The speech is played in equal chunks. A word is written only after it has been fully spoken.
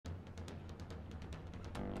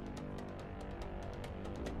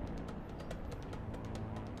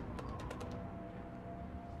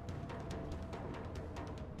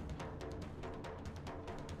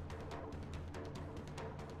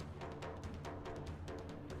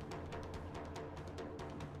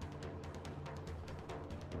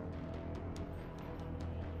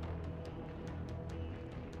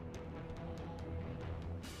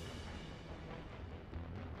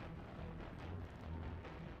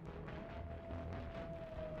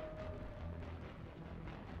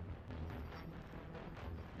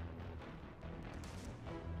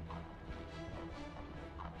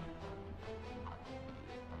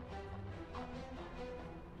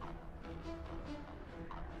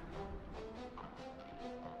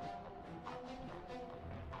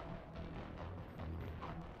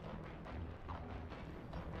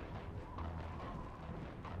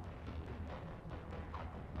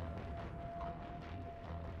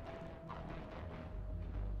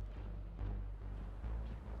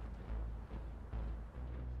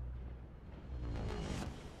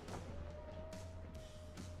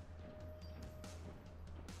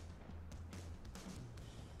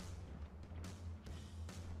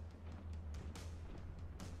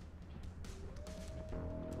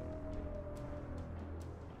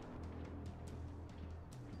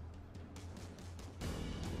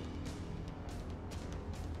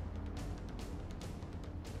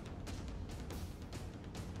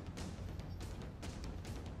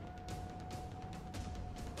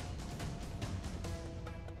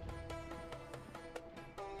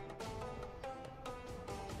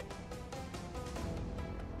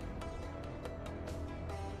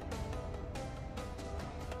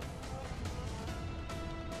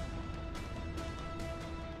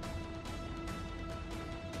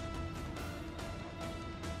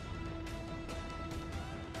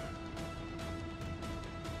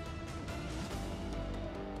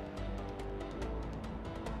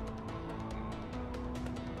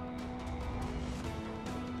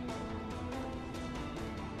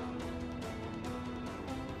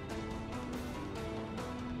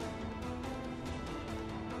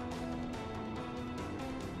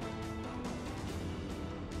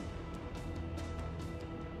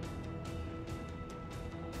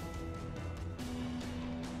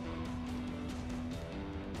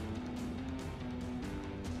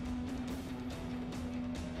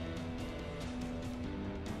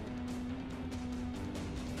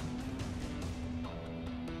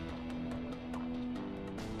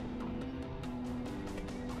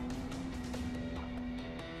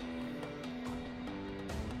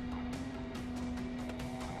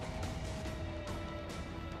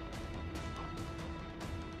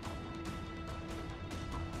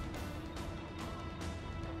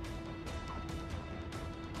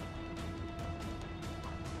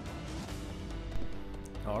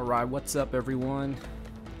Alright, what's up everyone?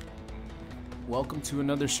 Welcome to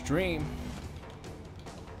another stream.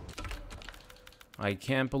 I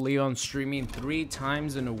can't believe I'm streaming 3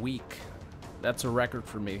 times in a week. That's a record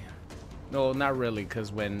for me. No, not really,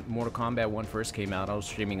 because when Mortal Kombat 1 first came out, I was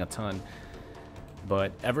streaming a ton.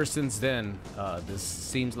 But ever since then, this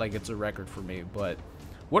seems like it's a record for me. But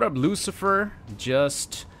what up, Lucifer?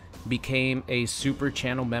 Just became a super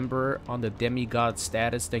channel member on the demigod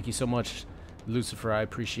status. Thank you so much, Lucifer. I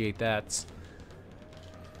appreciate that.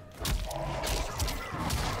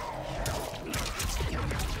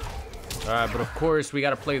 Alright, but of course we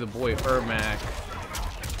gotta play the boy Ermac.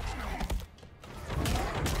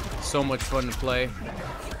 So much fun to play.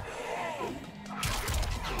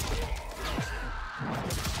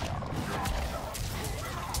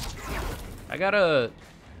 I gotta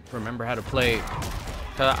remember how to play.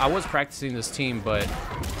 I was practicing this team, but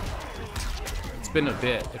it's been a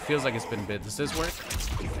bit. It feels like it's been a bit. Does this work?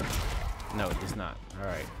 No, it does not.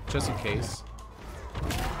 Alright, just in case.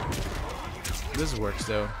 This works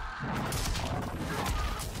though.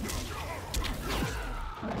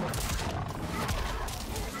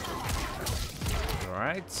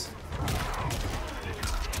 Alright.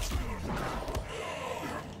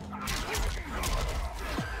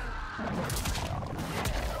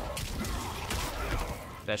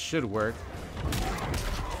 That should work.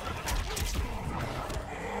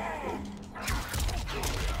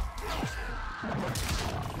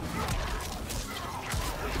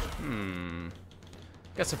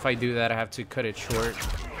 Guess if I do that, I have to cut it short.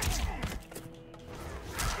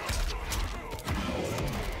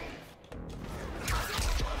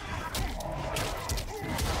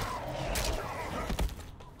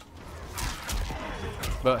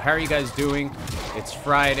 But how are you guys doing? It's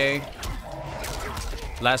Friday.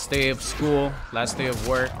 Last day of school, last day of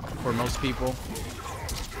work for most people.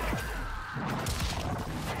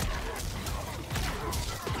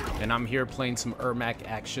 And I'm here playing some Ermac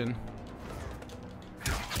action.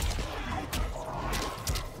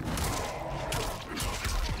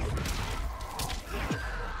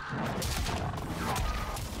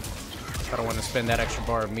 I don't want to spend that extra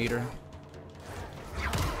bar of meter.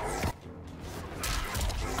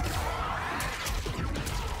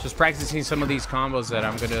 Just practicing some of these combos that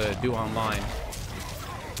I'm gonna do online.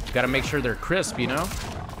 Gotta make sure they're crisp, you know?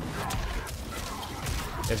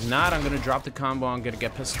 If not, I'm gonna drop the combo, I'm gonna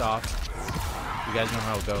get pissed off. You guys know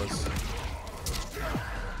how it goes.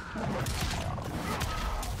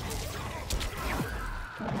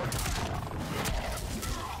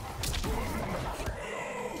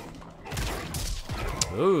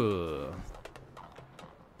 Ooh.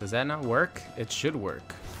 Does that not work? It should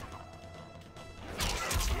work.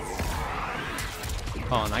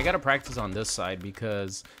 Hold on, I gotta practice on this side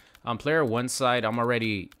because on player 1 side, I'm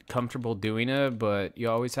already comfortable doing it, but you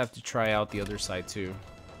always have to try out the other side too.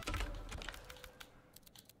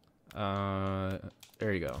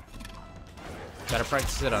 There you go. Gotta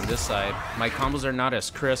practice it on this side. My combos are not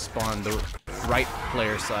as crisp on the right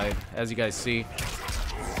player side, as you guys see.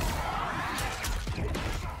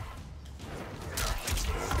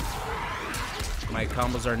 My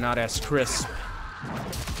combos are not as crisp.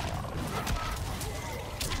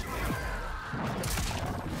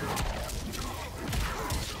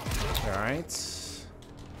 Alright.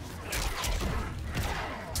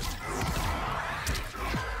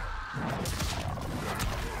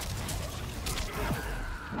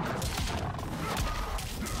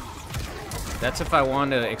 That's if I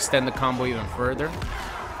want to extend the combo even further.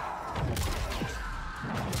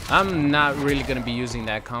 I'm not really going to be using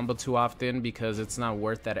that combo too often because it's not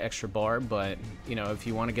worth that extra bar, but you know, if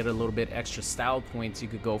you want to get a little bit extra style points, you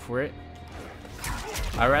could go for it.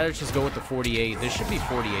 I'd rather just go with the 48. This should be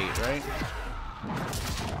 48, right?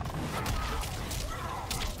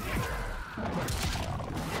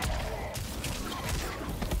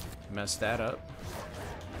 Messed that up.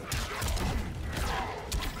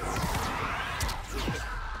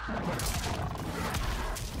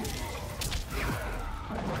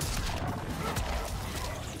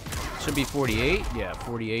 Should be 48. Yeah,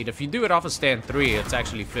 48. If you do it off of stand 3, it's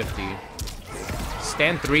actually 50.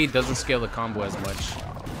 Stand 3 doesn't scale the combo as much.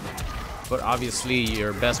 But obviously,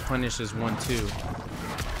 your best punish is 1-2.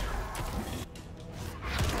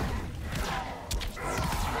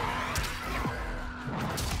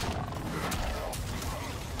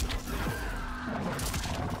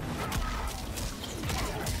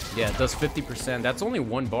 Yeah, it does 50%. That's only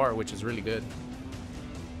 1 bar, which is really good.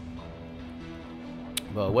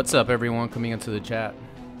 Well, what's up, everyone coming into the chat?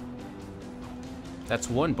 That's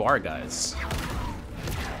 1 bar, guys.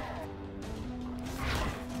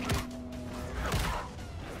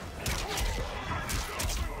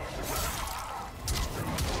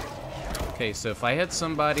 Okay, so if I hit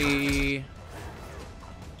somebody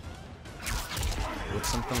with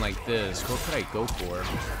something like this, what could I go for?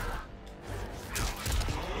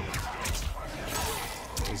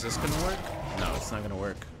 Is this gonna work? No, it's not gonna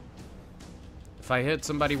work. If I hit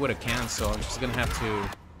somebody with a cancel, I'm just gonna have to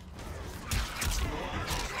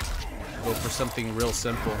go for something real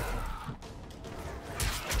simple.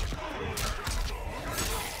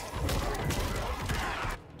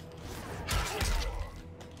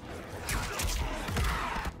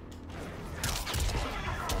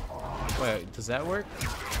 Wait, does that work?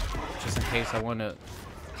 Just in case I want to...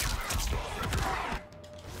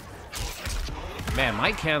 Man,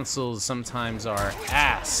 my cancels sometimes are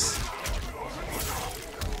ass.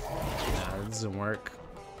 Nah, that doesn't work.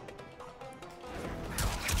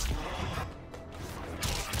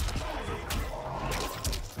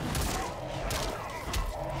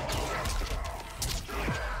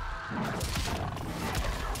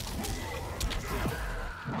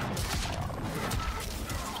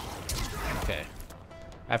 Okay.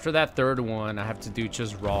 After that third one, I have to do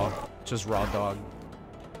just raw dog.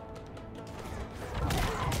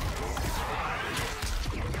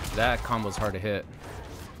 That combo's hard to hit.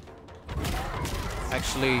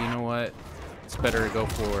 Actually, you know what? It's better to go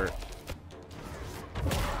for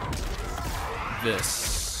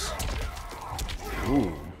this.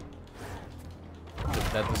 Ooh.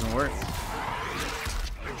 That doesn't work.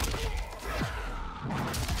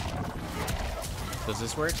 Does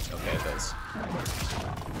this work? Okay, it does.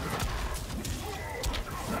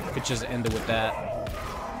 Could just end it with that.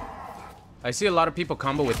 I see a lot of people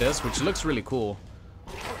combo with this, which looks really cool.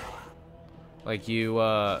 Like you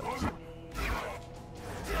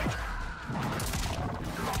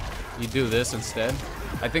do this instead.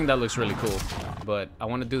 I think that looks really cool, but I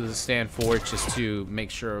want to do the stand forward just to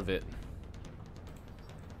make sure of it.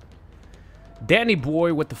 Danny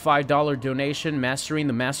Boy with the $5 donation, mastering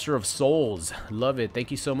the Master of Souls. Love it.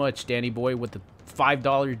 Thank you so much, Danny Boy, with the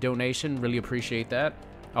 $5 donation. Really appreciate that.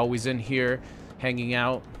 Always in here hanging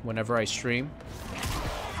out whenever I stream.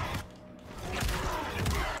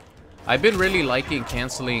 I've been really liking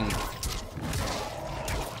canceling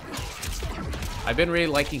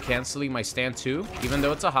my stand 2, even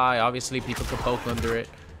though it's a high. Obviously, people could poke under it,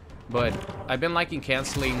 but I've been liking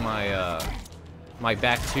canceling my my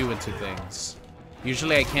back 2 into things.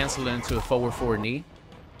 Usually, I cancel it into a forward knee.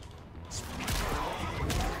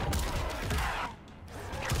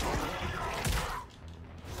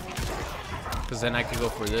 Because then I could go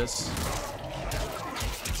for this.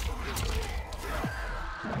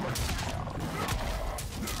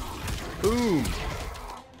 Boom!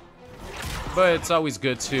 But it's always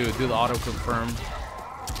good to do the auto confirm.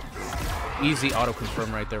 Easy auto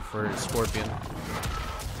confirm right there for Scorpion.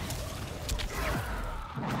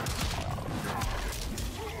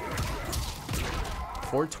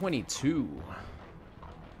 $422.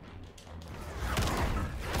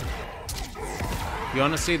 You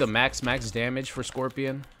want to see the max damage for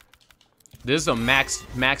Scorpion? This is a max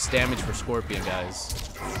damage for Scorpion, guys.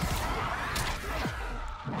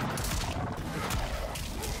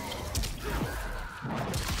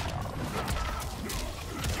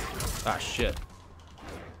 Ah, shit.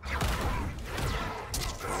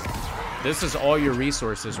 This is all your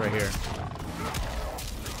resources right here.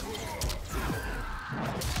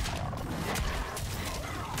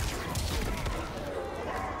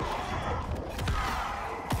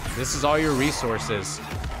 This is all your resources.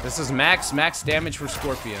 This is max damage for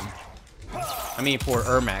Scorpion. I mean, for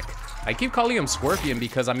Ermac. I keep calling him Scorpion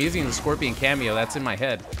because I'm using the Scorpion Kameo. That's in my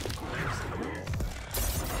head.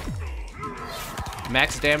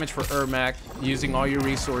 Max damage for Ermac, using all your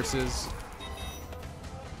resources.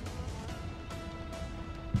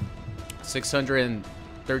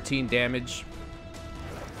 613 damage.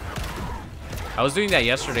 I was doing that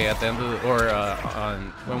yesterday at the end of the,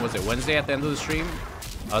 on, when was it? Wednesday at the end of the stream.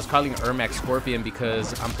 I was calling Ermac Scorpion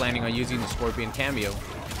because I'm planning on using the Scorpion Kameo.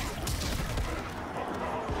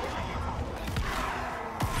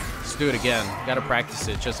 Let's do it again. Gotta practice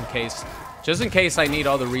it just in case. Just in case I need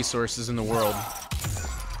all the resources in the world.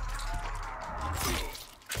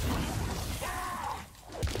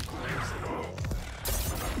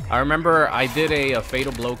 I remember I did a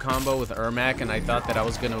fatal blow combo with Ermac, and I thought that I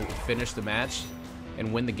was gonna finish the match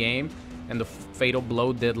and win the game, and the fatal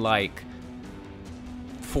blow did like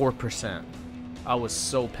 4%. I was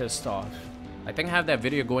so pissed off. I think I have that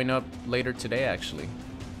video going up later today, actually.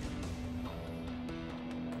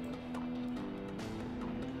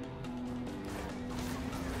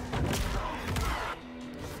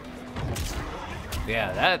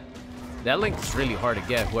 Yeah, that link is really hard to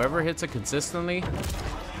get. Whoever hits it consistently,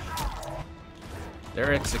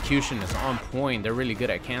 Their execution is on point. They're really good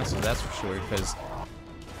at cancel, that's for sure, because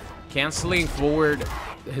canceling forward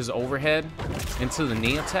his overhead into the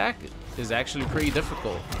knee attack is actually pretty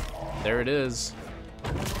difficult. There it is.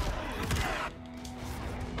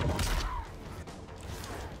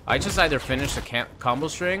 I just either finish the combo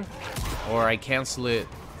string or I cancel it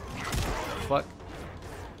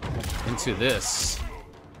into this.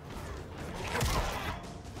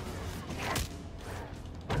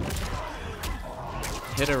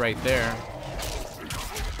 Hit it right there.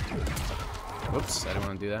 Whoops, I didn't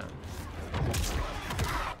want to do that.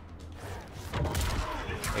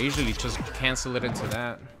 I usually just cancel it into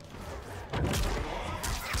that.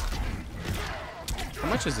 How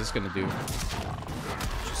much is this gonna do?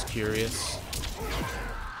 Just curious.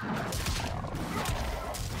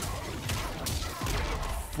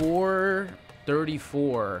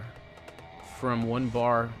 $434 from one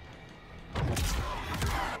bar.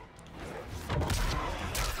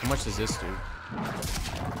 How much does this do?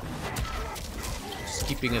 Just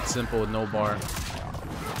keeping it simple with no bar.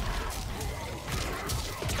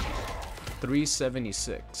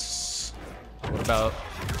 376. What about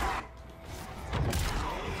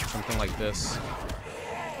something like this?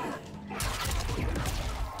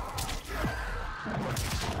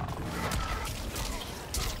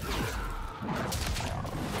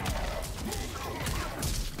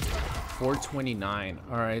 $429.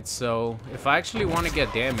 Alright, so if I actually want to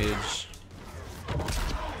get damage,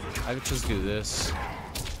 I could just do this.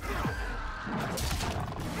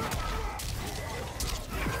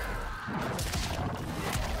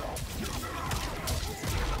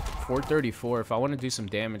 $434. If I want to do some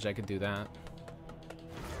damage, I could do that.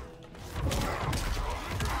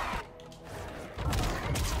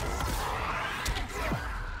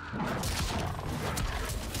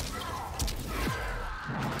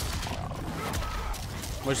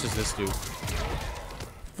 What does this do?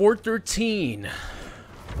 $413.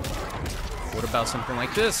 What about something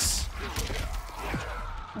like this?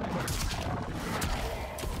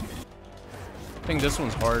 I think this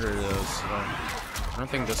one's harder though, so I don't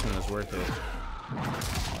think this one is worth it.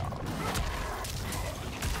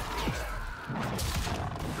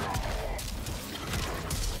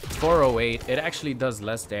 $408. It actually does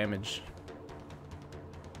less damage.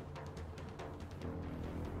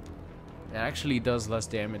 It actually does less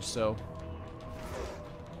damage, so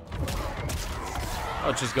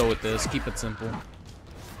I'll just go with this. Keep it simple.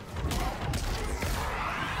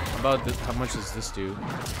 About this, how much does this do?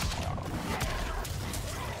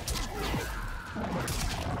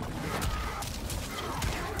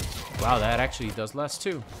 Wow, that actually does less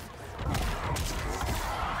too.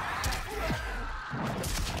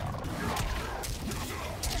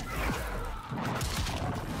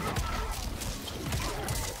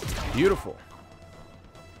 Beautiful.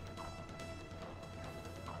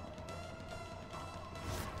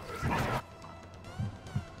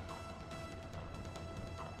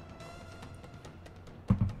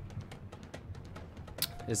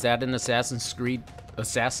 Is that an Assassin's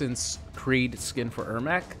Creed skin for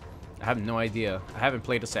Ermac? I have no idea. I haven't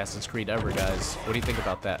played Assassin's Creed ever, guys. What do you think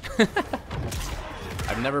about that?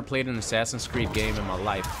 I've never played an Assassin's Creed game in my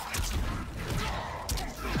life.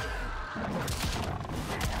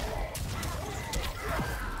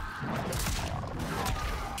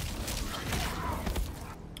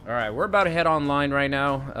 Alright, we're about to head online right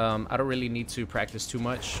now. I don't really need to practice too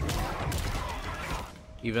much.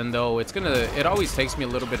 Even though it always takes me a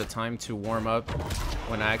little bit of time to warm up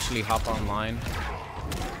when I actually hop online.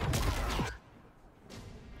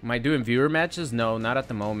 Am I doing viewer matches? No, not at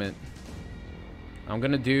the moment. I'm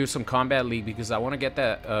gonna do some Combat League because I want to get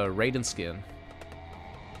that Raiden skin.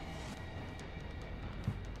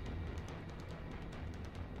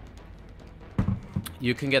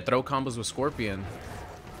 You can get throw combos with Scorpion.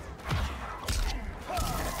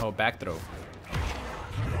 Oh, back throw.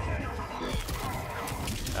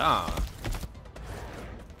 Ah.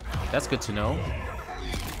 That's good to know.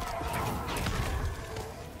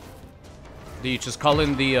 Do you just call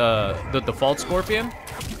in the default Scorpion?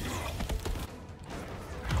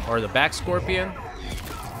 Or the back Scorpion?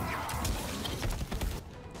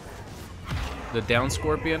 The down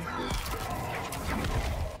Scorpion?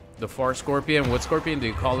 The far Scorpion? What Scorpion do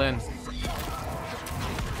you call in?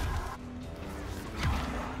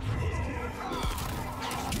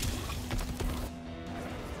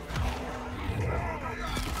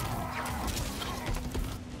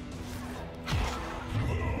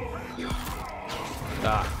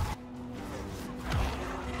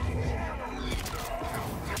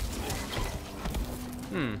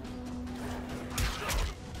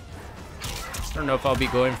 don't know if I'll be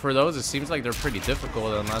going for those. It seems like they're pretty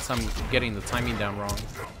difficult unless I'm getting the timing down wrong.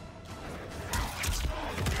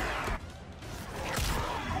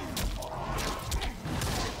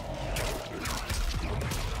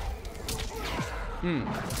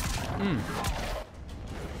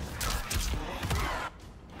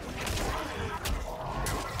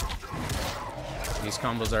 These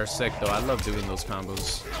combos are sick though. I love doing those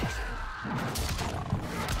combos.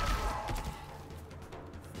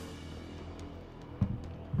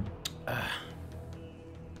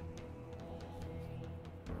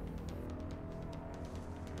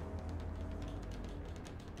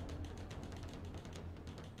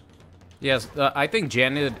 Yes, I think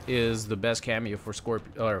Janet is the best cameo for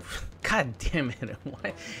Scorpion. Or, god damn it!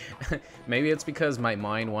 Why? Maybe it's because my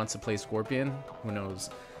mind wants to play Scorpion. Who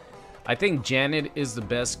knows? I think Janet is the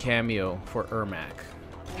best cameo for Ermac.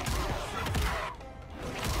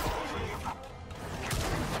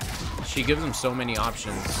 She gives him so many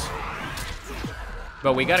options,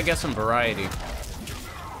 but we gotta get some variety.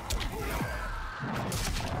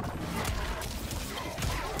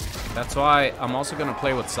 That's why I'm also going to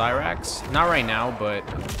play with Cyrax. Not right now, but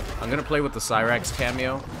I'm going to play with the Cyrax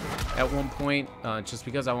cameo at one point, just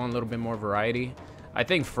because I want a little bit more variety. I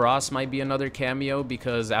think Frost might be another cameo,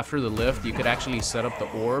 because after the lift, you could actually set up the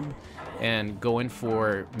orb and go in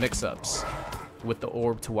for mix-ups with the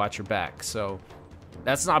orb to watch your back. So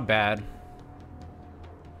that's not bad.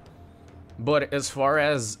 But as far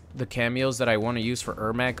as the cameos that I want to use for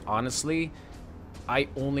Ermac, honestly, I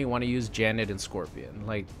only want to use Janet and Scorpion.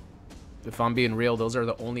 Like, if I'm being real, those are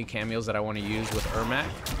the only cameos that I want to use with Ermac.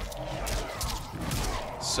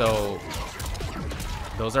 So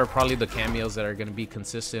those are probably the cameos that are going to be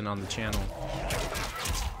consistent on the channel.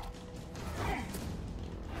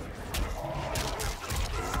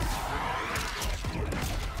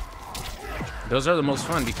 Those are the most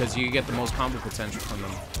fun because you get the most combo potential from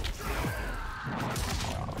them.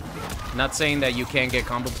 Not saying that you can't get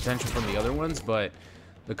combo potential from the other ones, but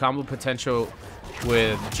the combo potential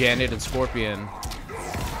with Janet and Scorpion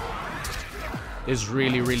is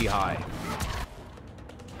really, really high.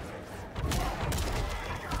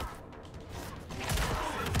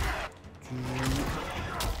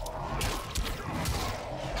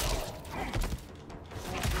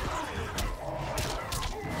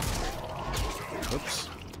 Oops.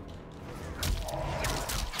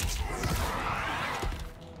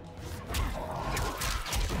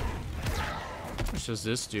 What does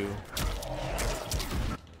this do?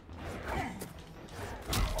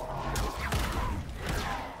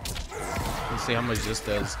 Let's see how much this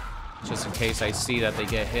does, just in case I see that they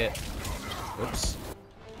get hit. Oops.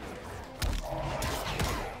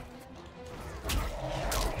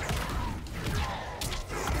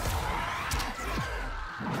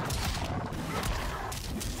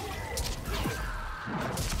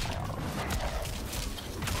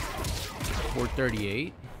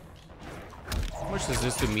 $438. How much does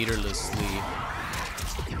this do meterlessly?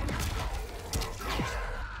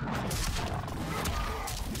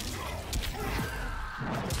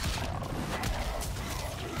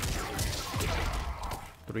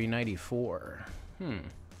 $394.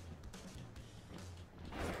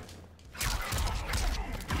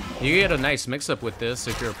 You get a nice mix-up with this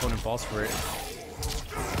if your opponent falls for it.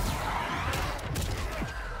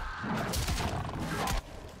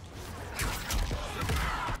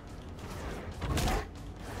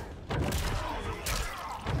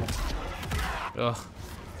 Ugh.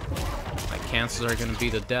 My cancels are gonna be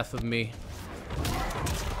the death of me.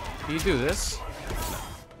 Can you do this?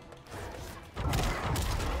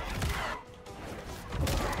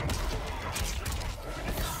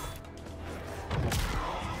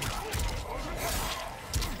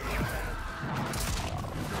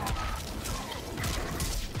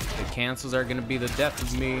 Cancels are gonna be the death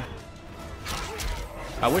of me.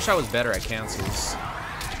 I wish I was better at cancels.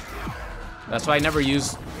 That's why I never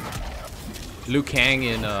used Liu Kang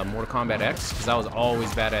in Mortal Kombat X, because I was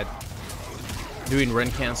always bad at doing run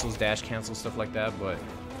cancels, dash cancels, stuff like that, but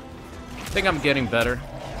I think I'm getting better.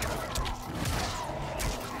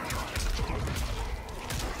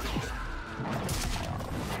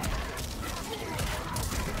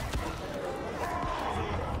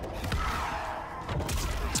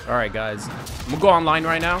 Alright guys, I'm gonna go online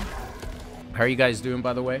right now. How are you guys doing,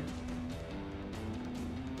 by the way?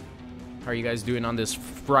 How are you guys doing on this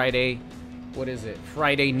Friday? What is it?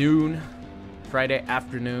 Friday noon? Friday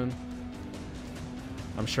afternoon?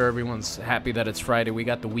 I'm sure everyone's happy that it's Friday. We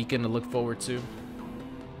got the weekend to look forward to.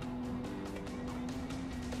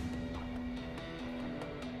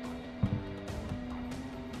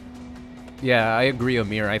 Yeah, I agree,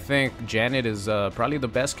 Amir. I think Janet is probably the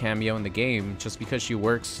best cameo in the game just because she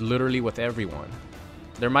works literally with everyone.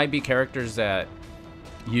 There might be characters that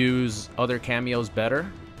use other cameos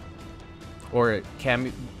better, or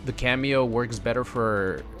the cameo works better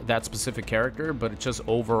for that specific character, but it's just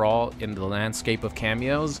overall in the landscape of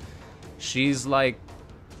cameos, she's like,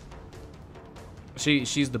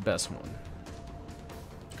 she's the best one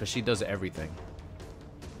because she does everything.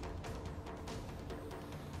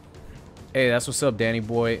 Hey, that's what's up, Danny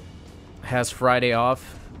boy. Has Friday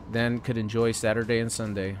off, then could enjoy Saturday and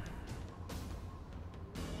Sunday.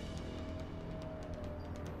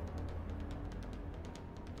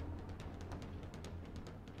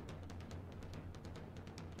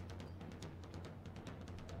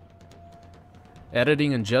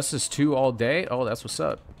 Editing Injustice 2 all day? Oh, that's what's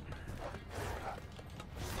up.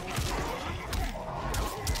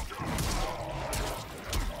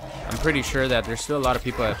 I'm pretty sure that there's still a lot of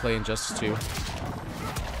people that play Injustice 2.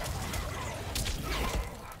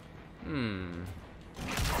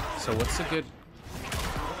 So what's a good...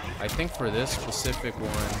 I think for this specific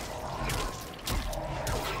one...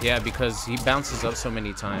 Yeah, because he bounces up so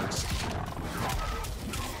many times.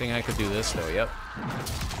 I think I could do this though, yep.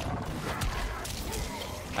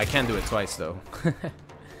 I can do it twice though.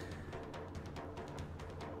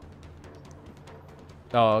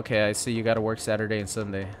 Oh, okay, I see you gotta work Saturday and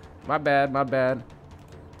Sunday. My bad, my bad.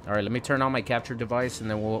 Alright, let me turn on my capture device and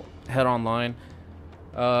then we'll head online.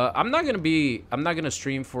 I'm not gonna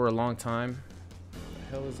stream for a long time. What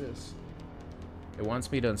the hell is this? It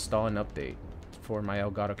wants me to install an update for my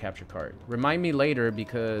Elgato capture card. Remind me later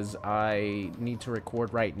because I need to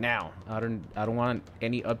record right now. I don't want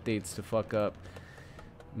any updates to fuck up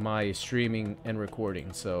my streaming and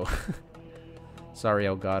recording, so sorry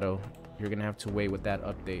Elgato, you're gonna have to wait with that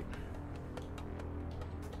update.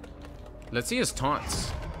 Let's see his taunts.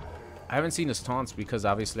 I haven't seen his taunts because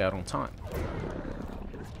obviously I don't taunt.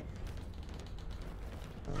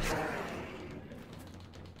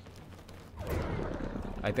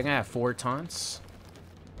 I think I have 4 taunts.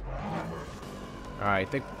 Alright,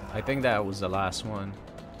 I think that was the last one.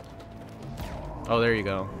 Oh, there you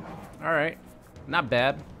go. Alright. Not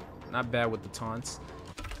bad. Not bad with the taunts.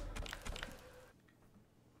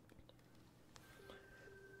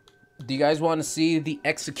 Do you guys want to see the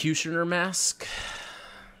Executioner mask?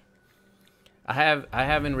 I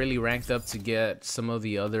haven't really ranked up to get some of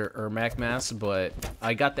the other Ermac masks, but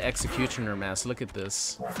I got the Executioner mask. Look at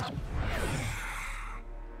this.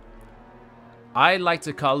 I like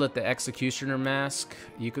to call it the Executioner mask.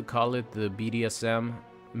 You could call it the BDSM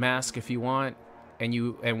mask if you want, and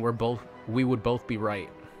we would both be right.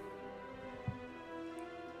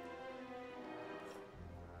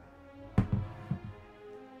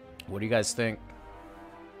 What do you guys think?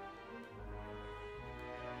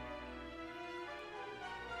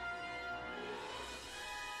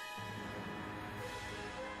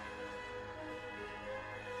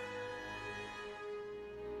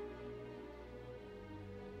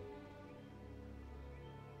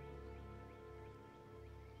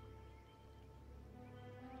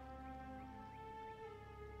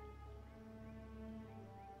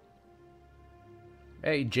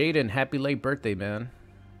 Hey, Jaden, happy late birthday, man.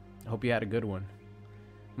 I hope you had a good one.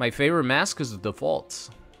 My favorite mask is the default.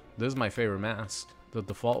 This is my favorite mask. The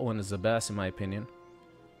default one is the best, in my opinion.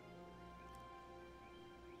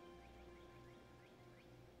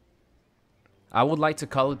 I would like to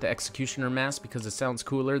call it the Executioner mask because it sounds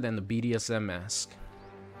cooler than the BDSM mask.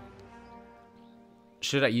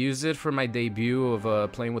 Should I use it for my debut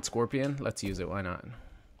of playing with Scorpion? Let's use it, why not?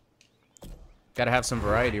 Gotta have some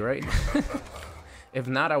variety, right? If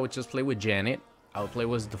not, I would just play with Janet. I would play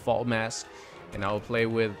with default mask, and I will play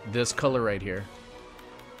with this color right here.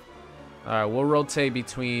 Alright, we'll rotate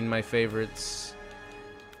between my favorites.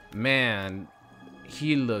 Man,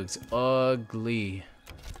 he looks ugly.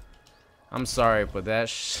 I'm sorry, but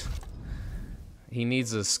he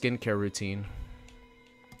needs a skincare routine.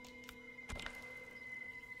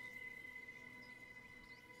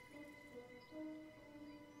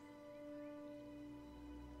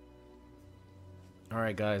 All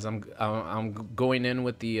right, guys, I'm going in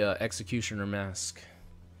with the Executioner mask.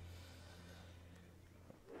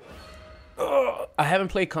 I haven't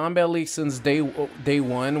played Kombat League since day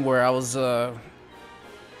one, where I was yeah,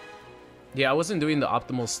 I wasn't doing the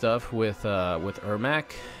optimal stuff with Ermac,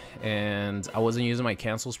 and I wasn't using my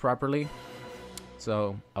cancels properly,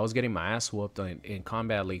 so I was getting my ass whooped in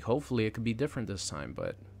Kombat League. Hopefully, it could be different this time,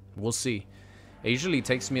 but we'll see. It usually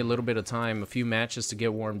takes me a little bit of time, a few matches to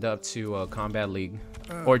get warmed up to Kombat League,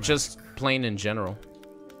 or just playing in general.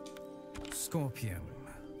 Scorpion.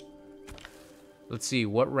 Let's see,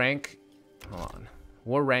 what rank Hold on.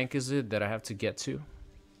 What rank is it that I have to get to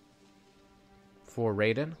for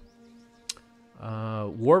Raiden?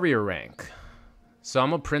 Warrior rank. So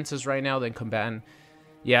I'm a princess right now, then combatant.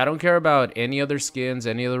 Yeah, I don't care about any other skins,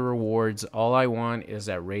 any other rewards. All I want is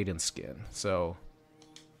that Raiden skin. So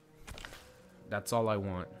that's all I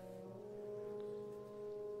want.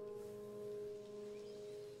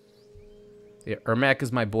 Yeah, Ermac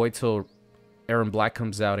is my boy till Aaron Black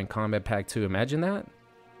comes out in Kombat Pack 2. Imagine that.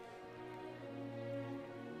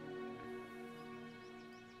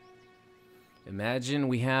 Imagine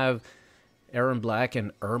we have Aaron Black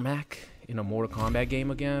and Ermac in a Mortal Kombat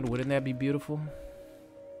game again. Wouldn't that be beautiful?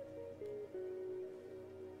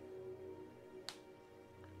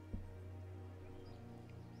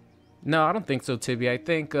 No, I don't think so, Tibby. I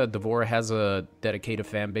think Devora has a dedicated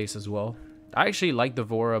fan base as well. I actually like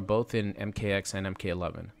Devora both in MKX and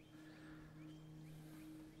MK11.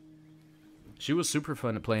 She was super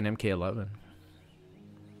fun to play in MK11.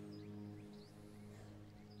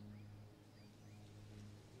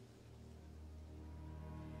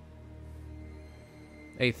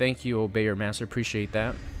 Hey, thank you, Obey Your Master. Appreciate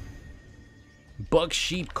that. Buck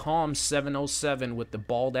Sheep Calm 707 with the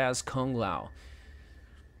bald ass Kung Lao.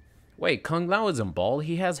 Wait, Kung Lao isn't bald.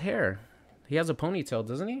 He has hair. He has a ponytail,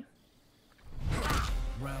 doesn't he?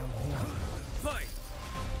 Round one. Fight.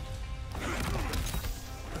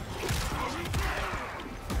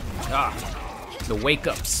 Ah, the wake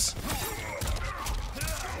ups.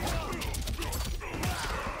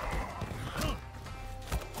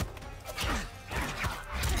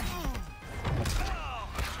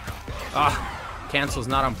 Ah, cancel's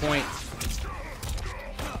not on point.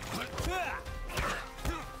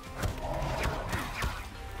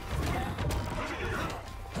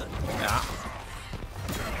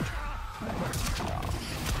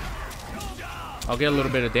 I'll get a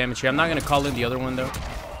little bit of damage here. I'm not going to call in the other one, though.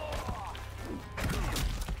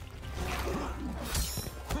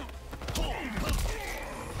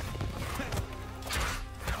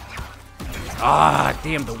 Ah,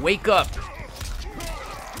 damn, the wake up.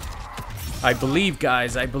 I believe,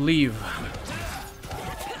 guys. I believe.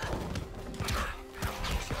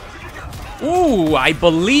 Ooh, I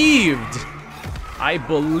believed. I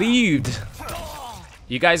believed.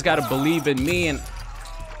 You guys got to believe in me, and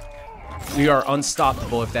we are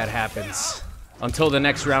unstoppable if that happens. Until the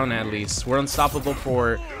next round, at least. We're unstoppable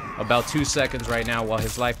for about 2 seconds right now while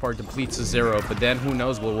his life bar depletes to 0. But then who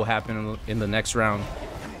knows what will happen in the next round.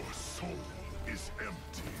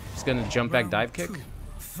 He's gonna jump back dive kick.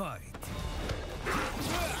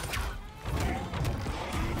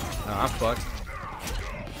 Ah, fuck.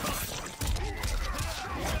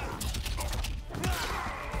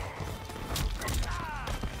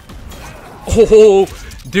 Oh,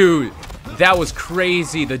 dude. That was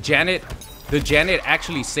crazy. The Janet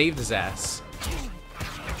actually saved his ass.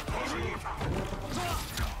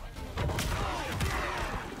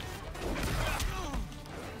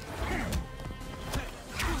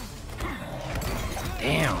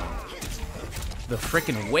 Damn. The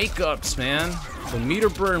freaking wake ups, man. The meter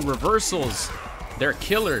burn reversals. They're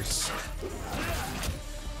killers.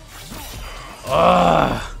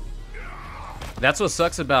 Ugh. That's what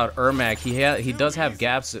sucks about Ermac. He does have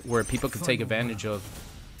gaps where people can take advantage of.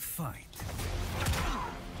 Fight.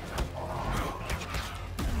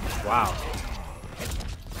 Wow.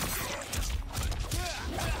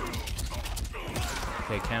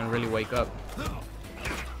 Okay, can't really wake up.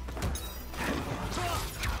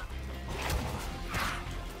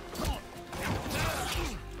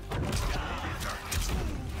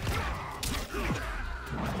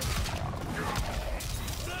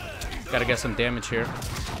 Gotta get some damage here.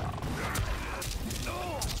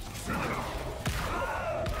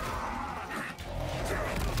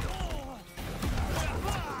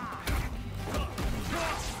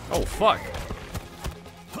 Oh, fuck.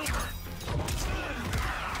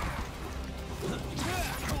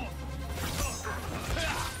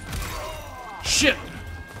 Shit.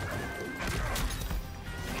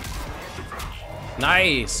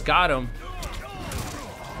 Nice. Got him.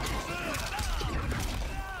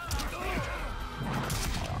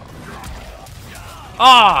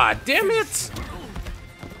 Ah, damn it!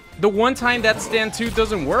 The one time that stand 2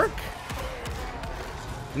 doesn't work?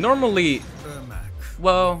 Normally,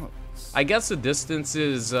 well, I guess the distance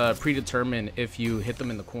is predetermined if you hit them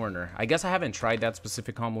in the corner. I guess I haven't tried that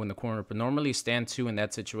specific combo in the corner, but normally stand 2 in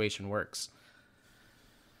that situation works.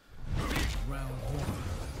 Round one.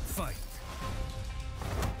 Fight.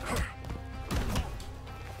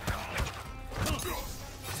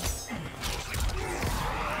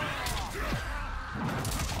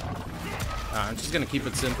 I'm just gonna keep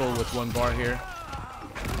it simple with one bar here.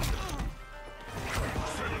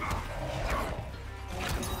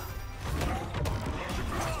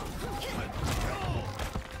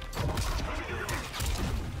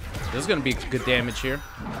 This is gonna be good damage here.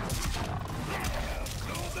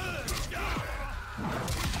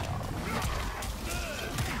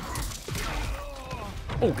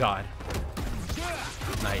 Oh god.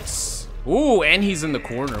 Nice. Ooh, and he's in the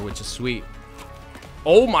corner, which is sweet.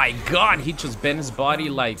 Oh my god, he just bent his body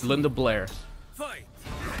like Linda Blair. Fight.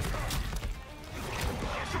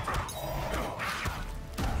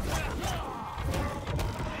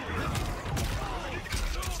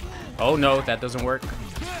 Oh no, that doesn't work.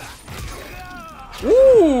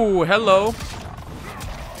 Ooh, hello.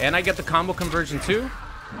 And I get the combo conversion too.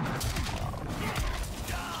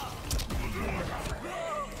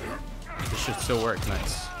 This should still work,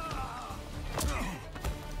 nice.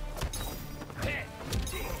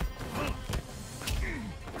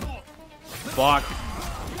 Fuck.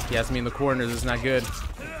 He has me in the corner, this is not good.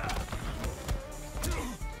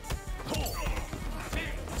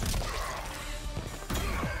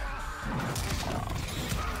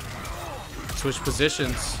 Switch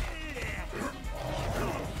positions.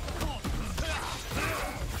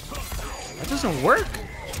 That doesn't work.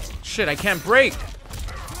 Shit, I can't break.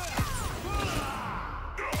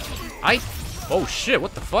 Oh shit,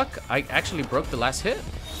 what the fuck? I actually broke the last hit.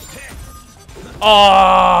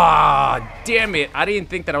 Oh, damn it. I didn't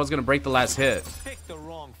think that I was gonna break the last hit. Pick the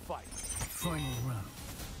wrong fight. Final round.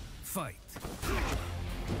 Fight.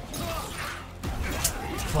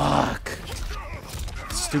 Fuck.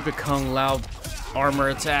 Stupid Kung Lao armor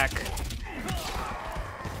attack.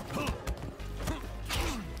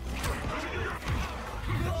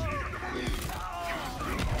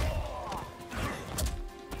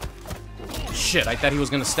 Shit, I thought he was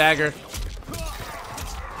gonna stagger.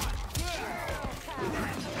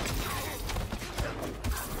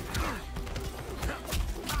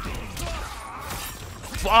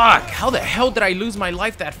 Fuck! How the hell did I lose my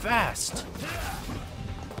life that fast?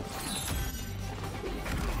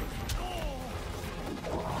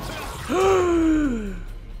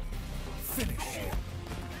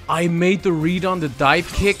 I made the read on the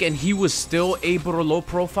dive kick and he was still able to low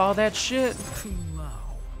profile that shit?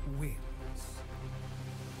 Wins.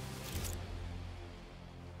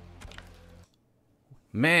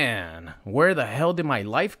 Man, where the hell did my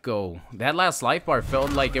life go? That last life bar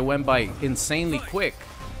felt like it went by insanely quick.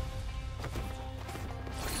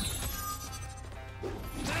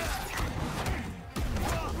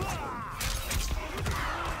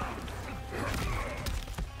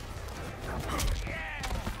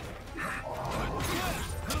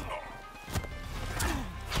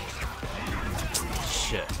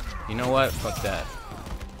 Shit. You know what? Fuck that.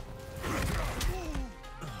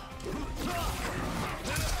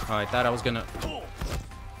 Oh, I thought I was gonna...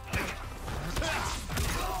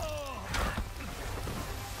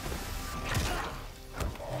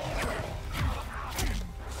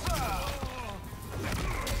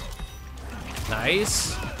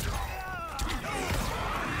 Nice.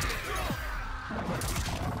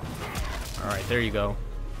 Alright, there you go.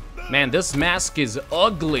 Man, this mask is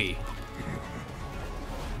ugly.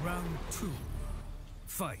 Round 2.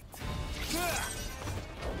 Fight.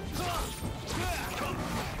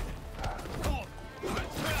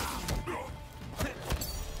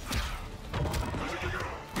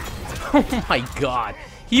 Oh my god.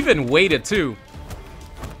 He even waited too.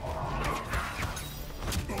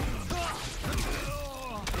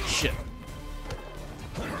 Shit.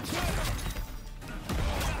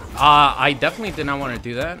 I definitely did not want to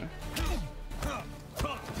do that.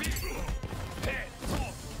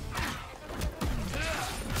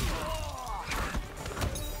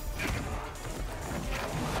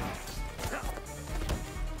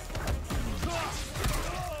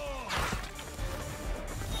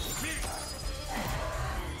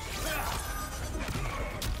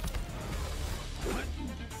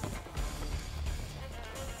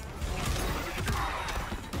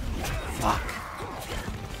 Fuck.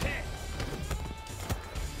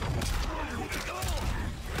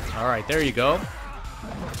 Alright, there you go.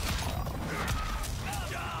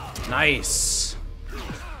 Nice.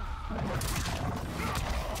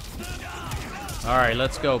 Alright,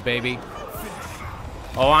 let's go, baby.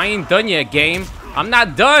 Oh, I ain't done yet, game. I'm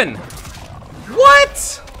not done.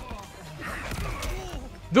 What?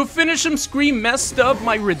 The finish him scream messed up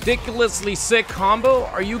my ridiculously sick combo?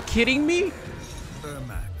 Are you kidding me?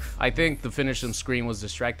 Ermac. I think the finish him screen was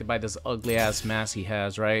distracted by this ugly ass mask he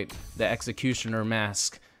has, right? The executioner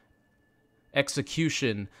mask.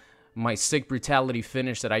 Execution, my sick brutality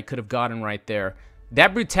finish that I could have gotten right there.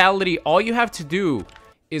 That brutality, all you have to do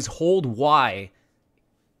is hold Y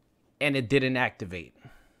and it didn't activate.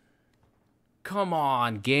 Come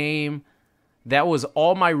on, game. That was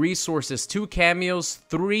all my resources. 2 cameos,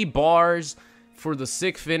 3 bars, for the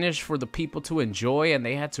sick finish for the people to enjoy, and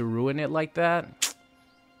they had to ruin it like that.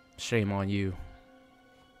 Shame on you.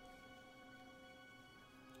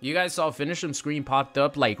 You guys saw finish him screen popped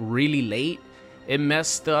up like really late. It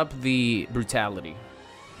messed up the brutality.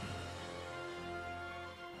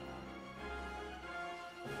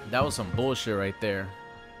 That was some bullshit right there.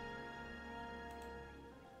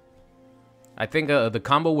 I think the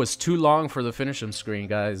combo was too long for the finish him screen,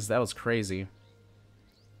 guys. That was crazy.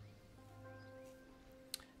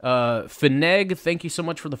 Fineg, thank you so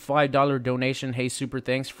much for the $5 donation. Hey, super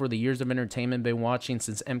thanks for the years of entertainment been watching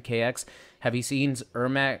since MKX. Have you seen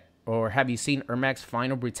Ermac, or have you seen Ermac's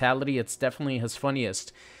final brutality? It's definitely his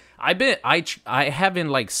funniest. I haven't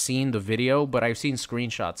like seen the video, but I've seen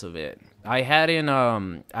screenshots of it. I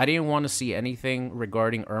didn't want to see anything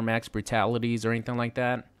regarding Ermac's brutalities or anything like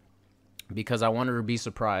that because I wanted to be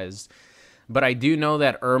surprised. But I do know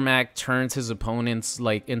that Ermac turns his opponents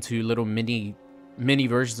like into little mini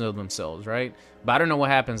versions of themselves, right? But I don't know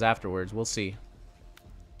what happens afterwards. We'll see.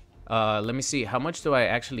 Let me see. How much do I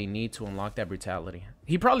actually need to unlock that brutality?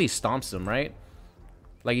 He probably stomps them, right?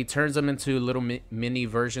 Like he turns them into little mini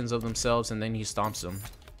versions of themselves and then he stomps them.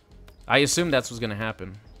 I assume that's what's gonna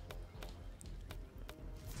happen.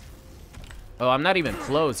 Oh, I'm not even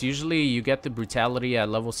close. Usually you get the brutality at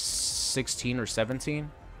level 16 or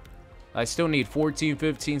 17. I still need 14,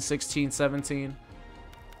 15, 16, 17.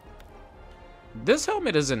 This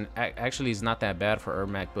helmet isn't actually is not that bad for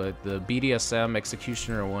Ermac, but the BDSM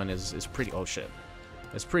Executioner one is pretty, oh shit.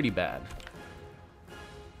 It's pretty bad.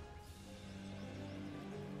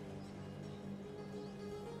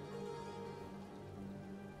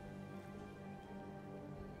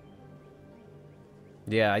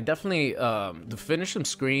 Yeah, I definitely the finish him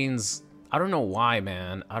screens, I don't know why,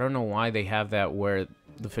 man. I don't know why they have that where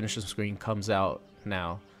the finish him screen comes out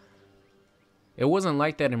now. It wasn't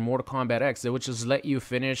like that in Mortal Kombat X. It would just let you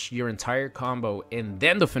finish your entire combo and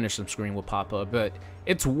then the finish him screen will pop up. But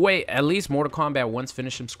it's way, at least Mortal Kombat 1's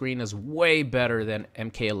finish him screen is way better than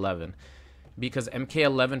MK11. Because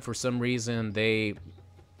MK11, for some reason, they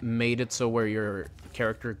made it so where your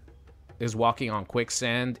character is walking on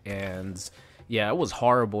quicksand. And yeah, it was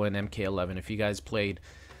horrible in MK11. If you guys played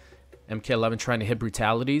MK11 trying to hit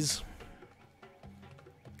brutalities,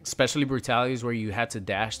 especially brutalities where you had to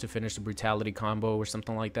dash to finish the brutality combo or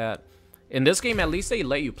something like that. In this game, at least they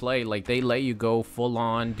let you play. Like, they let you go full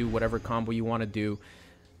on, do whatever combo you want to do.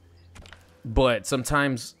 But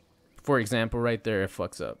sometimes, for example, right there, it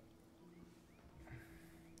fucks up.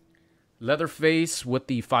 Leatherface with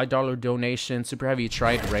the $5 donation. Super, have you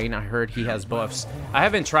tried Rain? I heard he has buffs. I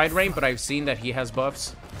haven't tried Rain, but I've seen that he has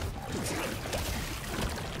buffs.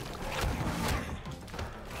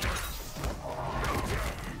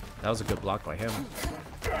 That was a good block by him.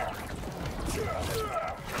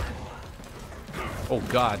 Oh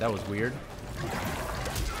god, that was weird.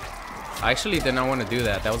 I actually did not want to do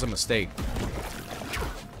that. That was a mistake.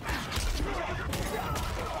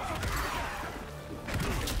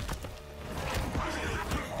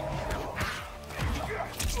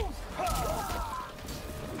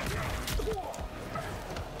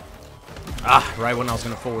 Ah, right when I was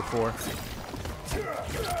going to forward four.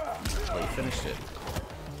 Oh, he finished it.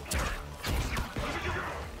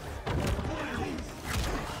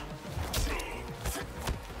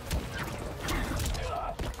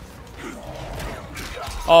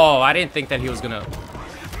 Oh, I didn't think that he was gonna...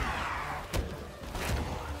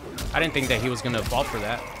 I didn't think that he was gonna fall for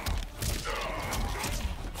that.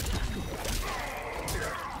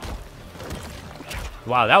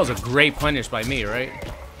 Wow, that was a great punish by me, right?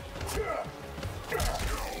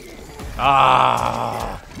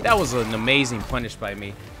 Ah, that was an amazing punish by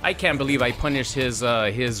me. I can't believe I punished his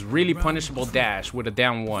really punishable dash with a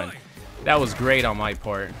down one. That was great on my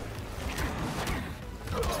part.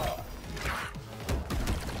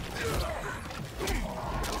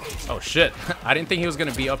 Oh shit, I didn't think he was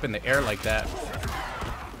gonna be up in the air like that.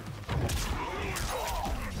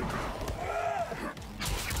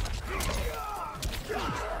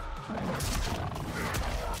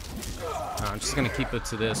 I'm just gonna keep it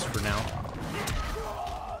to this for now.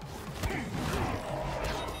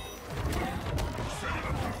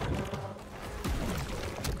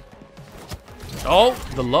 Oh,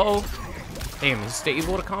 the low. Damn, is Stay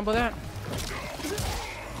able to combo that?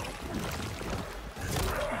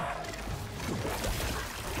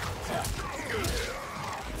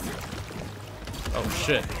 Oh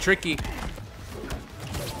shit, tricky.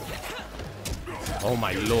 Oh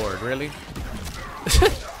my lord, really?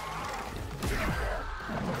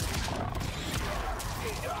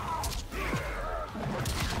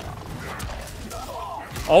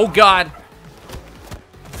 Oh god.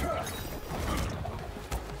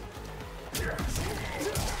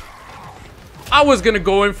 I was gonna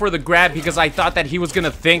go in for the grab because I thought that he was gonna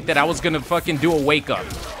think that I was gonna fucking do a wake up.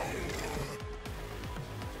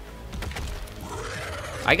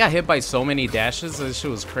 I got hit by so many dashes, this shit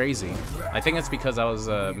was crazy. I think it's because I was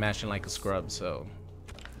mashing like a scrub, so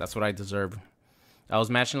that's what I deserve. I was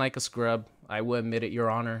mashing like a scrub. I will admit it, Your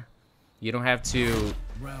Honor. You don't have to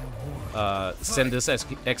send this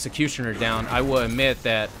executioner down. I will admit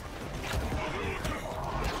that.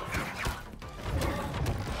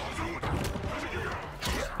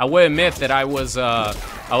 I will admit that I was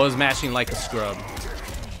mashing like a scrub.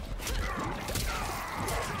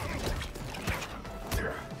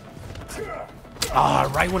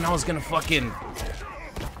 Ah, right when I was gonna fucking.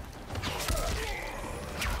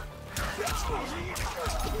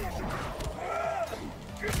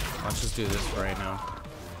 Let's just do this right now.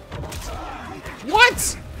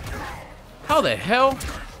 What? How the hell?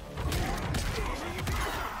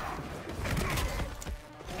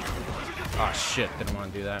 Oh shit, didn't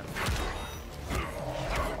want to do that.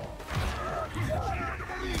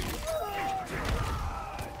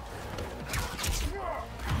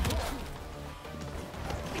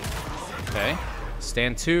 Okay,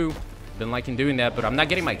 stand 2. Been liking doing that, but I'm not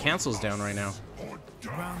getting my cancels down right now.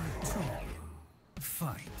 Round 2.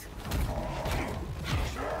 Fight.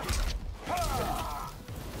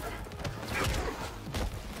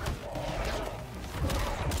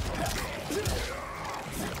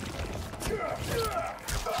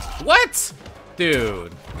 What?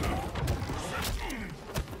 Dude.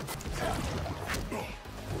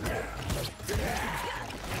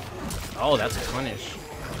 Oh, that's a punish.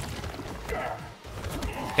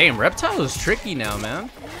 Damn, Reptile is tricky now, man.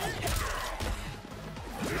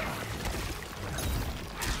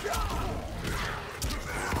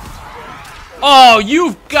 Oh,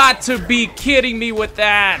 you've got to be kidding me with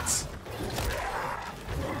that.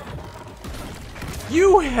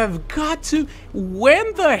 You have got to.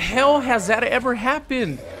 When the hell has that ever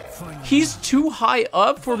happened? He's too high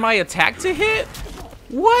up for my attack to hit?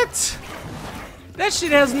 What? That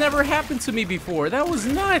shit has never happened to me before. That was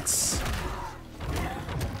nuts.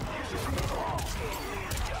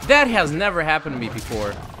 That has never happened to me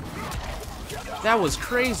before. That was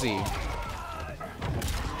crazy.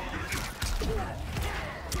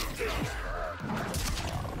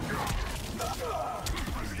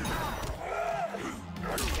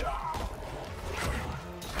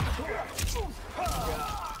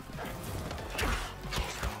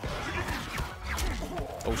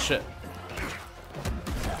 Oh shit.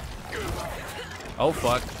 Oh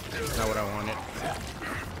fuck. That's not what I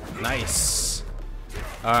wanted. Nice.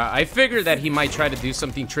 I figured that he might try to do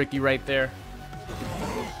something tricky right there.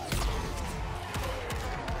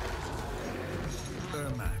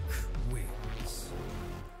 Ermac wins.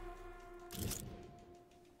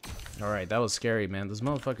 Alright, that was scary, man. This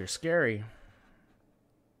motherfucker's scary.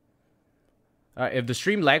 If the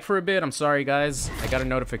stream lagged for a bit, I'm sorry, guys. I got a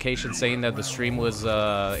notification saying that the stream was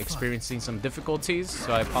experiencing some difficulties,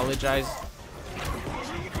 so I apologize.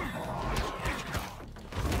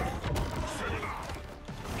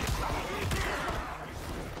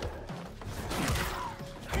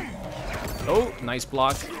 Oh, nice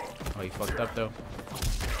block. Oh, he fucked up, though.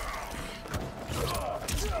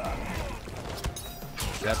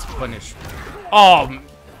 That's punished. Oh,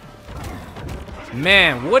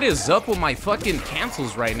 man, what is up with my fucking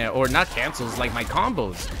cancels right now? Or not cancels, like my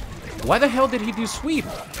combos. Why the hell did he do sweep?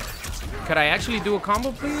 Could I actually do a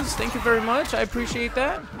combo, please? Thank you very much. I appreciate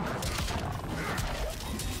that.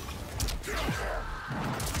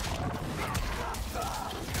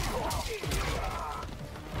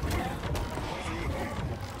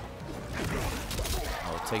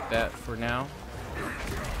 I'll take that for now.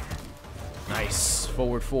 Nice.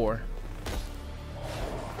 Forward 4.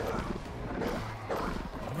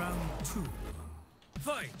 Round 2.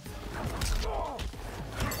 Fight.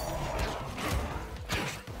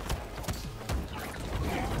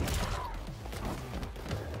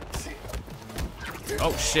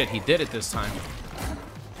 Oh shit, he did it this time.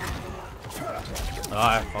 Oh,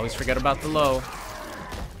 I always forget about the low.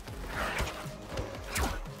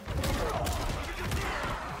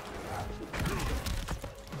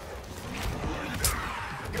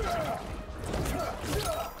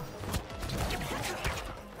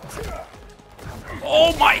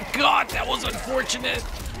 Oh my god, that was unfortunate.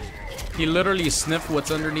 He literally sniffed what's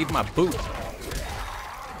underneath my boot.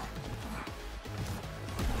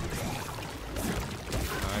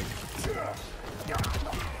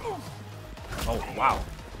 Oh, wow.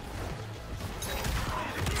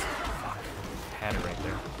 Had it right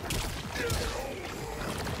there.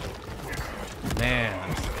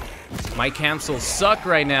 Man. My cancels suck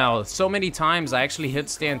right now. So many times I actually hit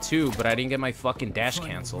stand 2, but I didn't get my fucking dash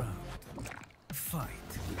cancel. Fight.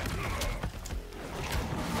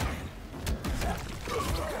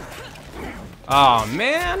 Oh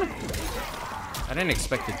man! I didn't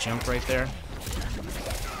expect to jump right there.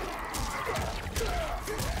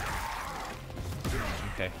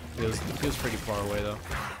 Okay, feels pretty far away though.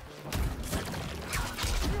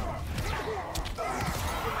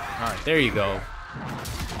 Alright, there you go.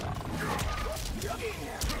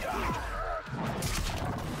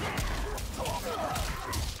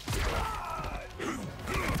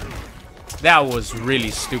 That was really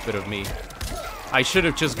stupid of me. I should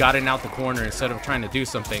have just gotten out the corner instead of trying to do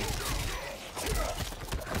something.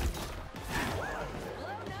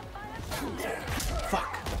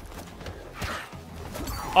 Fuck.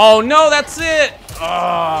 Oh no, that's it!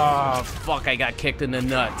 Oh, fuck, I got kicked in the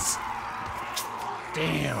nuts.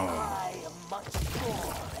 Damn.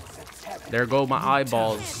 There go my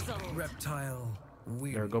eyeballs.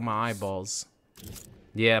 There go my eyeballs.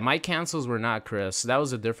 Yeah, my cancels were not crisp. That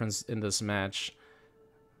was the difference in this match.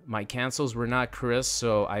 My cancels were not crisp,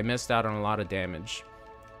 so I missed out on a lot of damage.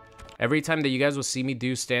 Every time that you guys will see me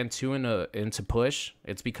do stand 2 into push,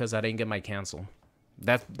 it's because I didn't get my cancel.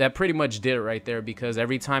 That pretty much did it right there, because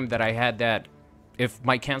every time that I had that, if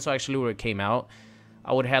my cancel actually would have came out,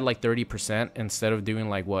 I would have had like 30% instead of doing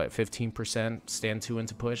like, what, 15% stand 2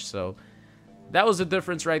 into push. So that was the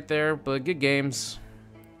difference right there, but good games.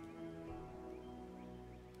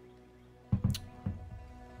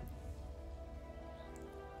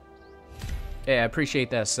 Yeah, I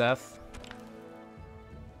appreciate that, Seth.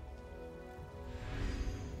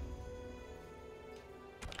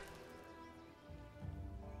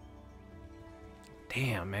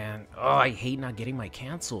 Damn, man. Oh, I hate not getting my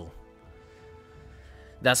cancel.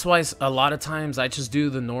 That's why a lot of times I just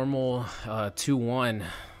do the normal 2-1.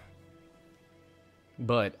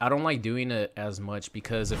 But I don't like doing it as much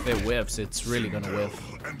because if it whiffs, it's really gonna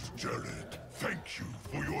whiff. And Jared, thank you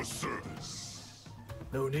for your service.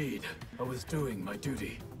 No need. I was doing my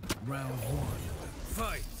duty. Round 1.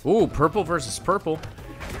 Fight. Ooh, purple versus purple.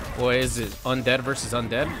 Boy, is it undead versus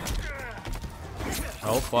undead?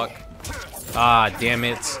 Oh, fuck. Ah, damn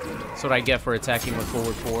it. That's what I get for attacking with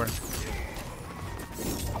forward 4.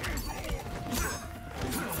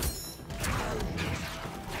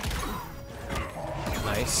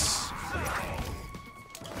 Nice.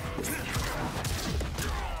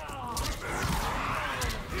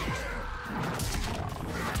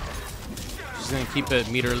 Just gonna keep it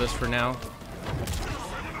meterless for now.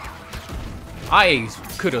 I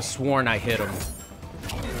could have sworn I hit him.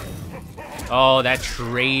 Oh, that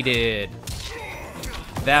traded.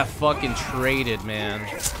 That fucking traded, man.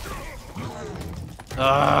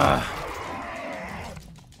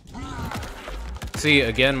 See,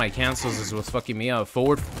 again, my cancels is what's fucking me up.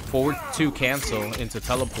 Forward 2 cancel into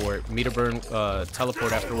teleport. Meter burn,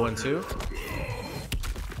 teleport after 1-2.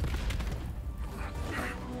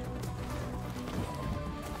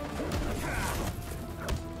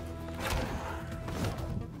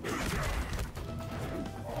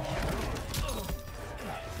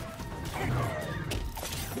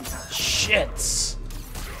 Shit.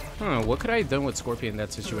 Huh, what could I have done with Scorpion in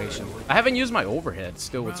that situation? I haven't used my overhead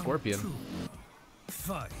still with Scorpion.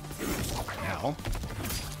 Fight. Ow.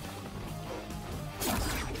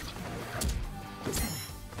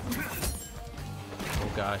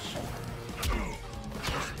 Oh gosh.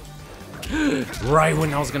 Right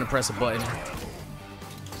when I was gonna press a button.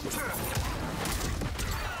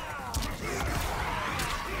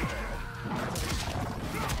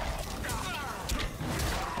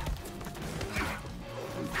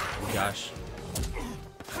 Oh gosh.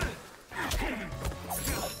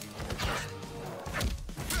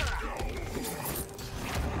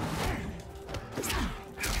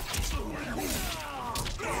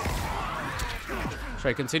 Should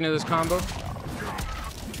I continue this combo?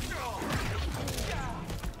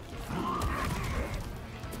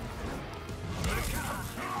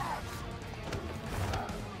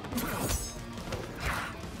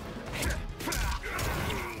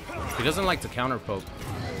 He doesn't like to counter poke.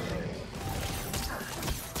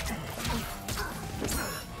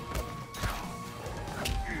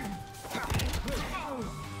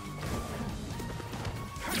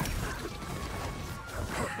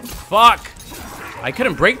 Fuck! I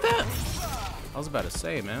couldn't break that? I was about to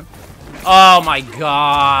say, man. Oh my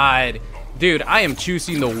god. Dude, I am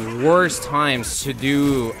choosing the worst times to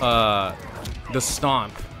do the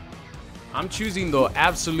stomp. I'm choosing the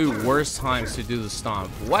absolute worst times to do the stomp.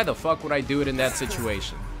 Why the fuck would I do it in that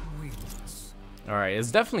situation? Alright,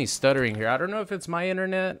 it's definitely stuttering here. I don't know if it's my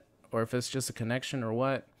internet or if it's just a connection or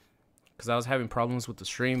what. because I was having problems with the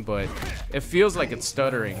stream, but it feels like it's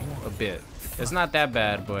stuttering a bit. It's not that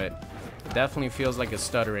bad, but it definitely feels like it's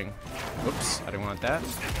stuttering. Oops, I didn't want that.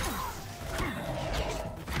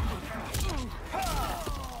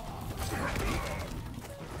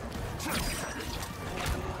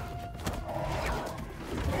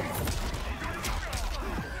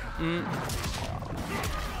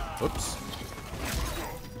 Oops.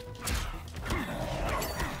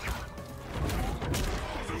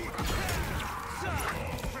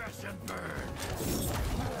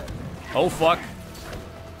 Oh fuck.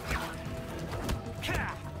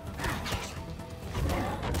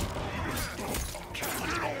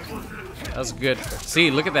 That's good.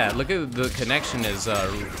 See, look at that. Look at the connection is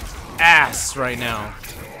ass right now.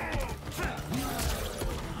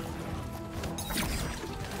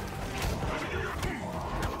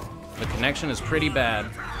 The connection is pretty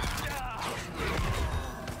bad.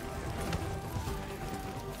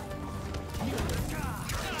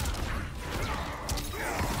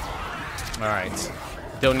 Alright.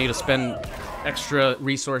 Don't need to spend extra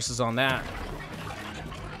resources on that.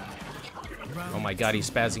 Oh my god, he's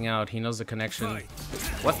spazzing out. He knows the connection.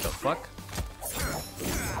 What the fuck?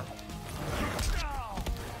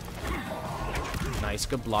 Nice,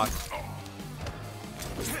 good block.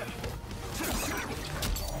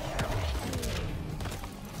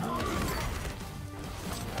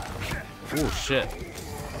 Oh shit.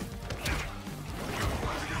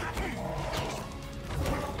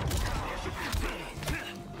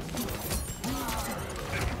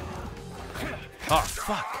 Oh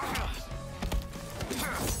fuck.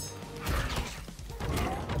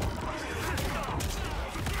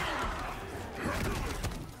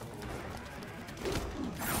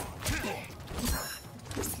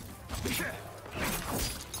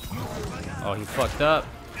 Oh, he fucked up.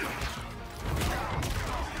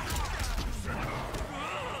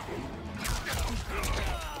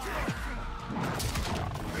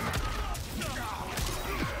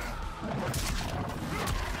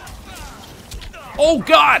 Oh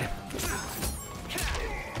god!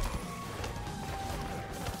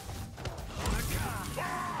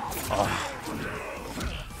 Oh.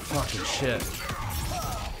 Fucking shit.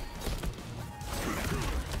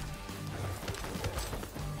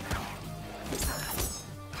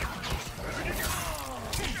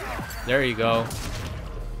 There you go.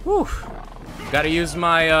 Whew. Gotta use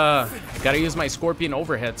my scorpion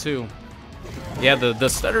overhead too. Yeah, the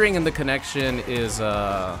stuttering in the connection is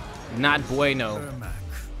not bueno.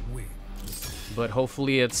 But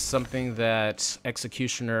hopefully it's something that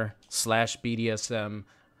Executioner / BDSM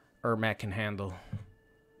Ermac can handle.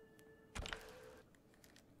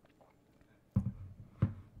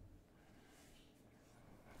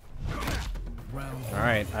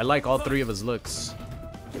 Alright, I like all three of his looks.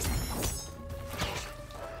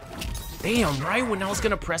 Damn, right when I was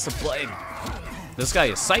gonna press a button. This guy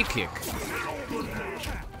is psychic.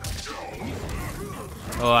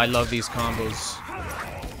 Oh, I love these combos.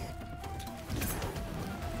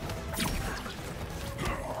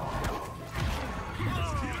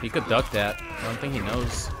 He could duck that. I don't think he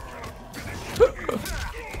knows.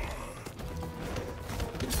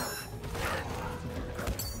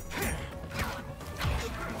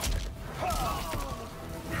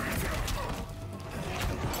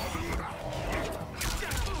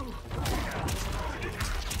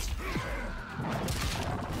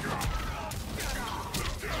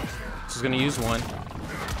 Just gonna use one.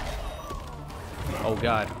 Oh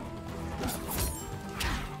god.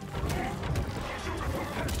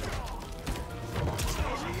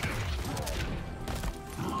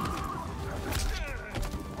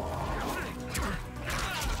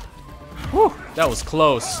 Whew, that was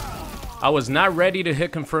close. I was not ready to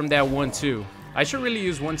hit confirm that 1-2. I should really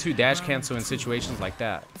use 1-2 dash cancel in situations like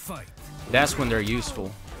that. That's when they're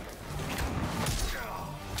useful.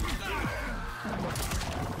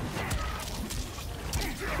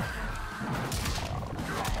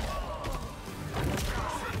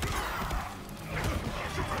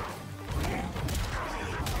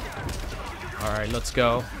 Alright, let's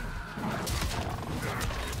go.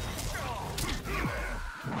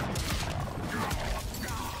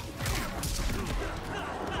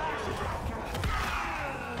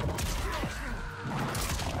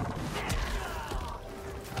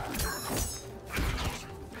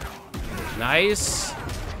 Nice.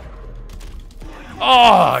 Oh,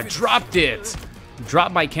 I dropped it.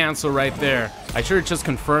 Dropped my cancel right there. I should have just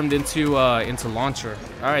confirmed into launcher.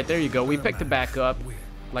 Alright, there you go. We picked it back up.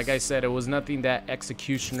 Like I said, it was nothing that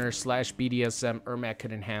Executioner / BDSM Ermac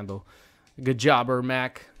couldn't handle. Good job,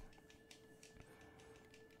 Ermac.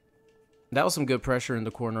 That was some good pressure in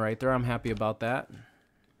the corner right there. I'm happy about that.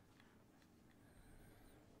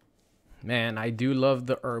 Man, I do love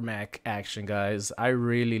the Ermac action, guys. I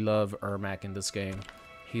really love Ermac in this game.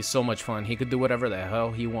 He's so much fun. He could do whatever the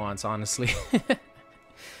hell he wants, honestly.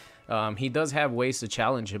 He does have ways to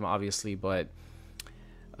challenge him, obviously, but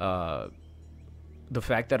the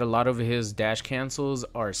fact that a lot of his dash cancels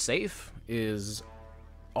are safe is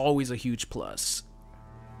always a huge plus.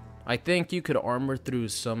 I think you could armor through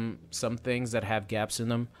some things that have gaps in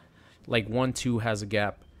them. Like 1-2 has a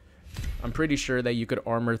gap. I'm pretty sure that you could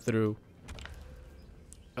armor through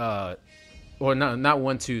or no, not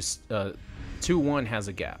 1-2, 2-1 has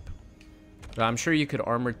a gap. But I'm sure you could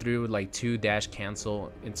armor through like 2 dash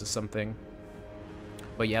cancel into something.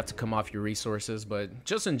 But you have to come off your resources. But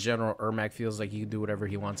just in general, Ermac feels like he can do whatever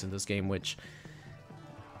he wants in this game, which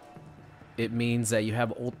it means that you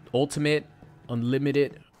have ultimate,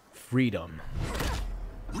 unlimited freedom.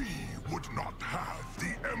 We would not have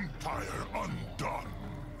the Empire undone.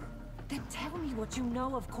 Then tell me what you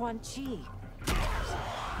know of Quan Chi.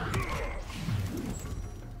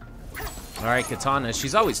 Alright, Katana.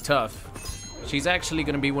 She's always tough. She's actually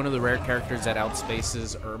going to be one of the rare characters that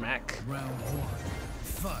outspaces Ermac. Round 1.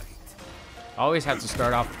 Fight. I always have to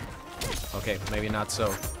start off... Okay, maybe not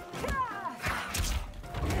so.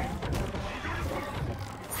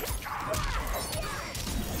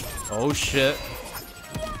 Oh, shit.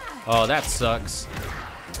 Oh, that sucks.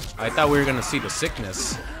 I thought we were going to see the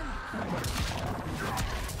sickness.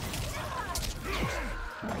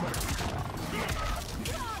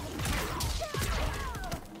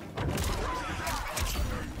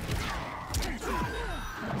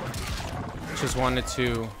 Just wanted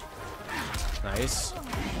to... Nice.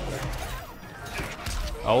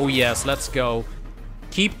 Oh, yes, let's go.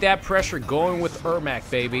 Keep that pressure going with Ermac,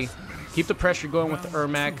 baby. Keep the pressure going with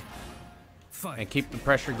Ermac. And keep the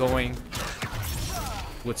pressure going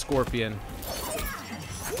with Scorpion.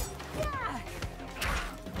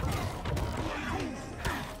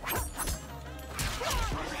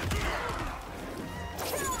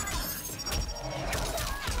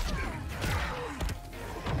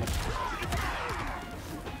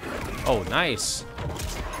 Oh, nice.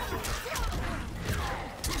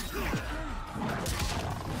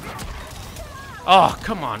 Oh,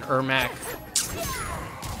 come on, Ermac.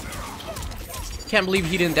 Can't believe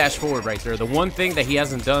he didn't dash forward right there. The one thing that he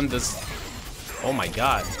hasn't done this... Oh my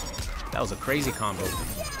god. That was a crazy combo.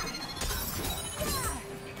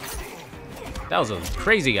 That was a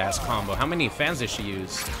crazy ass combo. How many fans did she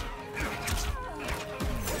use?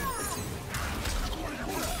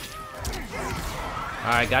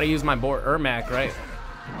 Alright, gotta use my boy Ermac, right?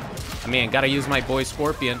 I mean, gotta use my boy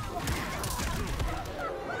Scorpion.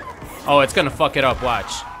 Oh, it's gonna fuck it up,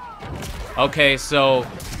 watch. Okay, so...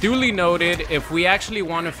 Duly noted, if we actually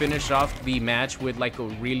want to finish off the match with like a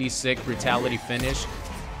really sick brutality finish,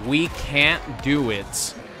 we can't do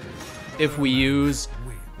it if we use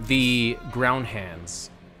the ground hands.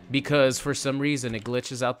 Because for some reason it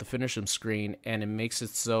glitches out the finish him screen and it makes it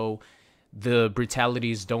so the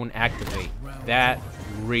brutalities don't activate. That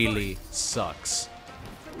really sucks.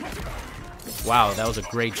 Wow, that was a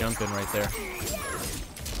great jump in right there.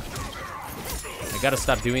 I gotta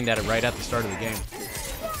stop doing that right at the start of the game.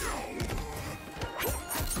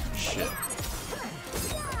 Shit.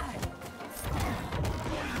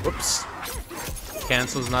 Whoops.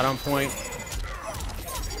 Cancel's not on point.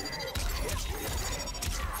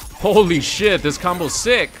 Holy shit, this combo's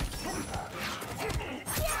sick.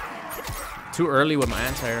 Too early with my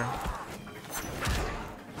anti-air.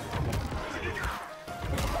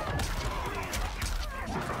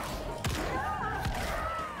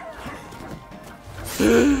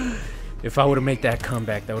 If I would have made that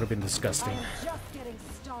comeback, that would have been disgusting.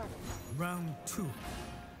 Round 2.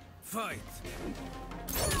 Fight.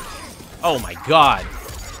 Oh my god.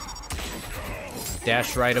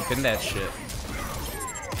 Dash right up in that shit.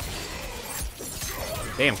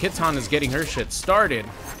 Damn, Katana's getting her shit started.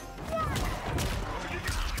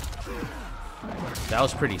 That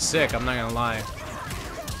was pretty sick, I'm not gonna lie.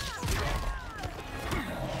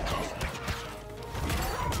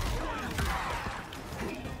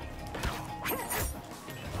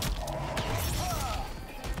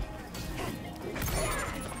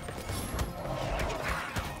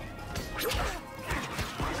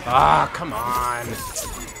 Ah, come on.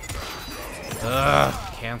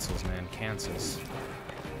 Ugh, cancels, man, cancels.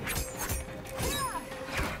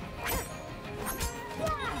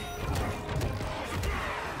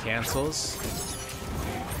 Cancels.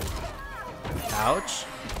 Ouch.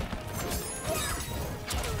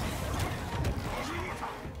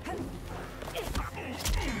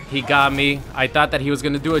 He got me. I thought that he was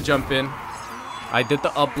gonna do a jump in. I did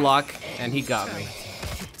the up block and he got me.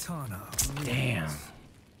 Damn.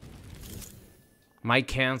 My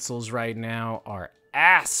cancels right now are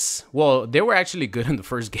ass. Well, they were actually good in the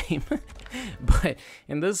first game. But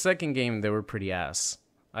in this second game, they were pretty ass.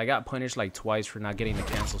 I got punished like twice for not getting the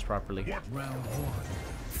cancels properly. Round one.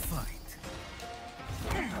 Fight.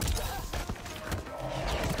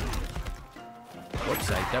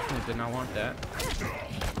 Whoops, I definitely did not want that.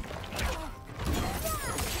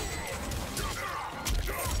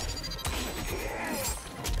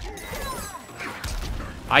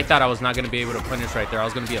 I thought I was not going to be able to punish right there. I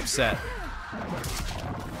was going to be upset.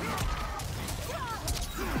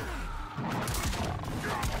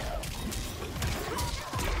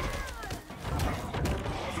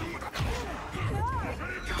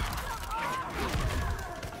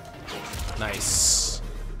 Nice.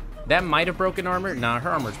 That might have broken armor. Nah,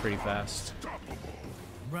 her armor's pretty fast.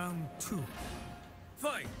 Round two.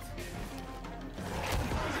 Fight.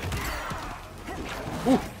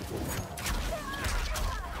 Ooh.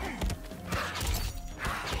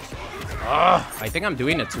 I think I'm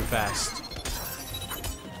doing it too fast.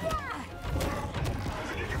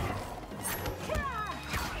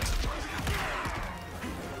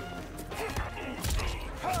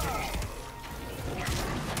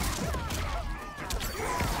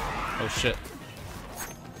 Oh shit.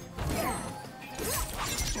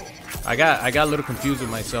 I got a little confused with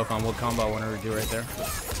myself on what combo I wanted to do right there.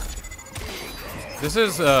 This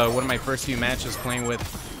is one of my first few matches playing with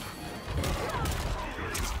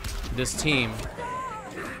this team.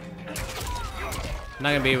 I'm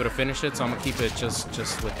not gonna be able to finish it, so I'm gonna keep it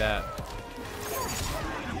just with that.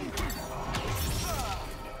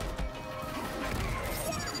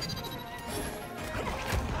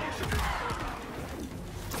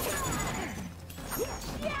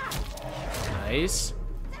 Nice.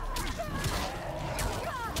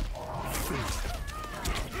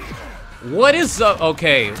 What is up?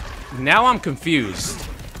 Okay, now I'm confused.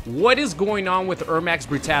 What is going on with Ermac's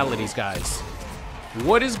brutalities, guys?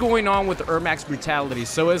 What is going on with Ermac's brutalities?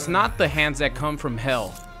 So it's not the hands that come from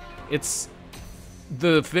hell. It's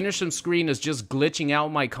the finishing screen is just glitching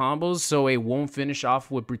out my combos so it won't finish off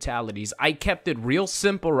with brutalities. I kept it real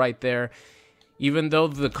simple right there. Even though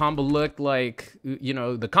the combo looked like, you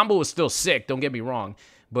know, the combo was still sick, don't get me wrong.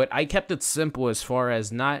 But I kept it simple as far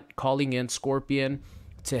as not calling in Scorpion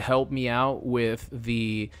to help me out with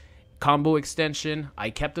the combo extension. I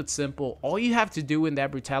kept it simple. All you have to do in that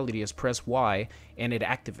brutality is press Y and it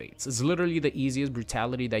activates. It's literally the easiest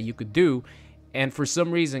brutality that you could do. And for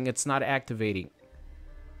some reason, it's not activating.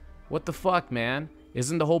 What the fuck, man?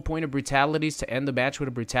 Isn't the whole point of brutalities to end the match with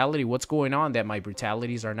a brutality? What's going on that my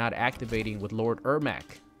brutalities are not activating with Lord Ermac?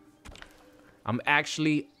 I'm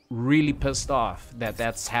actually really pissed off that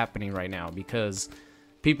that's happening right now because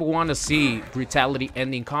people want to see brutality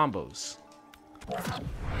ending combos.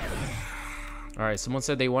 Alright, someone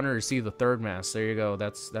said they wanted to see the third mask. There you go.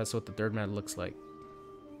 That's what the third mask looks like.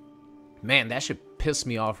 Man, that should piss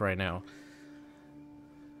me off right now.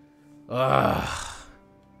 Ugh.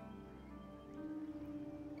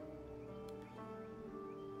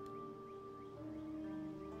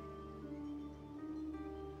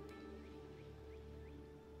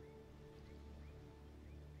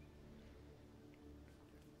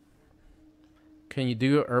 Can you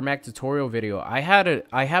do an Ermac tutorial video? I have an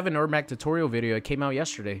Ermac tutorial video. It came out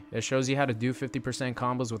yesterday. It shows you how to do 50%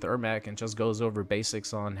 combos with Ermac and just goes over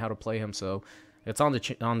basics on how to play him. So it's on the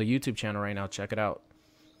YouTube channel right now. Check it out.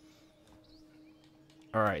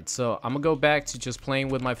 All right, so I'm gonna go back to just playing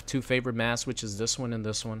with my two favorite masks, which is this one and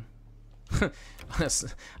this one. I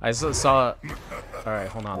saw. All right,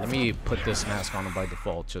 hold on. Let me put this mask on by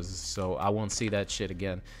default, just so I won't see that shit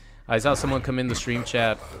again. I saw someone come in the stream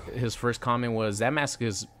chat. His first comment was, "That mask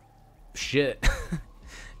is shit,"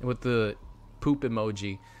 with the poop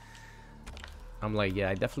emoji. I'm like, yeah,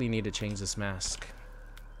 I definitely need to change this mask.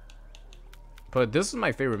 But this is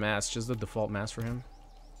my favorite mask, just the default mask for him.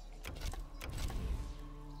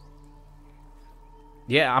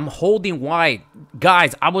 Yeah, I'm holding Y.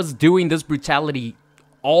 Guys, I was doing this brutality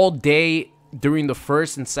all day during the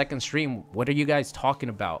first and second stream. What are you guys talking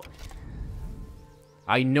about?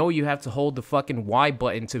 I know you have to hold the fucking Y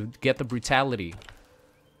button to get the brutality.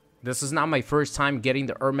 This is not my first time getting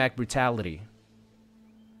the Ermac brutality.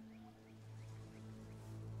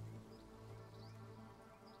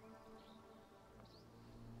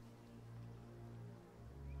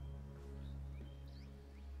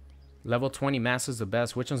 Level 20 mask is the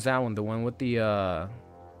best. Which one's that one? The one with the,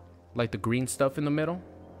 like the green stuff in the middle?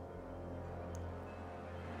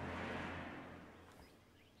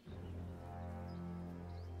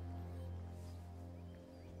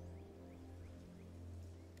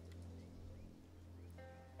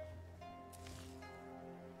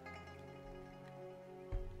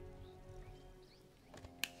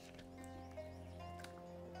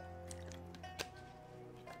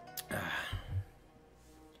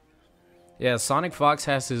 Yeah, Sonic Fox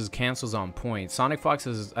has his cancels on point. Sonic Fox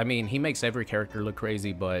is, I mean, he makes every character look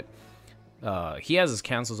crazy, but he has his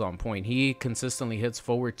cancels on point. He consistently hits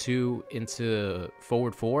forward 2 into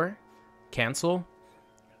forward 4 cancel,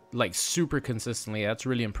 like super consistently. That's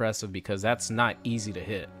really impressive because that's not easy to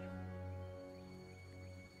hit.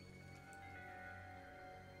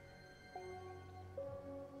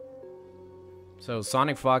 So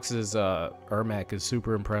Sonic Fox's Ermac is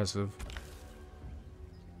super impressive.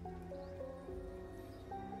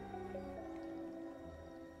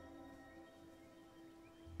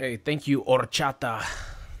 Hey, thank you, Orchata.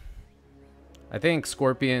 I think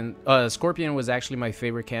Scorpion was actually my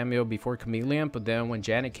favorite cameo before Chameleon, but then when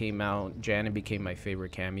Janet came out, Janet became my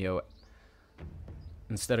favorite cameo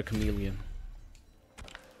instead of Chameleon.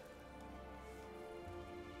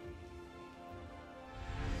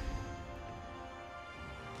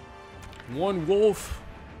 One wolf.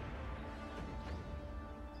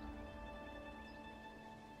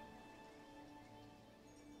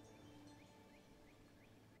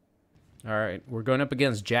 Alright, we're going up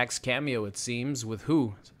against Jack's cameo, it seems. With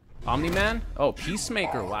who? Omni-Man? Oh,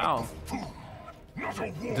 Peacemaker, wow.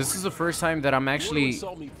 This is the first time that I'm actually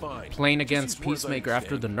playing against Peacemaker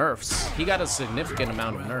after the nerfs. He got a significant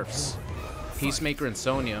amount of nerfs. Peacemaker and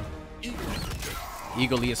Sonya.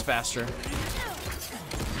 Eagle E is faster.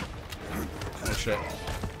 Oh shit.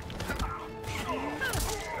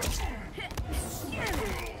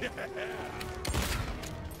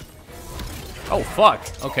 Oh fuck,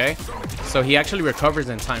 okay. So he actually recovers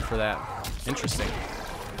in time for that. Interesting.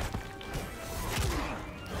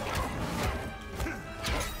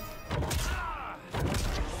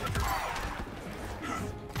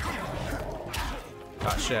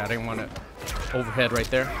 Oh shit, I didn't want to overhead right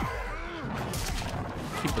there.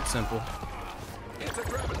 Keep it simple.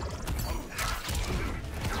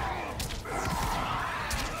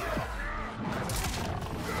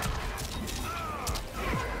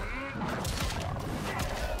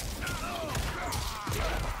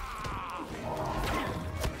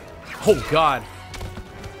 Oh god.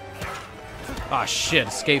 Ah shit,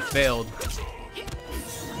 escape failed.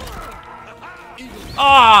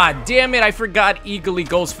 Ah, damn it, I forgot Eagle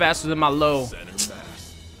goes faster than my low.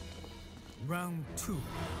 Round 2.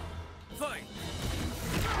 Fight.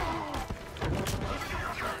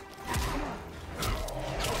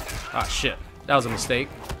 Ah shit, that was a mistake.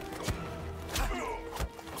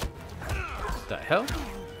 What the hell?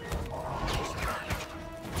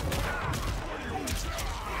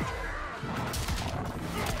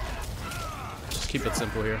 Keep it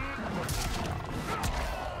simple here.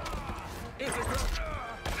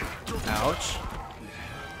 Ouch.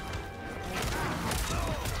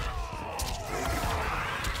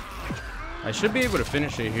 I should be able to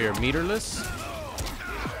finish it here. Meterless.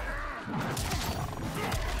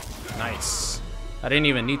 Nice. I didn't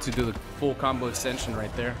even need to do the full combo extension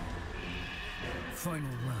right there. Final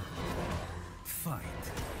round. Fight.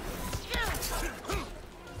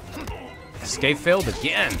 Escape failed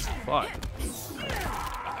again. Fuck.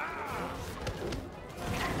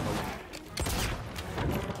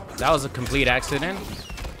 That was a complete accident.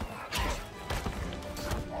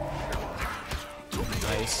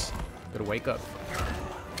 Nice. Gotta wake up.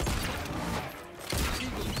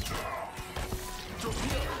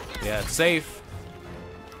 Yeah, it's safe.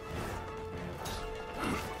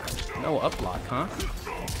 No uplock, huh?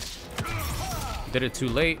 Did it too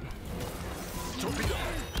late.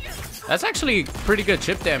 That's actually pretty good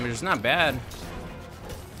chip damage. It's not bad.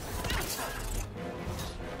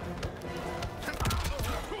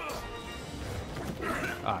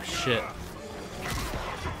 Ah, shit.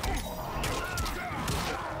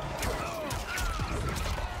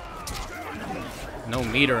 No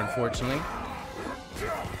meter, unfortunately.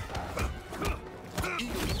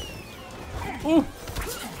 Ooh.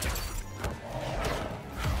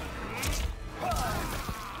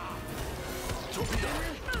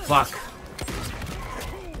 Fuck.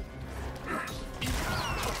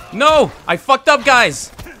 No! I fucked up,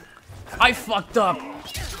 guys! I fucked up.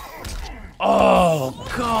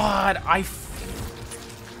 Oh, God.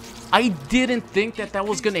 I didn't think that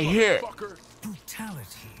was gonna hit.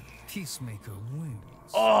 Brutality. Peacemaker wins.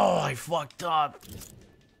 Oh, I fucked up.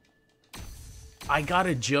 I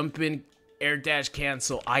gotta jump in, air dash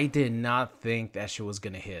cancel. I did not think that shit was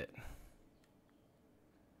gonna hit.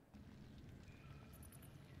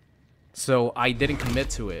 So I didn't commit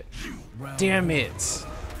to it. Damn it.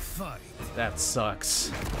 Fight. That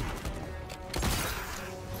sucks.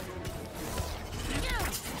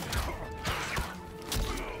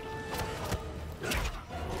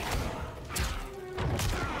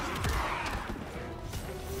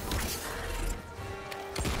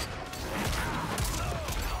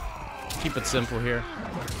 Keep it simple here.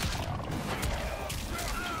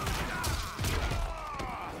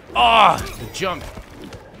 Ah, the jump.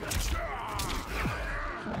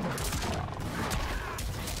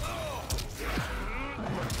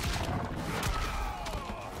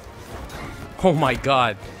 Oh my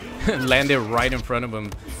god. Landed right in front of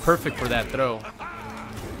him. Perfect for that throw.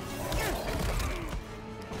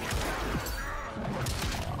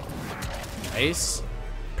 Nice.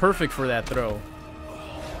 Perfect for that throw.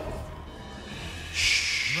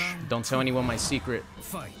 Shh. Don't tell anyone my secret.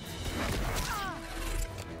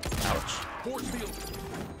 Ouch.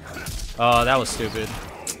 Oh, that was stupid.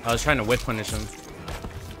 I was trying to whip punish him.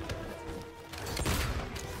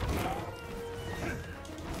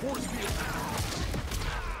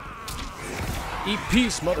 Eat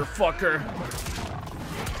peace, motherfucker.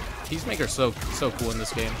 Peacemaker's so cool in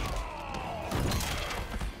this game.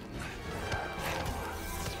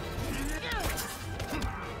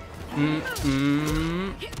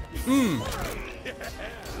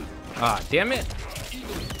 Ah, damn it.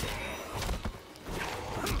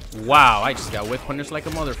 Wow, I just got whip punished like a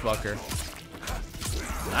motherfucker.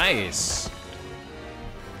 Nice.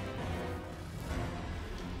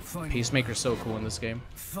 Peacemaker's so cool in this game.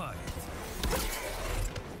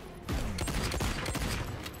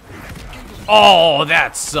 Oh,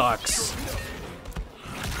 that sucks.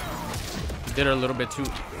 Did it a little bit too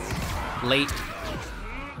late.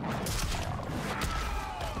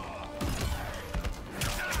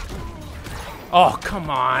 Oh, come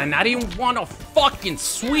on. I didn't want to fucking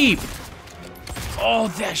sweep. Oh,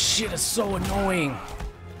 that shit is so annoying.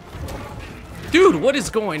 Dude, what is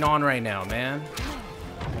going on right now, man?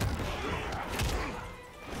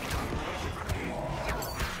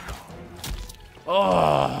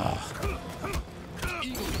 Oh.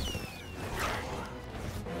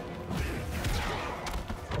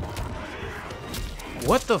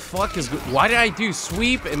 What the fuck is... Why did I do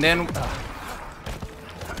sweep and then...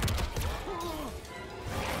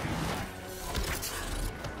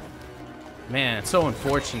 Man, it's so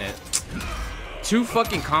unfortunate. 2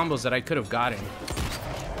 fucking combos that I could have gotten.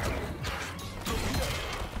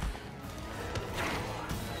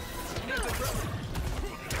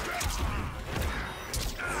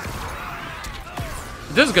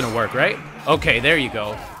 This is gonna work, right? Okay, there you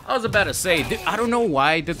go. I was about to say, I don't know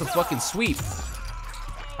why I did the fucking sweep.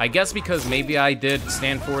 I guess because maybe I did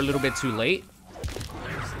stand 4 a little bit too late.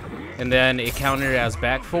 And then it counted as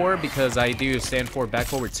back 4 because I do stand 4 back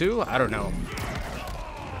forward 2. I don't know.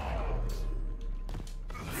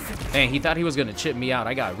 Man, he thought he was gonna chip me out.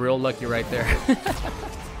 I got real lucky right there.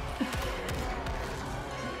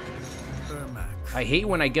 I hate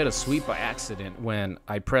when I get a sweep by accident when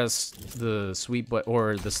I press the sweep button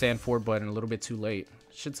or the stand 4 button a little bit too late.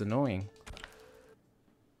 Shit's annoying.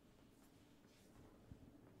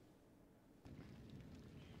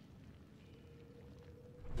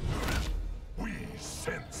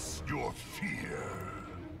 Sense your fear.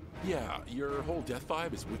 Yeah, your whole death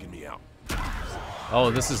vibe is wigging me out. Oh,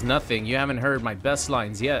 this is nothing. You haven't heard my best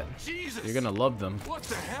lines yet. Jesus. You're gonna love them. What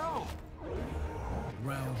the hell?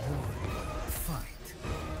 Round 1, fight.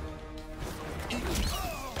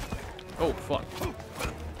 Oh, fuck.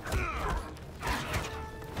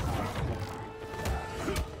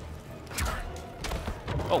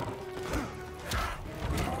 Oh.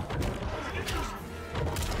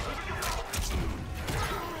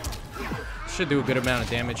 Should do a good amount of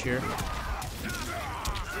damage here.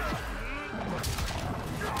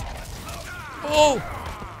 Oh!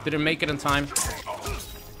 Didn't make it in time.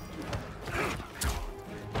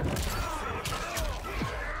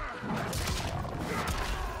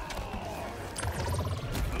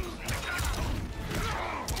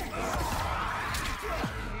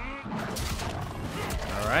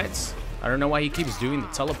 Alright. I don't know why he keeps doing the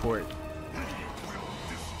teleport.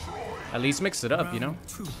 At least mix it up, you know?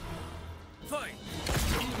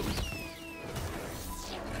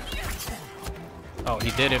 Oh,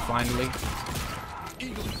 he did it finally.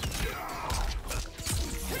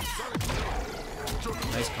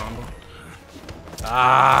 Nice combo.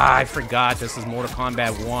 Ah, I forgot this is Mortal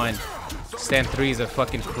Kombat 1. Stand 3 is a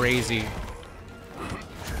fucking crazy.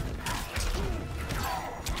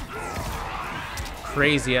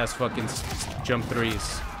 Crazy ass fucking jump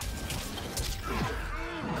 3s.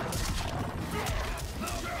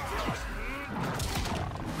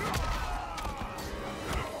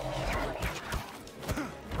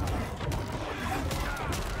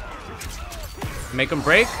 Make him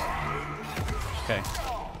break? Okay.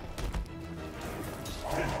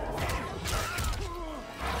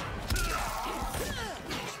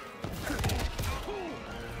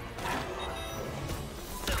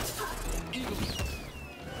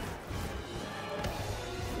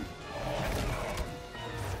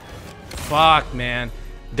 Fuck, man.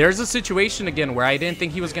 There's a situation again where I didn't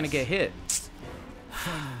think he was gonna get hit.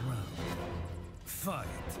 Final round. Fight.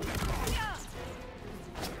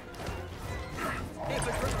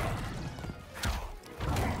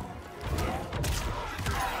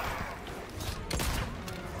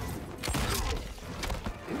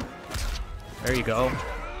 There you go.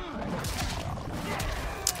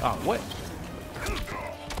 Oh, what?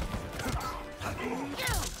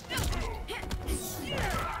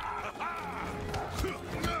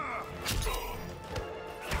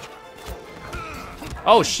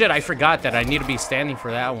 Oh shit, I forgot that I need to be standing for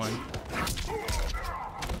that one.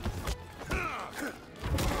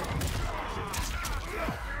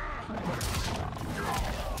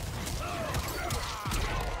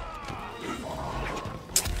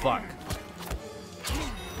 Fuck.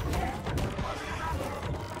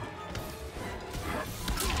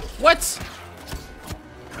 What?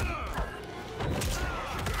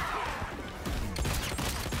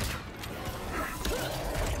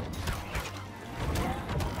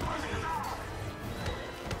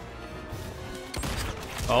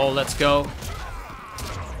 Oh, let's go.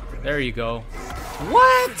 There you go.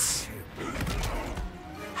 What?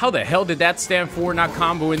 How the hell did that stand for not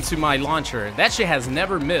combo into my launcher? That shit has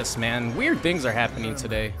never missed, man. Weird things are happening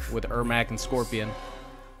today with Ermac and Scorpion.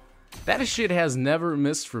 That shit has never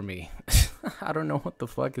missed for me. I don't know what the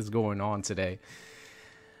fuck is going on today.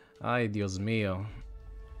 Ay, Dios mío.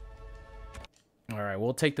 Alright,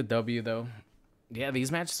 we'll take the W, though. Yeah, these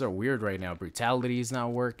matches are weird right now. Brutality is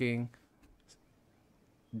not working.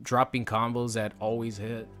 Dropping combos that always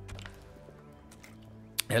hit.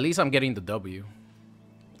 At least I'm getting the W.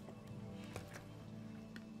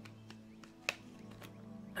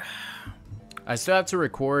 I still have to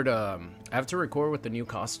record, I have to record with the new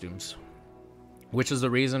costumes. Which is the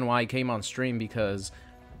reason why I came on stream, because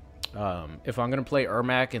if I'm going to play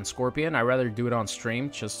Ermac and Scorpion, I'd rather do it on stream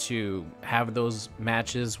just to have those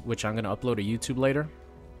matches, which I'm going to upload to YouTube later.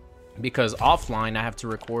 Because offline, I have to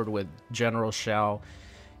record with General Shao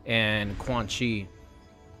and Quan Chi.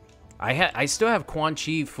 I still have Quan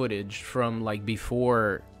Chi footage from like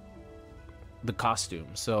before the costume,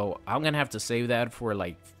 so I'm gonna have to save that for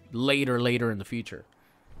like later in the future.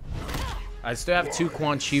 I still have 2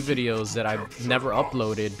 Quan Chi videos that I've never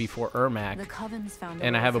uploaded before Ermac,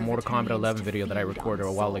 and I have a Mortal Kombat 11 video that I recorded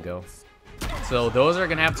a while ago. So those are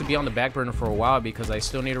gonna have to be on the back burner for a while, because I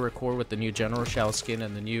still need to record with the new General Shao skin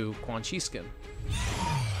and the new Quan Chi skin.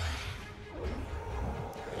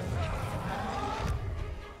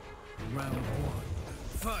 Round 1.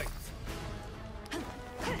 Fight.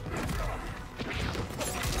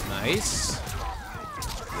 Nice.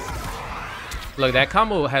 Look, that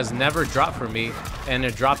combo has never dropped for me, and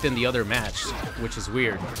it dropped in the other match, which is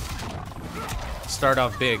weird. Start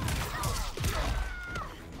off big.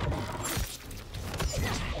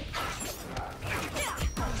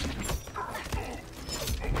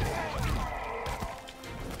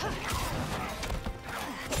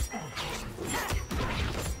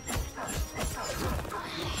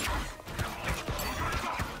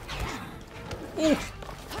 Ooh.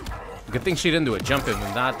 Good thing she didn't do a jump in.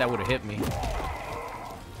 If not, that would have hit me.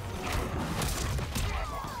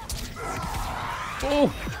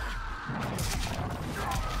 Oh!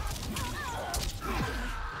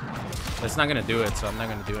 That's not gonna do it, so I'm not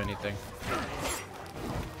gonna do anything.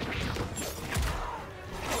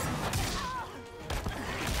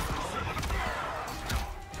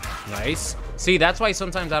 Nice. See, that's why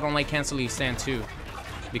sometimes I don't like canceling stand too.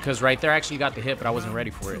 Because right there I actually got the hit, but I wasn't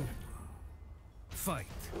ready for it. Fight.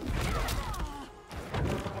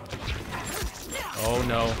 Oh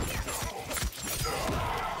no.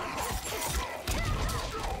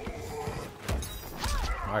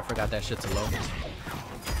 Oh, I forgot that shit's low.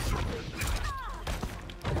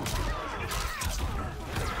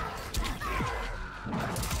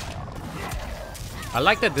 I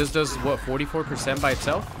like that this does, what, 44% by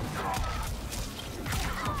itself?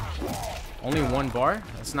 Only 1 bar?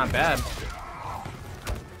 That's not bad.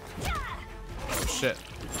 Oh, shit.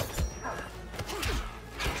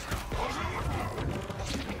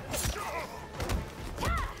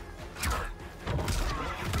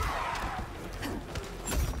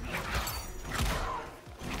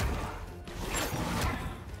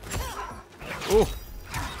 Ooh.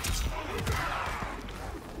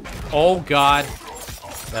 Oh, God.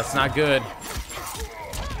 That's not good.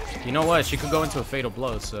 You know what? She could go into a fatal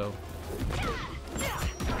blow, so...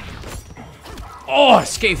 Oh,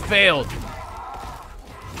 escape failed.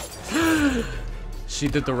 She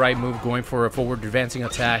did the right move, going for a forward advancing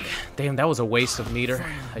attack. Damn, that was a waste of meter.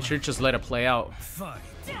 I should just let it play out.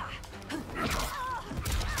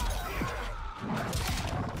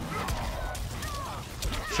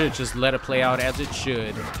 should just let it play out as it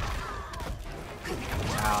should.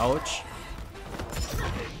 Ouch.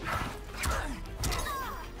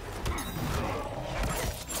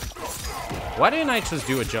 Why didn't I just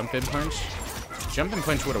do a jump-in punch? Jump-in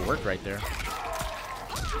punch would have worked right there.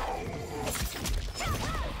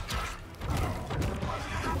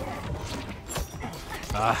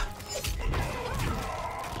 Ah.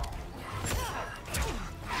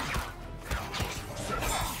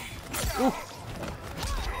 Ooh.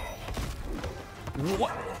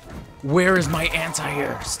 What? Where is my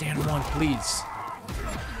anti-air? Stand one, please.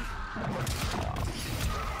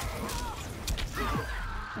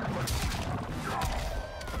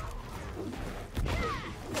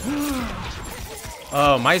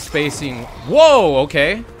 Oh, my spacing. Whoa,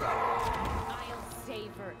 okay. I'll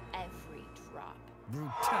savor every drop.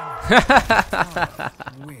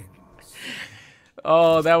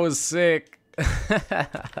 Oh, that was sick.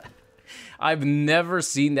 I've never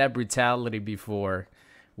seen that brutality before.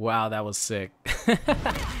 Wow, that was sick.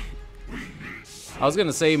 I was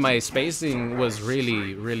gonna say my spacing was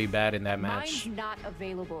really bad in that match. Mine's not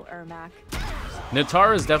available, Ermac.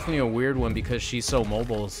 Natara is definitely a weird one because she's so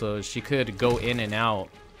mobile, so she could go in and out.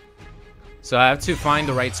 So I have to find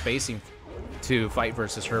the right spacing to fight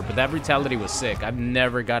versus her, but that brutality was sick. I've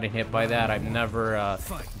never gotten hit by that. I've never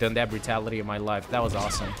done that brutality in my life. That was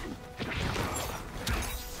awesome.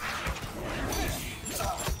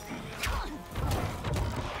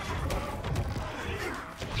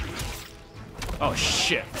 Oh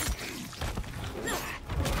shit.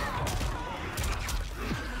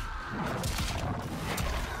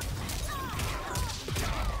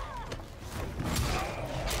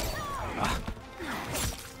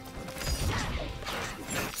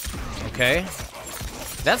 Okay.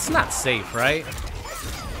 That's not safe, right?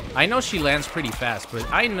 I know she lands pretty fast,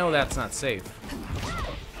 but I know that's not safe.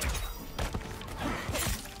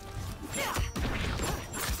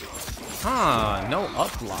 Huh, no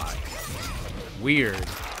up block. Weird.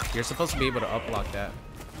 You're supposed to be able to up block that.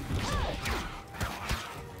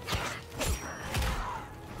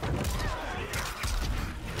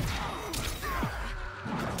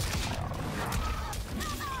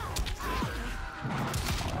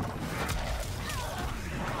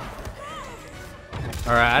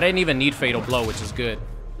 Alright, I didn't even need Fatal Blow, which is good.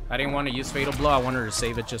 I didn't want to use Fatal Blow. I wanted to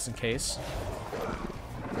save it just in case.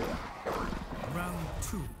 Round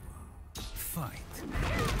 2. Fight.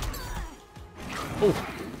 Oh.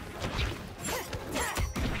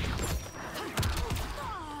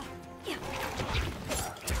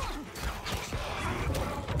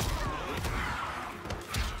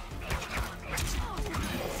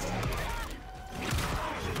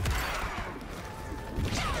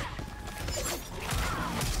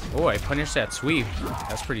 Oh, I punished that sweep.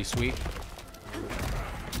 That's pretty sweet.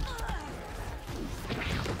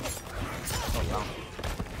 Oh, wow.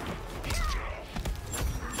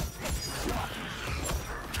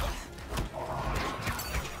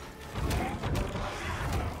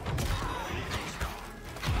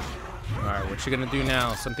 Alright, what you gonna do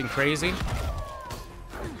now? Something crazy?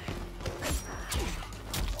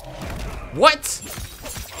 What?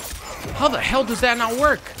 How the hell does that not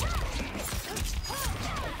work?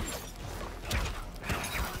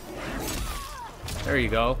 There you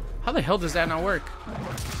go. How the hell does that not work?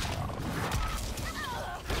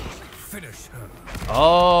 Finish her.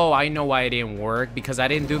 Oh, I know why it didn't work. Because I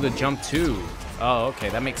didn't do the jump too. Oh, okay.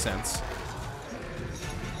 That makes sense.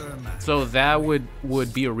 So that would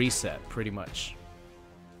be a reset, pretty much.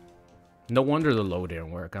 No wonder the low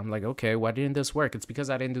didn't work. I'm like, okay, why didn't this work? It's because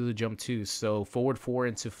I didn't do the jump too. So forward 4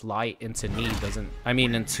 into flight into knee doesn't... I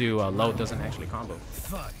mean, into low doesn't actually combo.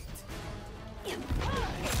 Fight.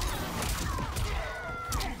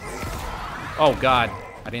 Oh god,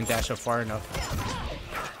 I didn't dash up far enough.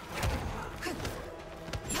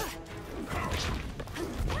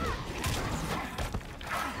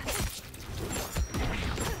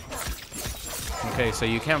 Okay, so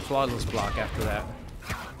you can't flawless block after that.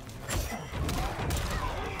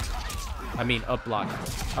 I mean up block.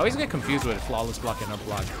 I always get confused with flawless block and up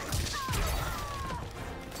block.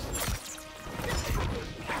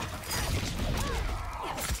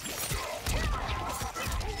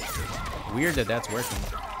 Weird that that's working.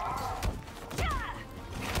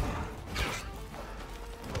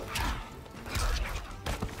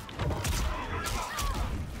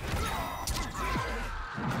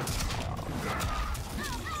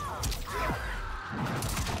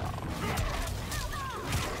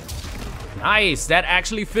 Nice! That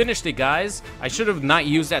actually finished it, guys. I should have not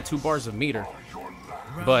used that 2 bars of meter.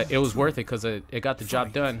 But it was worth it because it got the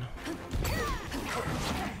job done.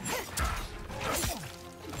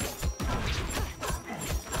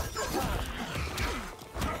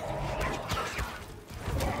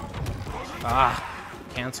 Ah,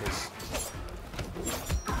 cancels.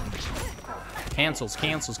 Cancels,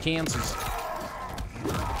 cancels, cancels.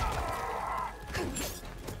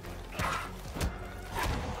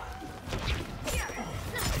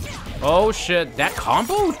 Oh shit, that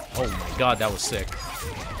combo? Oh my god, that was sick.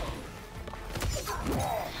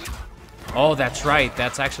 Oh, that's right.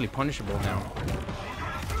 That's actually punishable now.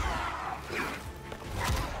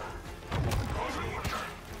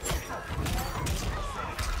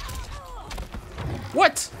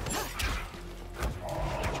 What?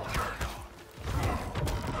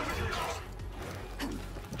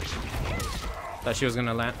 Thought she was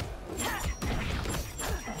gonna land.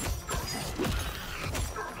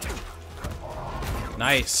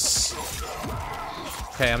 Nice.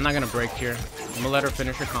 Okay, I'm not gonna break here. I'm gonna let her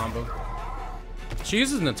finish her combo. She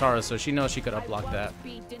uses Natara, so she knows she could up-block that.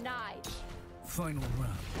 Final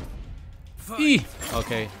round. Eee!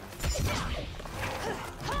 Okay.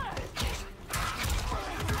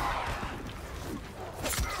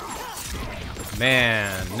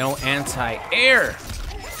 Man, no anti-air.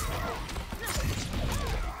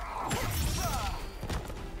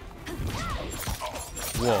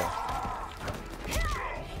 Whoa.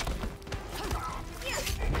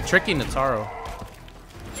 Tricky Nataro.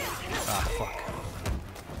 Ah, fuck.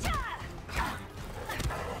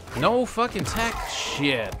 No fucking tech.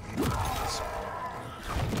 Shit.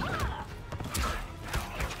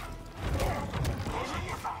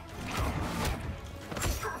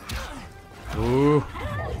 Ooh.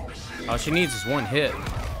 All she needs is one hit.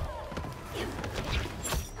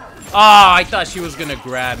 Ah, I thought she was gonna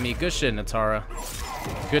grab me. Good shit, Natara.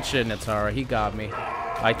 Good shit, Natara. He got me.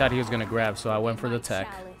 I thought he was gonna grab, so I went for the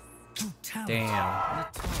tech. Damn.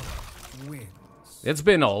 It's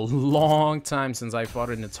been a long time since I fought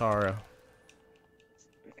a Natara.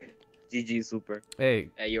 GG, super. Hey.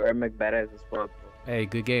 Yeah, your Ermac badass as fuck. Hey,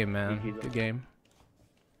 good game, man. Good game.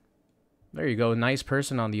 There you go. Nice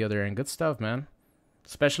person on the other end. Good stuff, man.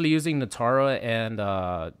 Especially using Natara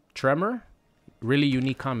and Tremor. Really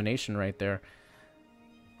unique combination right there.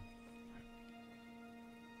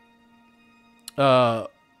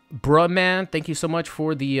 Bruh, man, thank you so much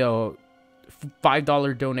for the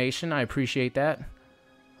 $5 donation. I appreciate that.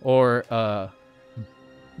 Or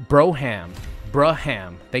Broham,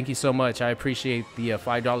 thank you so much. I appreciate the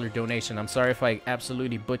 $5 donation. I'm sorry if I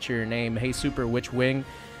absolutely butcher your name. Hey, Super, which wing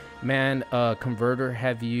man converter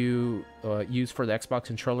have you used for the Xbox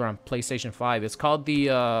controller on PlayStation 5? It's called the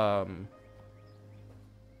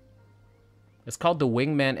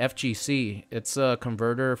Wingman FGC. It's a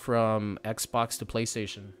converter from Xbox to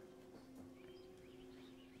PlayStation.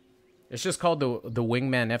 It's just called the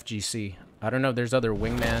Wingman FGC. I don't know if there's other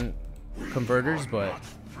Wingman converters, but...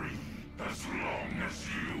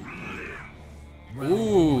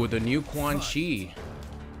 Ooh, the new Quan Chi.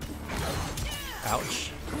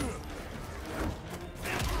 Ouch.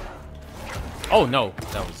 Oh, no.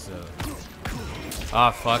 That was...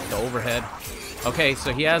 Ah, fuck. The overhead. Okay,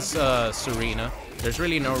 so he has Serena. There's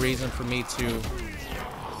really no reason for me to...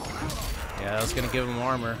 Yeah, I was gonna give him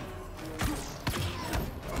armor.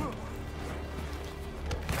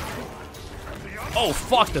 Oh,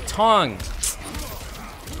 fuck, the tongue!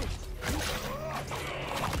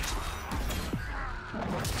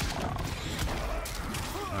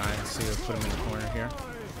 Alright, let's see, let's put him in the corner here.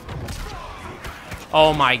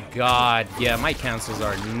 Oh my god. Yeah, my cancels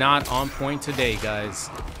are not on point today, guys.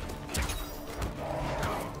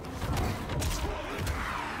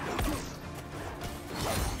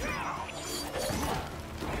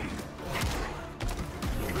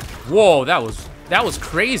 Whoa, that was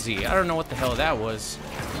crazy. I don't know what the hell that was.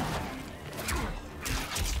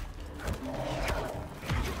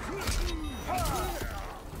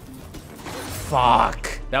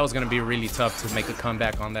 Fuck. That was gonna be really tough to make a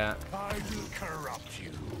comeback on that. I will corrupt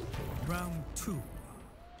you. Round 2.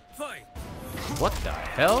 Fight. What the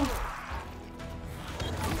hell?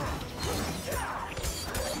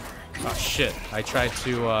 Oh shit. I tried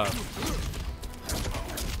to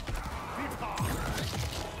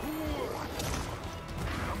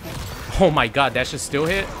Oh my god, that should still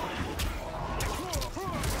hit?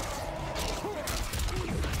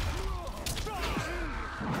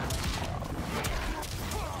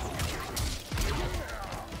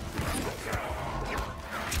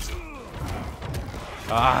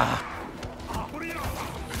 Ah.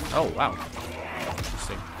 Oh, wow.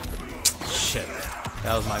 Interesting. Shit.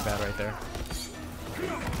 That was my bad right there.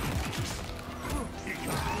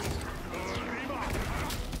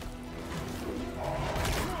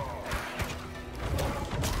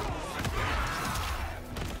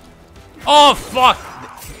 Oh, fuck!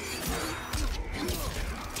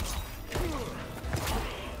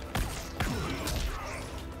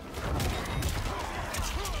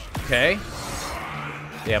 Okay.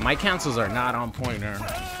 Yeah, my cancels are not on point there.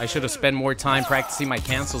 I should have spent more time practicing my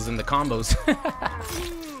cancels in the combos.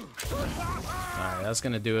 Alright, that's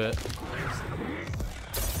gonna do it.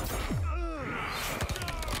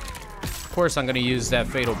 Of course, I'm gonna use that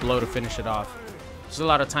fatal blow to finish it off. There's a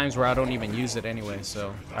lot of times where I don't even use it anyway,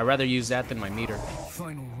 so I'd rather use that than my meter.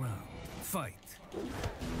 Final round. Fight.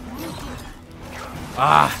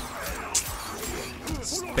 Ah!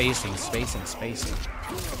 Spacing, spacing, spacing.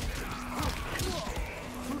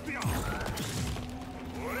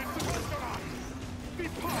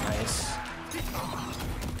 Nice.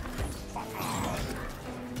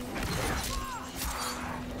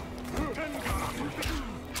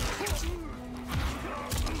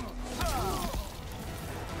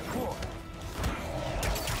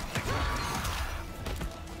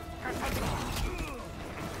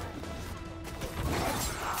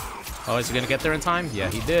 Oh, is he gonna get there in time? Yeah,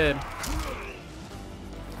 he did.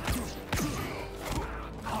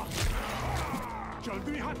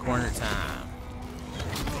 Corner time.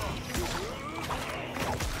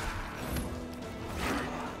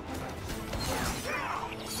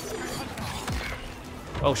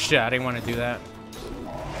 Oh shit, I didn't want to do that.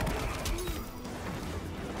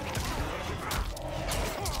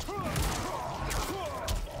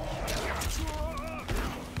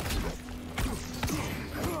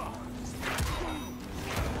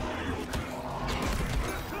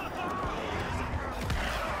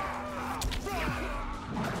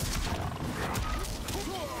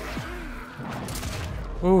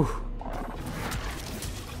 Ooh.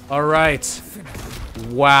 All right.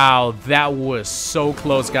 Wow, that was so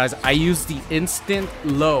close, guys. I used the instant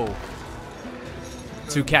low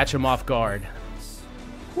to catch him off guard.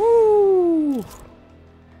 Woo!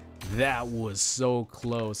 That was so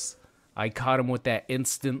close. I caught him with that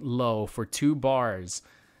instant low for 2 bars,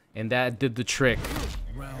 and that did the trick.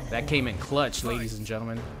 That came in clutch, ladies and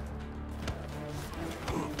gentlemen.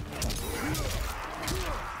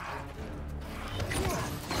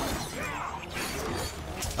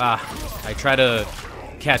 Ah, I tried to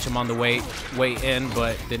catch him on the way in,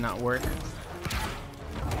 but did not work.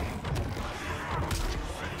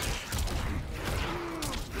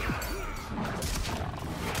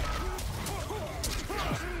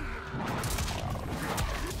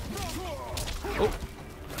 Oh.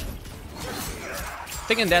 I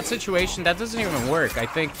think in that situation, that doesn't even work. I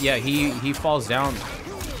think, yeah, he falls down.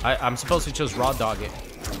 I'm supposed to just raw dog it.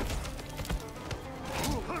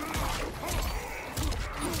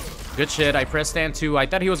 Good shit. I pressed stand 2. I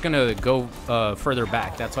thought he was gonna go further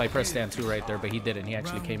back. That's why I pressed stand 2 right there, but he didn't. He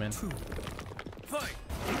actually came in.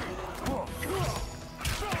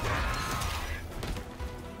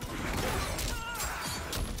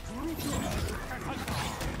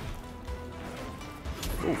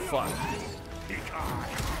 Oh fuck.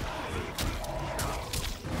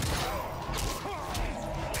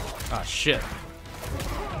 Ah shit.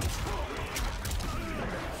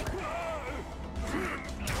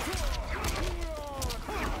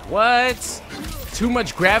 What? Too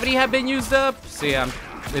much gravity had been used up? See,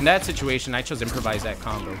 in that situation, I chose improvise that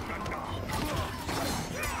combo.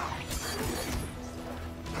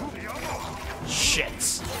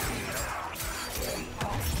 Shit.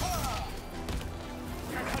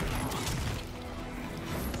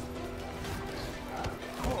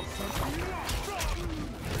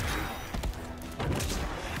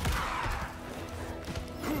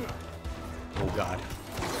 Oh god.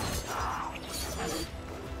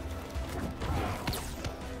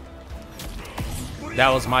 That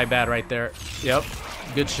was my bad right there. Yep.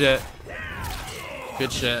 Good shit.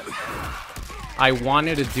 Good shit. I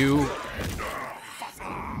wanted to do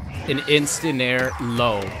an instant air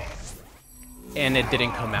low, and it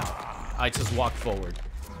didn't come out. I just walked forward.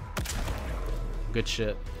 Good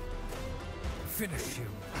shit. Finish you.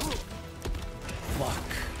 Fuck.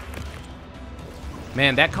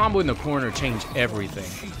 Man, that combo in the corner changed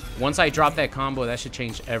everything. Once I drop that combo, that should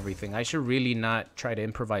change everything. I should really not try to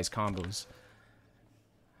improvise combos.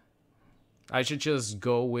 I should just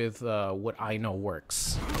go with what I know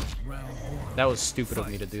works. That was stupid of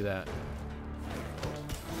me to do that.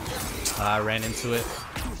 I ran into it.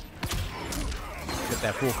 Get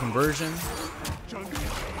that full conversion.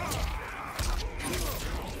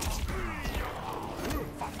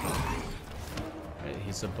 Right,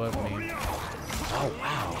 he's above me. Oh,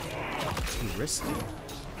 wow. He risked it.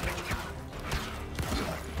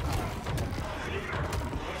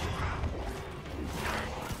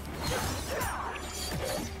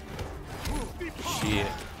 Shit.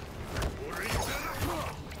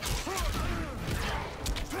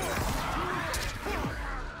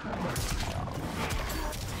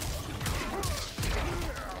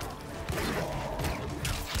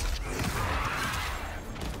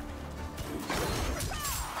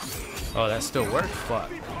 Oh, that still works? Fuck.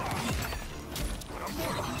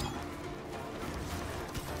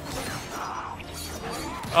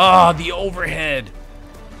 Oh, the overhead.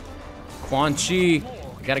 Quan Chi.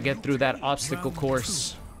 I gotta get through that obstacle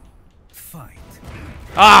course. Fight.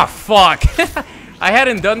 Ah, fuck. I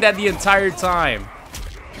hadn't done that the entire time.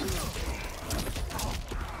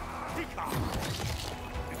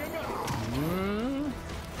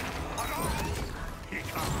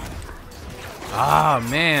 Ah,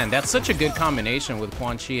 man, that's such a good combination with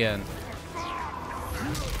Quan Chi and...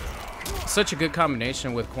 Such a good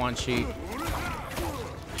combination with Quan Chi.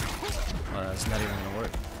 Oh, that's not even gonna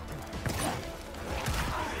work.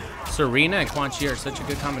 Serena and Quan Chi are such a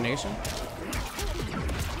good combination.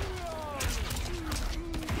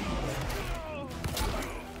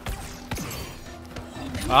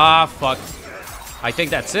 Ah, fuck. I think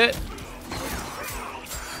that's it.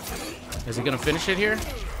 Is he gonna finish it here?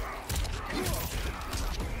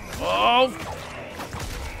 Oh!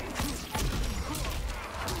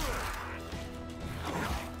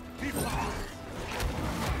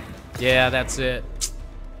 Yeah, that's it.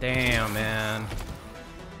 Damn, man.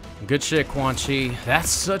 Good shit, Quan Chi. That's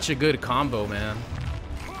such a good combo, man.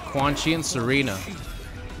 Quan Chi and Serena.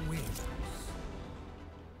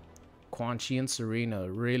 Quan Chi and Serena.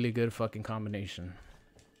 Really good fucking combination.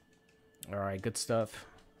 Alright, good stuff.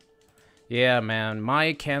 Yeah, man.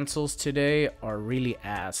 My cancels today are really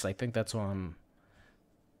ass. I think that's why I'm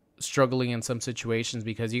struggling in some situations,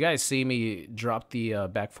 because you guys see me drop the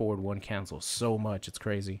back forward one cancel so much. It's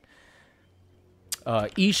crazy.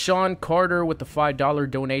 Eshawn Carter with the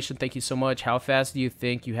 $5 donation. Thank you so much. How fast do you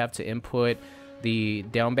think you have to input the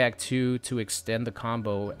down back 2 to extend the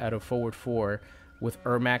combo out of forward 4 with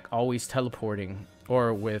Ermac always teleporting,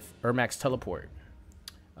 or with Ermac's teleport?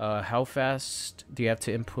 How fast do you have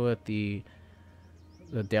to input the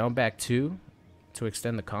down back 2 to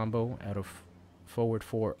extend the combo out of forward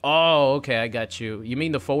 4? Oh, okay, I got you. You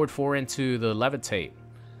mean the forward 4 into the levitate?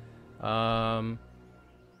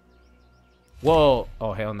 Well,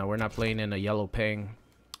 oh hell no, we're not playing in a yellow ping.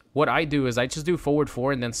 What I do is I just do forward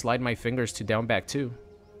 4 and then slide my fingers to down back 2.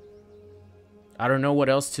 I don't know what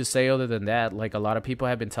else to say other than that. Like, a lot of people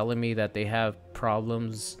have been telling me that they have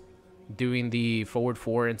problems doing the forward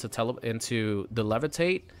 4 into the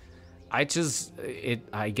levitate. I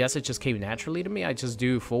guess it just came naturally to me. I just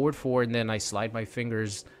do forward 4 and then I slide my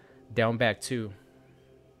fingers down back 2.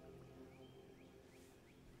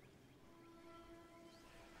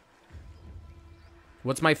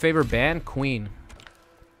 What's my favorite band? Queen.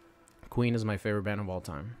 Queen is my favorite band of all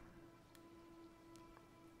time.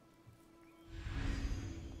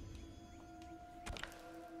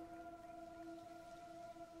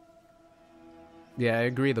 Yeah, I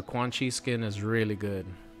agree. The Quan Chi skin is really good.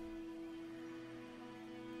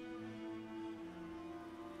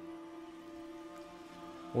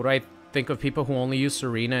 What do I think of people who only use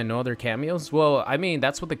Serena and no other cameos? Well, I mean,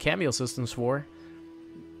 that's what the cameo system's for.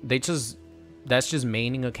 That's just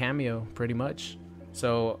maining a cameo, pretty much.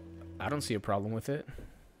 So, I don't see a problem with it.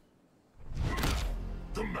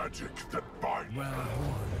 The magic that binds.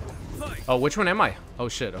 Oh, which one am I? Oh,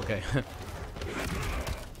 shit, okay.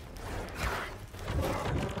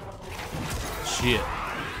 Shit.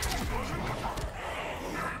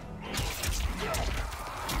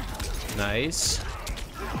 Nice.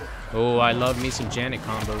 Oh, I love me some Janet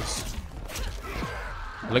combos.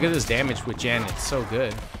 Look at this damage with Janet. It's so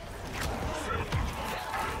good.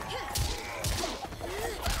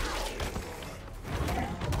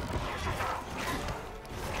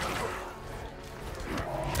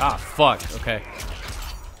 Ah, fuck. Okay.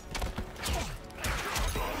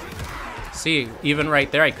 See, even right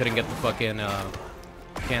there, I couldn't get the fucking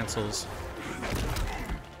cancels.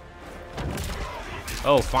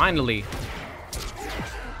 Oh, finally.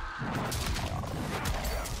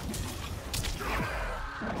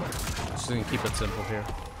 Just gonna keep it simple here.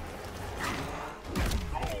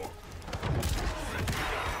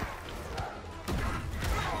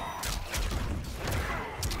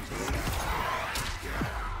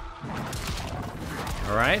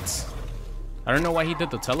 Alright. I don't know why he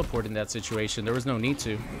did the teleport in that situation. There was no need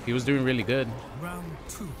to. He was doing really good. Round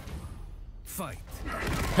 2. Fight.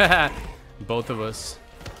 Both of us.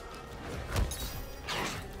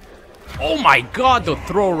 Oh my god, the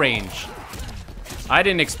throw range. I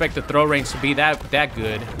didn't expect the throw range to be that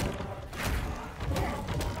good.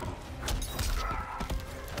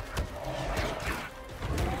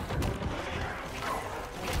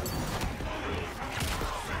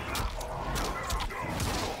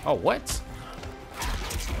 Oh, what?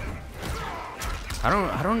 I don't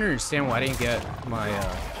understand why I didn't get my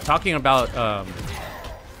talking about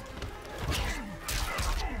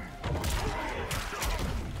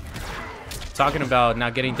talking about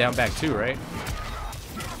not getting down back 2, right?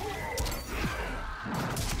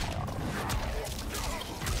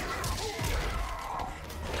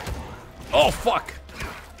 Oh, fuck!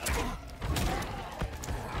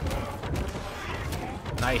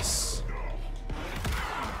 Nice.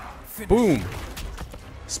 Boom.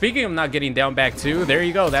 Speaking of not getting down back 2, there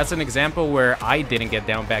you go. That's an example where I didn't get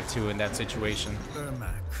down back 2 in that situation.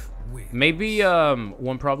 Maybe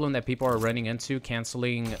one problem that people are running into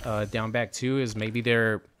canceling down back 2 is maybe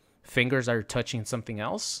their fingers are touching something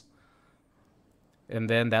else. And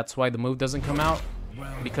then that's why the move doesn't come out.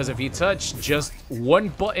 Because if you touch just one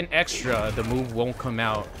button extra, the move won't come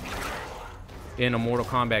out in a Mortal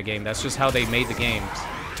Kombat game. That's just how they made the games.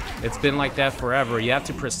 It's been like that forever. You have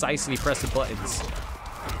to precisely press the buttons.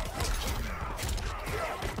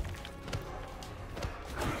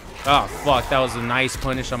 Oh, fuck. That was a nice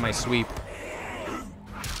punish on my sweep.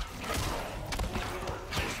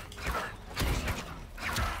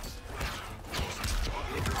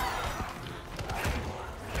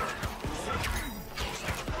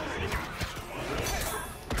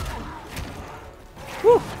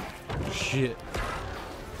 Whew. Shit.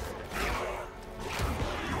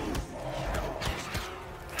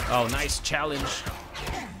 Oh, nice challenge.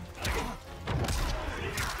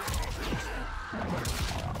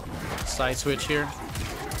 Side switch here.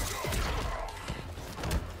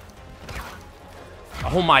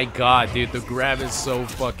 Oh my god, dude, the grab is so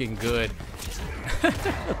fucking good.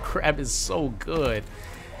 The grab is so good.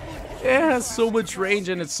 It has so much range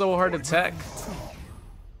and it's so hard to tech.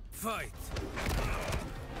 Fight.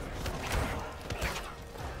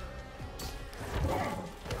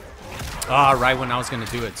 Ah, right when I was gonna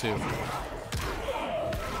do it too.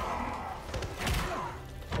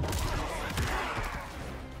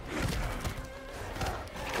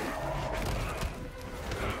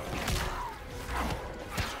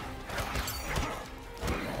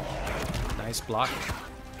 Nice block.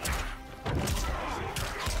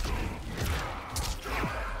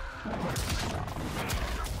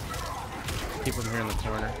 Keep him here in the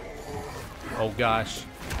corner. Oh gosh.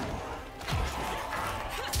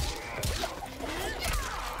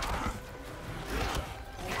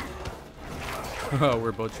 Oh,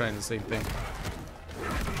 we're both trying the same thing.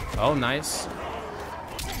 Oh, nice.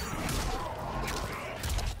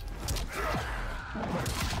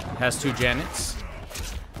 Has 2 Janets.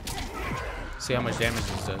 See how much damage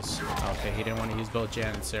this does. Okay, he didn't want to use both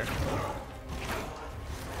Janets there.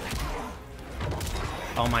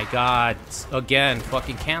 Oh my god. Again,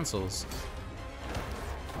 fucking cancels.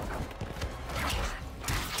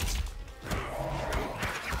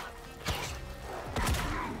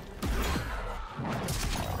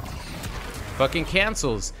 Fucking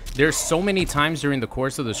cancels. There's so many times during the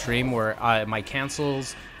course of the stream where my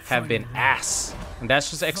cancels have been ass. And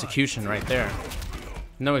that's just execution right there.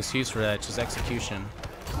 No excuse for that, just execution.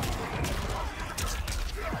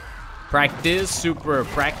 Practice, super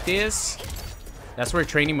practice. That's where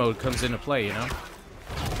training mode comes into play, you know?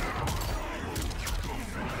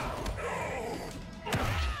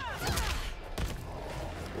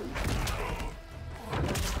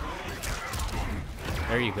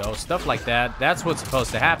 There you go. Stuff like that. That's what's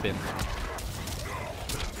supposed to happen.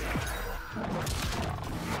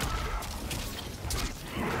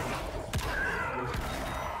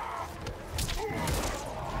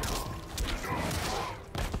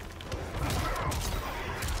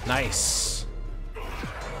 Nice.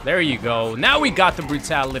 There you go. Now we got the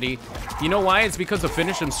brutality. You know why? It's because the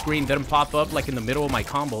finish him screen didn't pop up like in the middle of my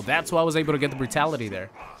combo. That's why I was able to get the brutality there.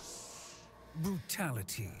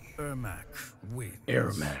 Brutality. Ermac wins.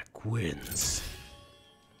 Ermac wins.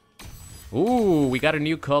 Ooh, we got a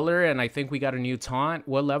new color and I think we got a new taunt.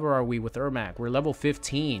 What level are we with Ermac? We're level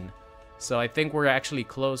 15. So I think we're actually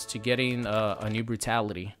close to getting a new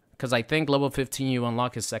brutality. Because I think level 15 you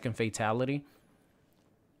unlock his second fatality.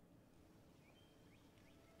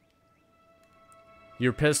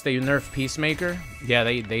 You're pissed they nerfed Peacemaker? Yeah,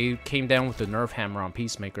 they came down with the nerf hammer on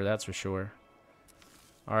Peacemaker, that's for sure.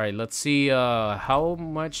 Alright, let's see, how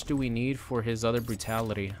much do we need for his other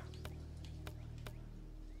brutality?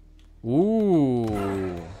 Ooh.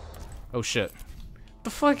 Oh, shit. The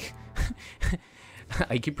fuck?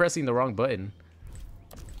 I keep pressing the wrong button.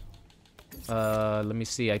 Let me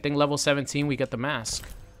see. I think level 17, we get the mask.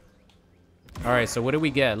 Alright, so what do we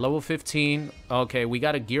get? Level 15. Okay, we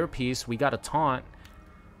got a gear piece. We got a taunt.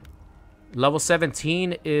 Level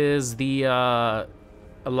 17 is the, a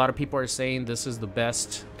lot of people are saying this is the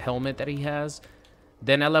best helmet that he has.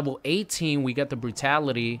 Then at level 18, we get the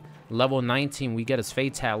brutality. Level 19, we get his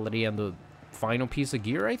fatality and the final piece of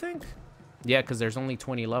gear, I think? Yeah, because there's only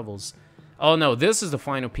 20 levels. Oh, no, this is the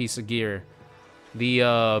final piece of gear.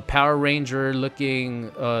 The Power Ranger looking,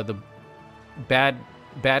 the bad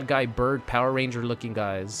guy bird Power Ranger looking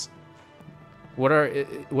guys. What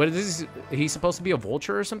is this? He's supposed to be a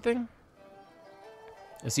vulture or something?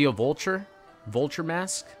 Is he a vulture? Vulture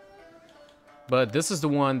mask? But this is the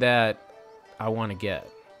one that I want to get.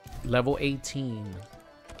 Level 18.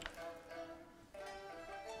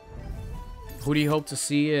 Who do you hope to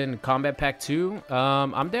see in Combat Pack 2?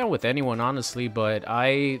 I'm down with anyone, honestly, but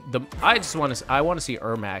I want to see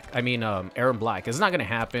Ermac. I mean, Aaron Black. It's not gonna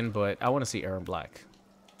happen, but I want to see Aaron Black.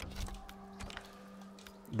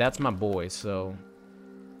 That's my boy. So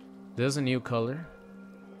there's a new color.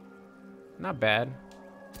 Not bad.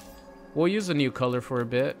 We'll use a new color for a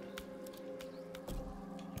bit.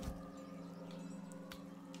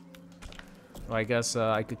 Well, I guess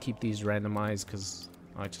I could keep these randomized because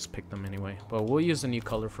I just picked them anyway. But we'll use a new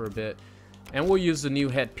color for a bit. And we'll use the new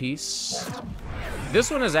headpiece. This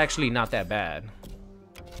one is actually not that bad.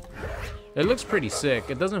 It looks pretty sick.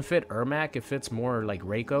 It doesn't fit Ermac. It fits more like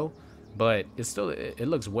Reiko. But it's still, it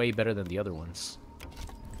looks way better than the other ones.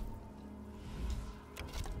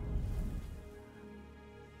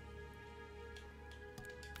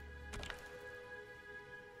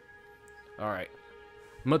 Alright.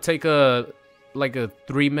 I'm gonna take like a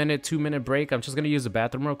 3-minute, 2-minute break. I'm just gonna use the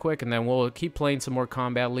bathroom real quick, and then we'll keep playing some more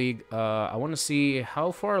Combat League. I want to see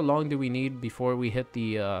how far along do we need before we hit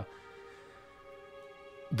the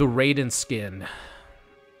Raiden skin.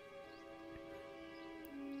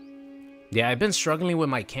 Yeah, I've been struggling with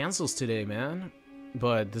my cancels today, man.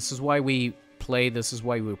 But this is why we play. This is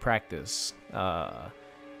why we practice.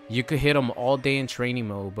 You could hit them all day in training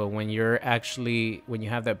mode, but when you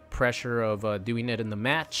have that pressure of doing it in the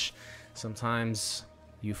match, sometimes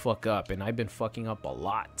you fuck up, and I've been fucking up a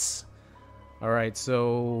lot. Alright,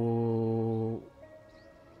 so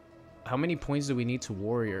how many points do we need to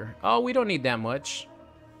Warrior? Oh, we don't need that much,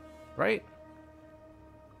 right?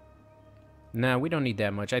 Nah, we don't need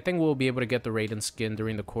that much. I think we'll be able to get the Raiden skin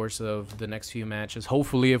during the course of the next few matches,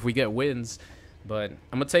 hopefully, if we get wins. But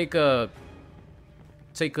I'm gonna take a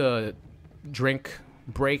drink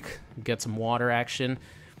break, get some water action,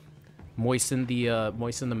 moisten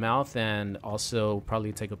the mouth, and also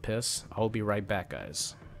probably take a piss. I'll be right back,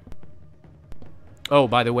 guys. Oh,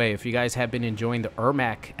 by the way, if you guys have been enjoying the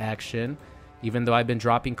Ermac action, even though I've been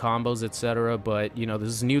dropping combos, etc., but you know, this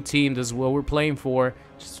is a new team, this is what we're playing for.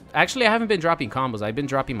 Actually, I haven't been dropping combos, I've been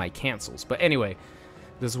dropping my cancels. But anyway,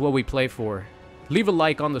 this is what we play for. Leave a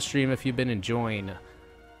like on the stream if you've been enjoying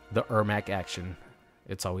the Ermac action.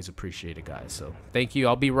 It's always appreciated, guys. So thank you.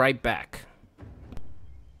 I'll be right back.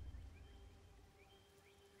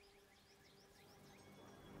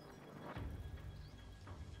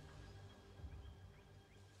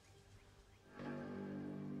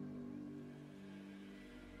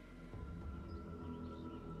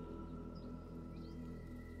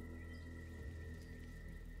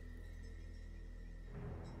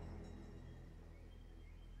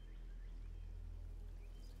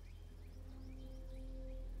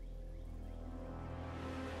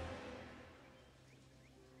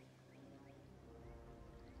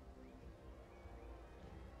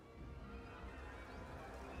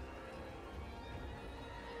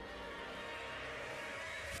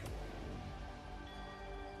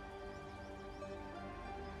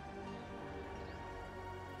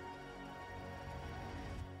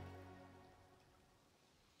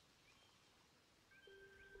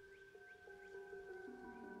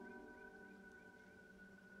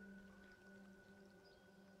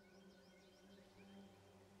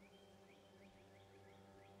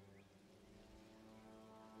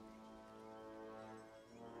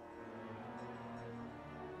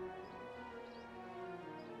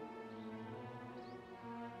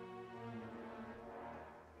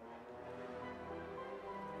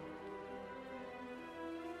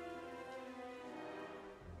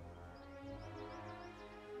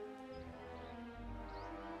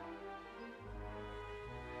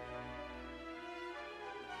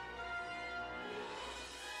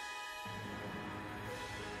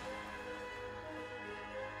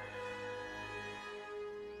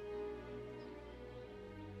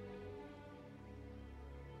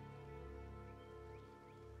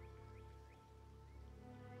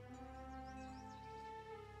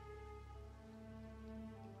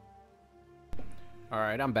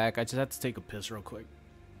 Alright, I'm back. I just had to take a piss real quick.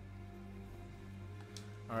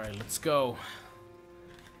 Alright, let's go.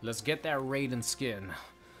 Let's get that Raiden skin.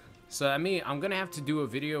 So, I mean, I'm gonna have to do a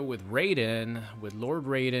video with Raiden, with Lord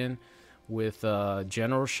Raiden, with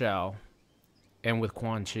General Shao, and with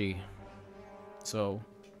Quan Chi. So,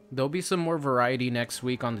 there'll be some more variety next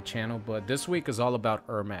week on the channel, but this week is all about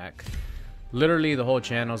Ermac. Literally the whole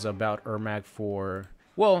channel is about Ermac for...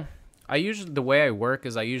 Well, the way I work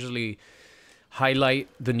is I usually highlight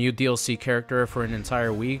the new DLC character for an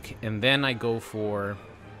entire week, and then I go for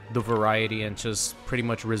the variety and just pretty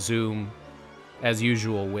much resume as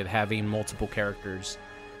usual with having multiple characters.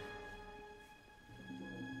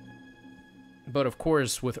 But of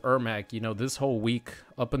course, with Ermac, you know, this whole week,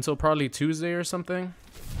 up until probably Tuesday or something,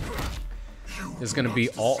 is going to be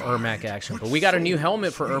all Ermac action. But we got a new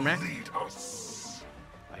helmet for Ermac.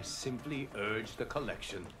 I simply urge the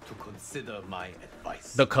collection to consider my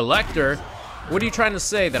advice. The collector? What are you trying to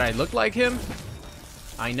say? That I look like him?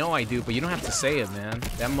 I know I do, but you don't have to say it, man.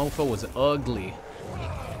 That mofo was ugly.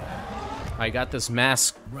 I got this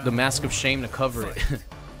mask, the mask of shame to cover it.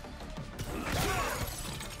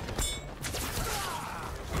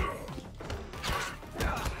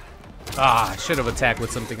 Ah, I should have attacked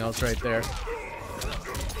with something else right there.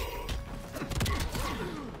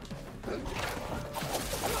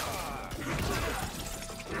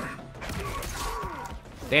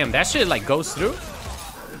 Damn, that shit like goes through?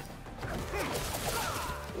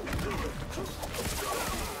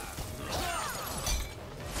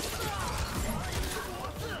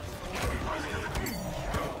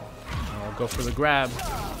 I'll go for the grab.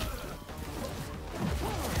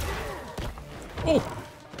 Oh!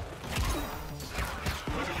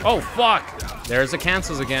 Oh, fuck! There's the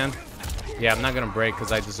cancels again. Yeah, I'm not gonna break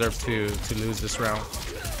because I deserve to lose this round.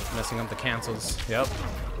 Messing up the cancels. Yep.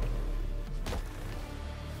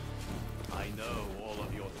 I know all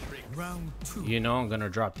of your tricks. Round 2. You know I'm gonna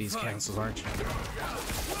drop these cancels, aren't you?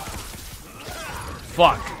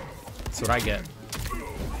 Fuck! That's what I get.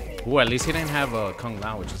 Ooh, at least he didn't have a Kung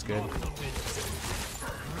Lao, which is good.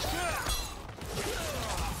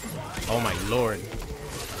 Oh my lord.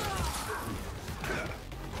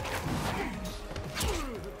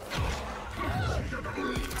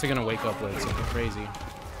 What's he gonna wake up with? Something crazy.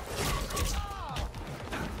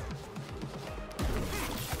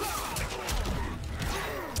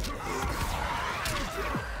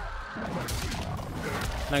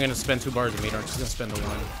 Not gonna spend 2 bars of meter, I'm just gonna spend the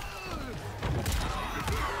 1.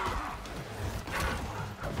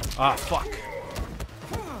 Ah, fuck.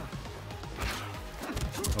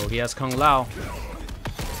 Oh, he has Kung Lao.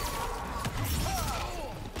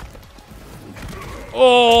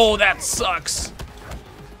 Oh, that sucks.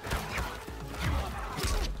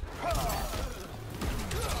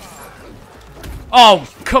 Oh,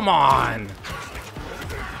 come on.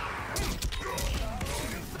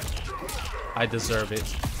 I deserve it.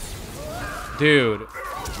 Dude,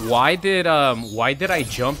 why did I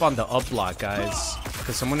jump on the up block, guys?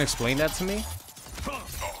 Could someone explain that to me?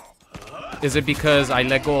 Is it because I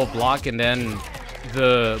let go of block and then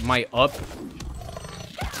my up?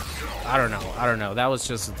 I don't know. That was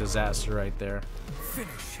just a disaster right there.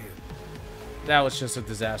 That was just a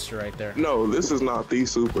disaster right there. No, this is not the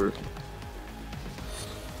super.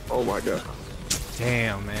 Oh my god.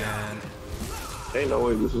 Damn, man. Ain't no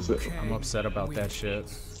way this is it. I'm upset about that shit.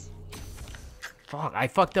 Fuck, I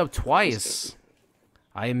fucked up twice.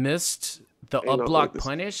 I missed the up block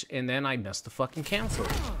punish, and then I missed the fucking cancel.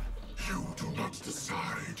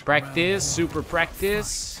 Practice, super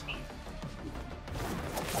practice.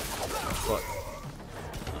 Fuck.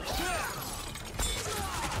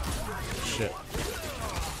 Shit.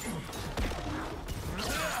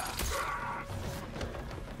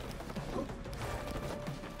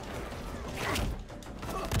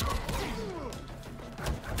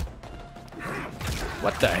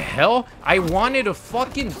 What the hell? I wanted a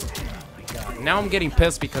fucking... Oh my god. Now I'm getting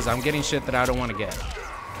pissed because I'm getting shit that I don't want to get.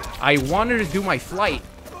 I wanted to do my flight.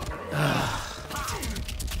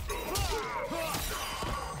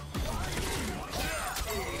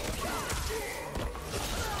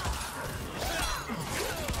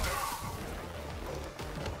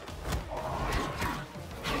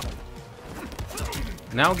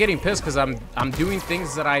 Now I'm getting pissed because I'm doing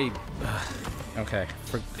things that I... Okay,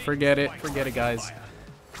 forget it. Forget it, guys.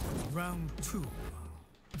 Round 2.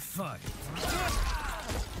 Fight.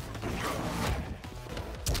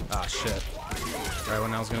 Ah, shit. Right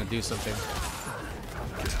when I was gonna do something.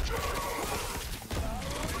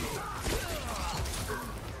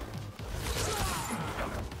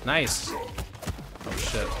 Nice. Oh,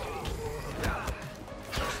 shit.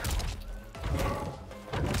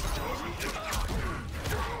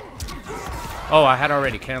 Oh, I had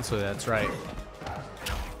already canceled it, that's right.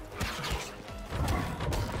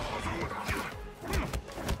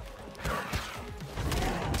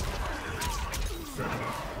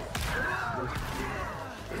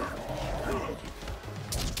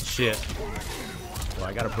 Shit. Well,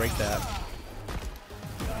 I gotta break that.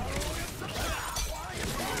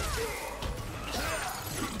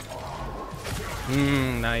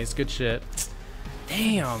 Nice, good shit.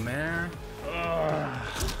 Damn, man.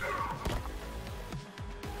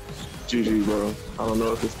 GG, bro. I don't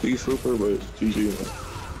know if it's the super, but it's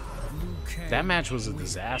GG. That match was a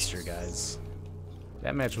disaster, guys.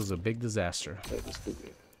 That match was a big disaster. That was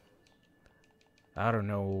stupid. I don't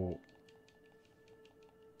know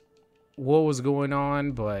what was going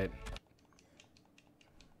on, but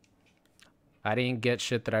I didn't get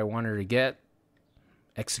shit that I wanted to get.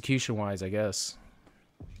 Execution-wise, I guess.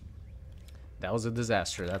 That was a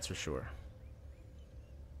disaster, that's for sure.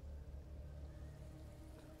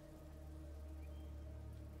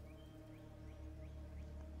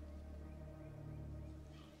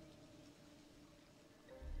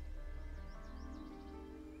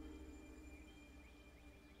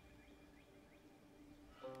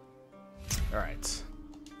 All right.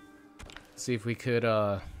 See if we could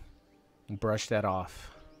brush that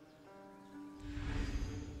off.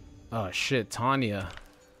 Oh shit, Tanya.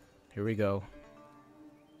 Here we go.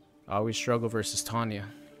 I always struggle versus Tanya.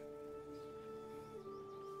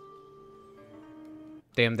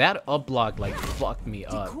 Damn, that up block like fucked me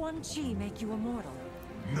up. Did Quan Chi make you immortal?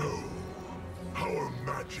 No. Our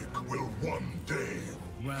magic will one day.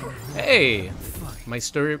 Hey, my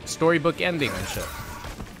storybook ending and shit.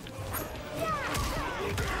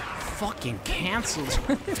 Fucking cancels.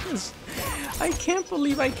 I can't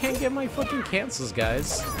believe I can't get my fucking cancels,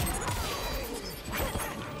 guys.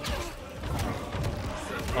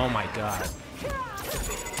 Oh my god.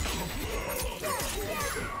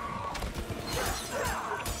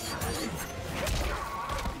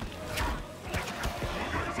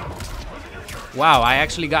 Wow, I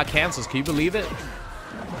actually got cancels. Can you believe it?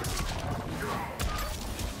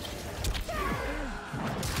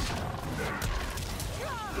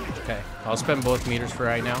 Okay, I'll spend both meters for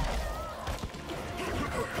right now.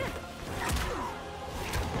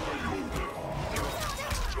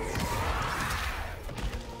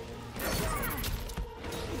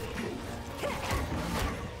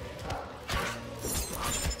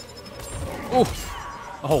 Ooh.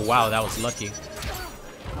 Oh wow, that was lucky.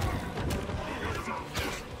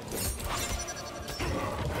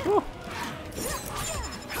 Woo.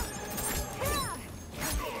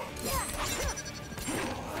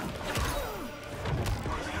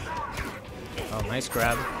 Oh, nice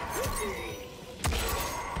grab.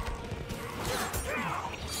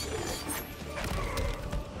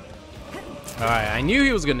 Alright, I knew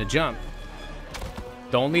he was gonna jump.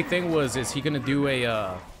 The only thing was, is he gonna do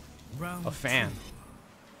a fan?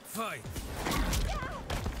 Fight.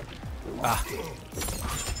 Ah.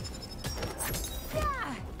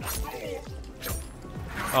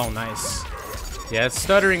 Oh, nice. Yeah, it's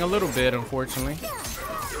stuttering a little bit, unfortunately.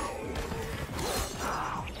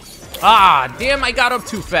 Ah, damn, I got up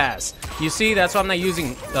too fast. You see, that's why I'm not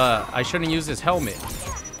using, I shouldn't use this helmet.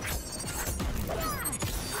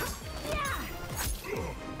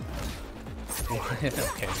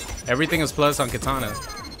 Okay. Everything is plus on katana.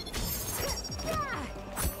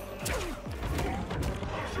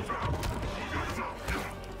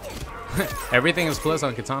 Everything is plus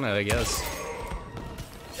on katana, I guess.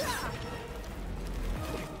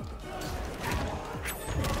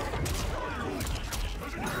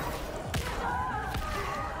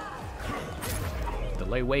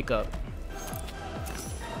 Delay wake up.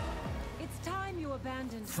 It's time you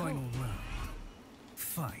abandoned Final hope. round.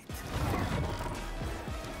 Fight.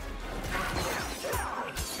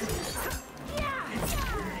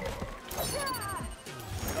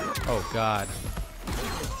 Oh god.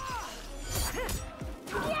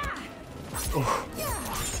 Oof.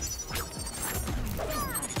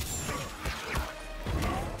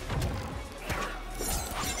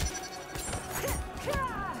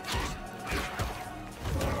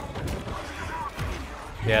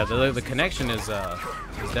 Yeah, the connection is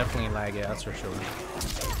definitely laggy, that's for sure.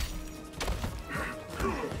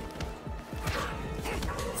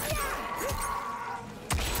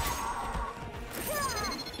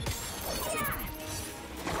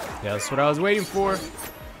 Yeah, that's what I was waiting for.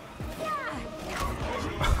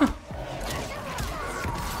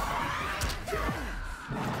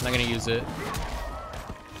 Not gonna use it.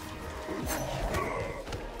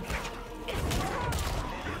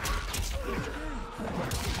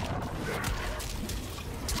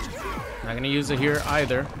 Not gonna use it here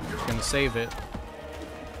either. Just gonna save it.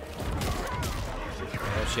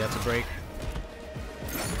 Yeah, she had to break.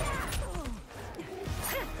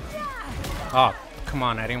 Oh, come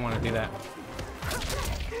on, I didn't want to do that.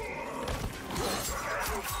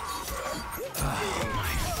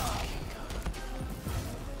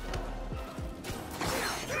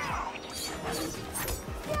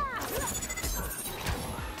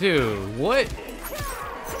 Dude, what?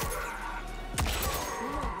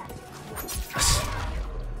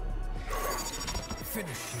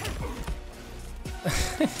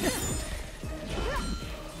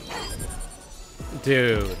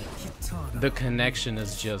 Dude, the connection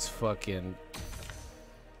is just fucking...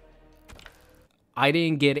 I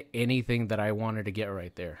didn't get anything that I wanted to get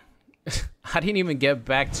right there. I didn't even get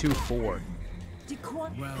back to 4.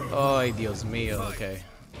 Oh, Dios mío, okay.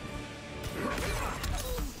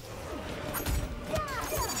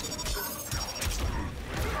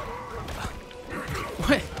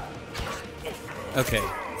 What? Okay.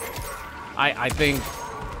 I think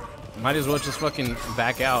might as well just fucking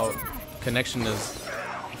back out. Connection is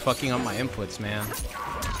fucking up my inputs, man.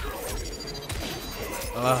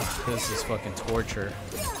 Ugh, this is fucking torture.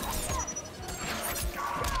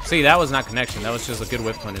 See, that was not connection. That was just a good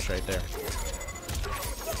whip punish right there.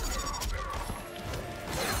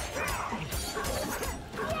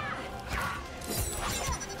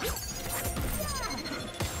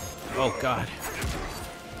 Oh, God.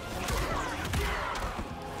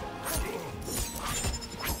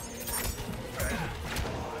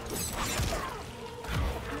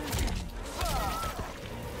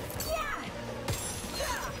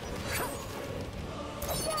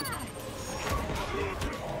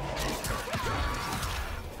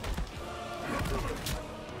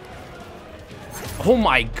 Oh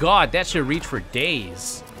my God, that should reach for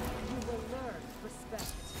days.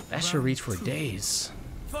 That should reach for days.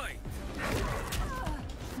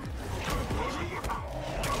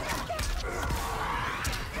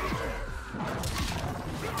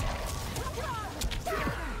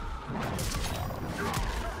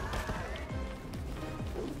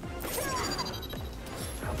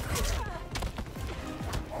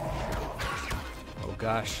 Oh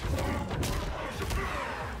gosh.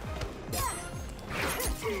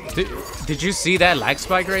 Did you see that lag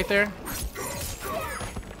spike right there?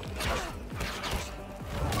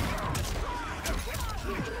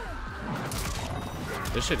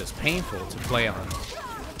 This shit is painful to play on.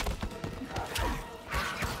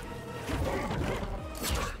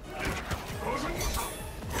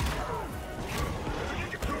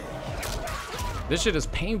 This shit is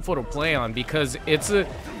painful to play on because it's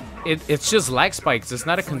just lag spikes. It's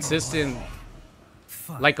not a consistent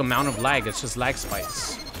like amount of lag. It's just lag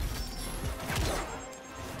spikes.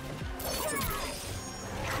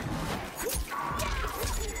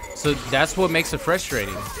 So that's what makes it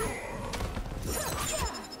frustrating.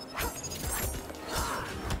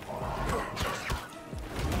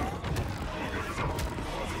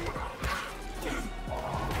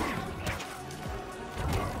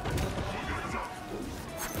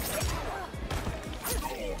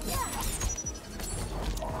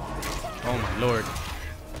 Oh my lord.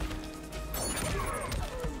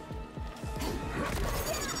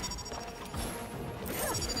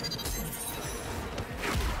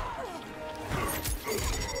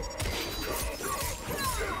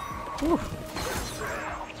 Whew.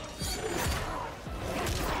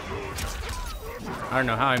 I don't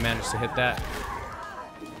know how I managed to hit that.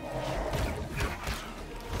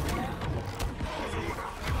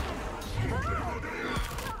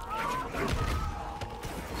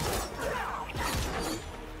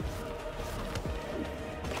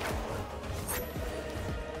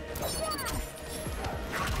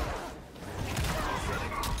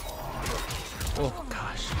 Oh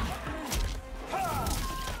gosh.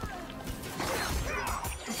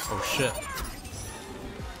 Oh shit.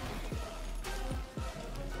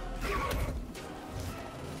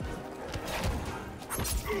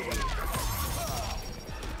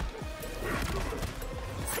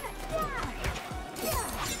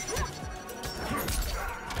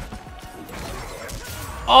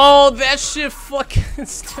 Oh, that shit fucking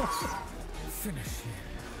still.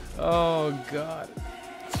 Oh god.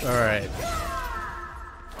 Alright.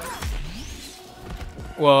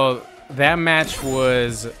 Well, that match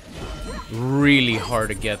was really hard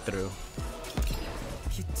to get through.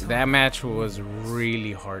 That match was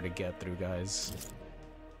really hard to get through, guys.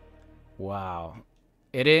 Wow.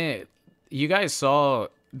 It didn't... You guys saw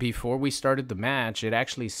before we started the match, it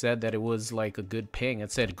actually said that it was like a good ping.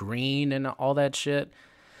 It said green and all that shit.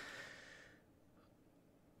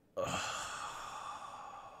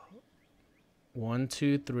 One,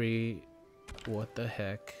 two, three. What the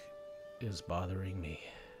heck is bothering me?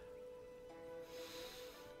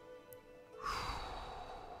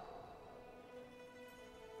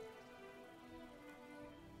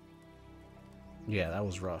 Yeah, that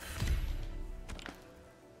was rough.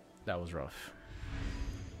 That was rough.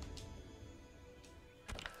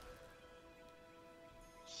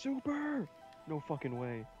 Super! No fucking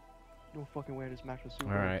way. No fucking way this match was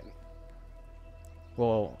super. Alright.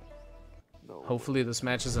 Well, Hopefully this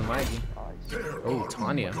match isn't laggy. There Oh, are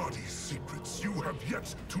Tanya. ungodly secrets you have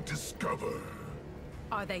yet to discover.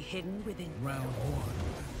 Are they hidden within? Round one.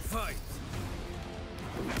 Fight.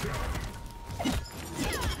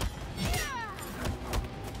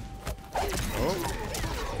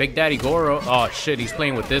 Big Daddy Goro. Oh shit, he's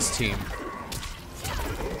playing with this team.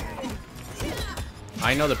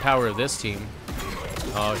 I know the power of this team.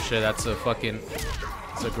 Oh shit, that's a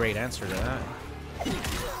great answer to that.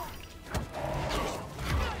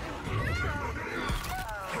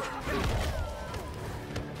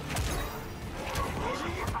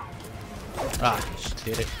 Ah, she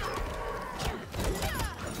did it.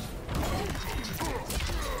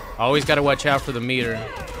 Always gotta watch out for the meter.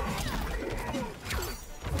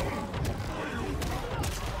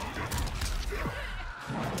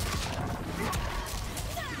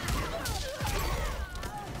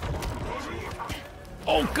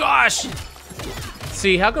 Oh gosh!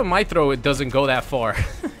 See, how come my throw it doesn't go that far?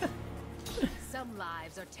 Some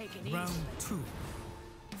lives are taken easy. Round two.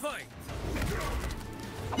 Fight.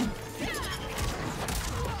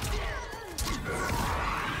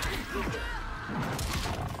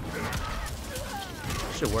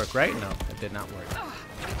 Should work, right? No, it did not work.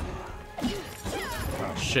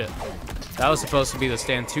 Oh shit. That was supposed to be the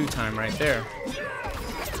stand 2 time right there.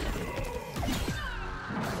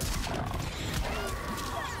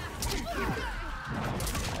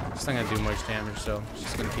 It's not gonna do much damage, so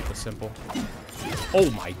just gonna keep it simple.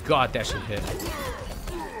 Oh my god, that should hit.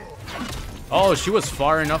 Oh, she was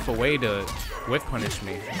far enough away to whiff punish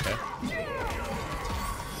me. Okay.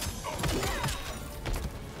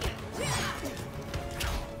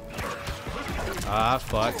 Ah,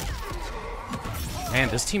 fuck. Man,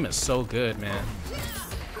 this team is so good, man.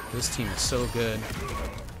 This team is so good.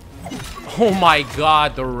 Oh my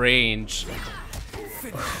god, the range.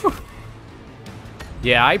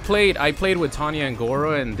 Yeah, I played with Tanya and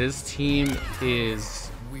Goro, and this team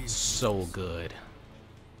is so good.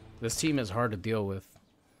 This team is hard to deal with.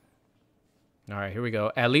 All right, here we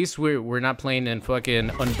go. At least we're not playing in fucking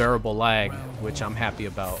unbearable lag, which I'm happy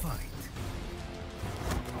about.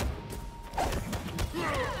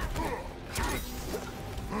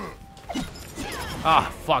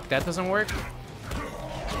 Ah, fuck, that doesn't work.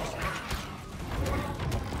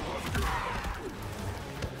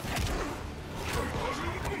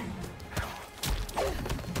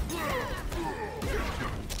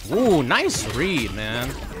 Ooh, nice read,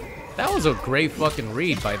 man. That was a great fucking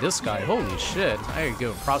read by this guy. Holy shit. I gotta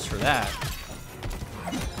give him props for that.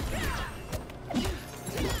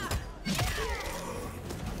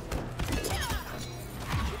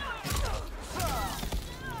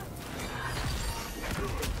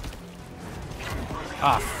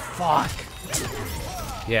 Ah,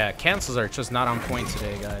 fuck. Yeah, cancels are just not on point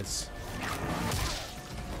today, guys.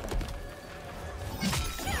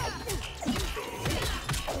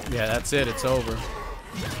 Yeah, that's it. It's over.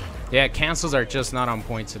 Yeah, cancels are just not on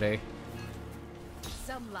point today.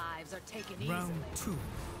 Some lives are taken easily. Round two.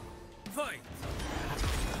 Fight.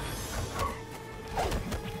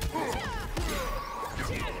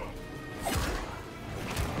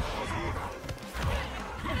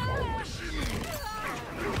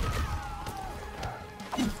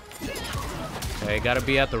 Okay, gotta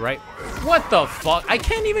be at the right. What the fuck? I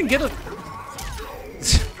can't even get a.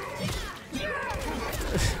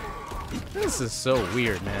 This is so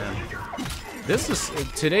weird, man.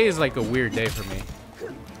 Today is like a weird day for me.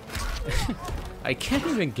 I can't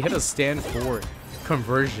even get a stand 4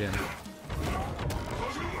 conversion.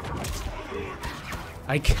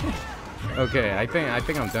 I can't. Okay, I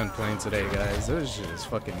think I'm done playing today, guys. This shit is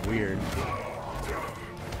fucking weird.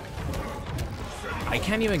 I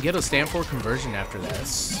can't even get a stand 4 conversion after that. It's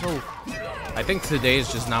so. I think today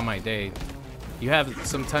is just not my day.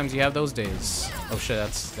 Sometimes you have those days. Oh shit,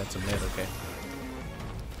 that's a mid, okay.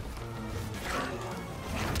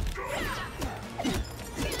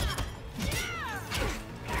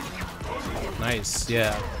 Nice,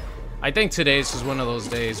 yeah. I think today's just one of those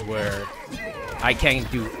days where I can't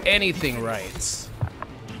do anything right. GG,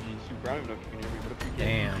 super. I don't even know if you can hear me, but if you can,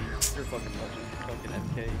 Damn. you're fucking legend. Fucking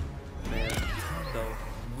SK, man. So,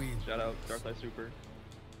 shout out, Starside Super.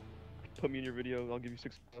 Put me in your video, I'll give you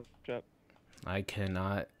 6 chat. I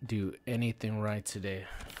cannot do anything right today.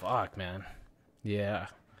 Fuck, man. Yeah.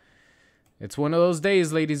 It's one of those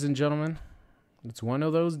days, ladies and gentlemen. It's one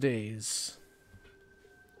of those days.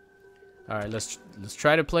 All right, let's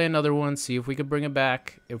try to play another one, see if we can bring it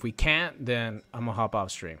back. If we can't, then I'm gonna hop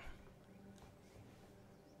off stream.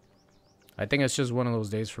 I think it's just one of those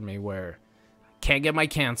days for me where I can't get my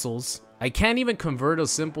cancels. I can't even convert a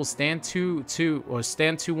simple stand 2-2 or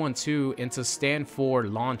stand 2-1-2 into stand 4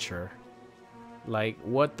 launcher. Like,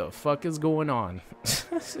 what the fuck is going on?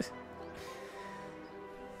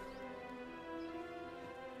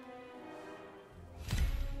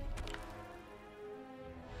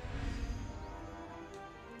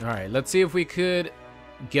 Alright, let's see if we could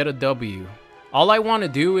get a W. All I want to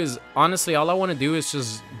do is, honestly, all I want to do is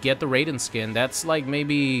just get the Raiden skin. That's like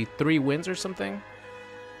maybe 3 wins or something.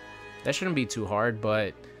 That shouldn't be too hard,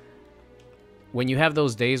 but when you have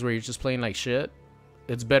those days where you're just playing like shit,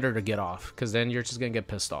 it's better to get off, because then you're just going to get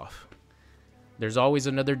pissed off. There's always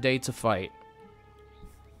another day to fight.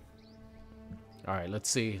 Alright, let's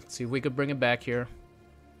see. Let's see if we could bring it back here.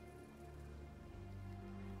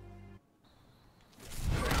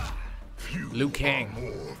 Liu Kang.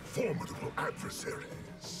 More formidable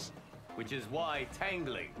adversaries. Which is why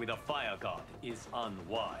tangling with a fire god is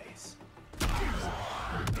unwise.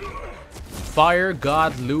 Fire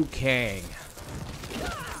God Liu Kang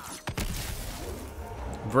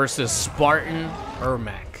versus Spartan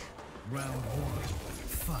Ermac. Round 1.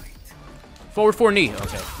 Fight. Forward 4 knee.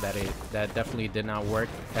 Okay, that definitely did not work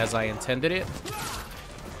as I intended it.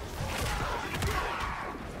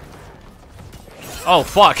 Oh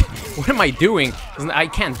fuck! What am I doing? I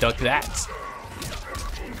can't duck that.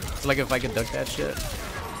 It's like if I could duck that shit.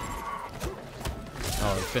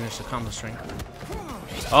 Oh, finish the combo string.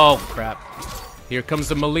 Oh crap! Here comes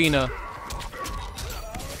the Melina.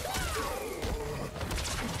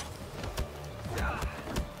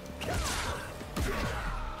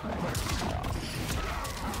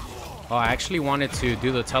 Oh, I actually wanted to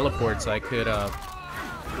do the teleport so I could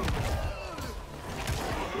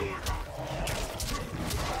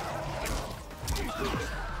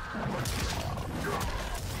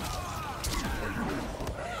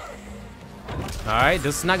Alright,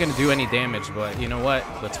 this is not gonna do any damage, but you know what?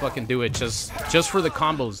 Let's fucking do it just for the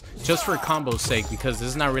combos. Just for combo's sake, because this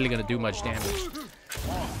is not really gonna do much damage.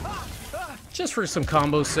 Just for some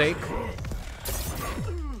combo's sake.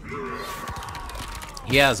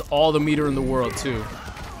 He has all the meter in the world, too.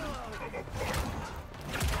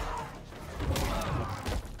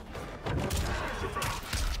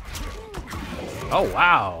 Oh,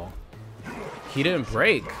 wow. He didn't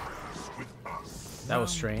break. That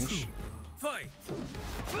was strange.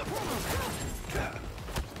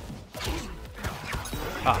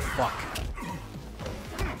 Ah, fuck.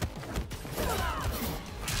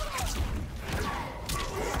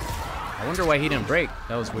 I wonder why he didn't break.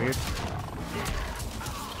 That was weird.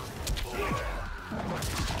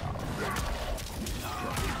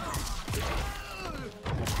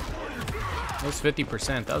 It was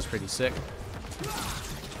 50%. That was pretty sick.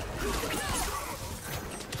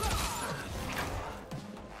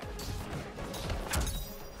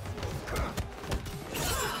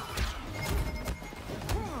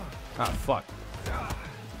 Ah, fuck.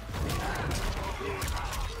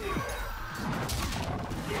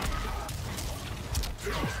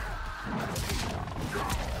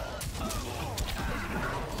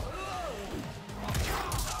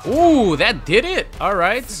 Ooh, that did it. All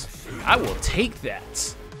right. I will take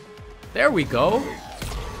that. There we go.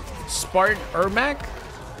 Spartan Ermac.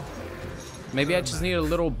 Maybe I just need a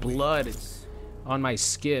little blood on my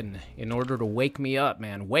skin in order to wake me up,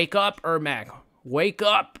 man. Wake up, Ermac. Wake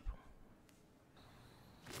up.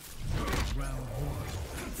 Round 1.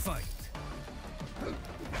 Fight.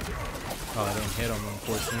 Oh, I didn't hit him,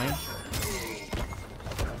 unfortunately.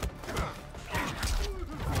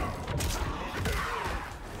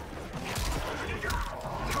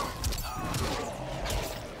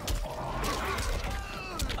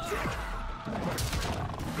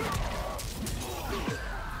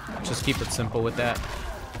 Just keep it simple with that.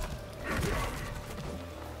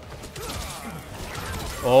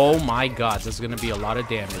 Oh my god, this is gonna be a lot of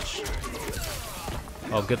damage.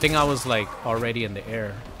 Oh, good thing I was like already in the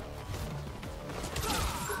air.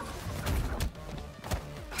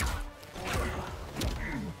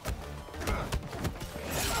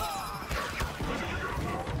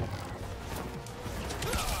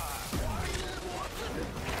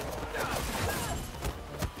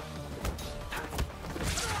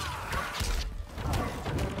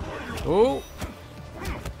 Oh.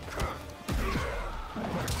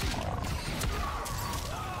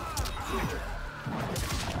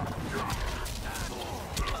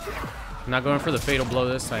 Not going for the fatal blow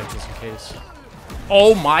this time, just in case.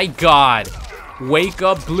 Oh my god! Wake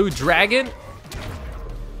up, Blue Dragon?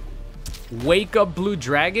 Wake up, Blue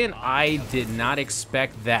Dragon? I did not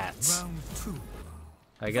expect that.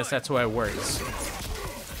 I guess that's why it works.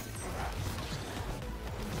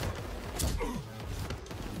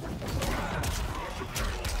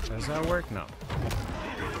 Does that work? No.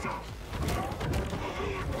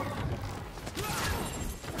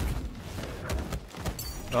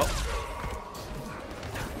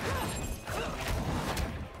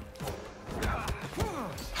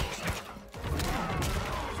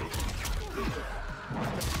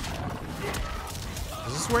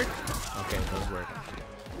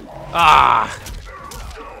 Ah!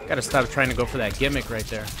 Gotta stop trying to go for that gimmick right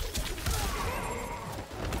there.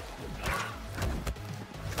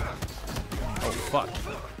 Oh, fuck.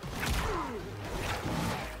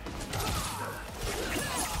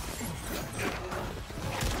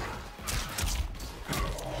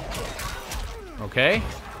 Okay.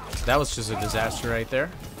 That was just a disaster right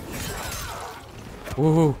there.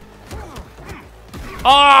 Woohoo.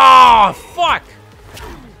 Oh, fuck!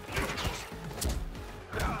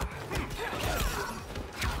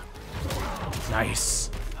 Nice.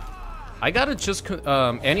 I gotta just,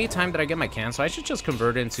 anytime that I get my cancel, I should just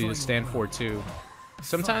convert it into stand 4-2.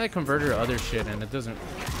 Sometimes I convert it to other shit and it doesn't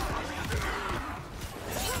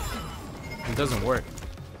work.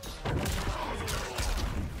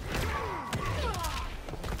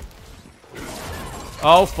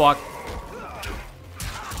 Oh, fuck.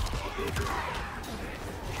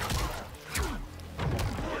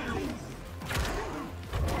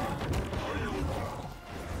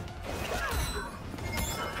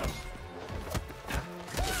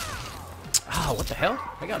 Ah, what the hell?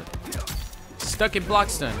 I got it. Stuck in block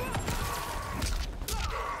stun.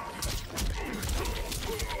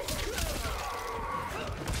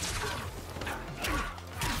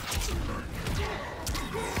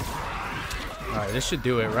 Alright, this should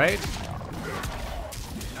do it, right?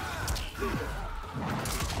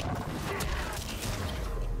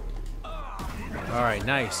 Alright,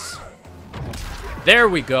 nice. There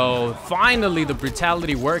we go. Finally, the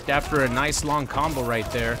brutality worked after a nice long combo right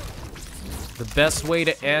there. The best way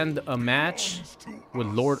to end a match with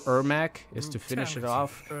Lord Ermac is to finish it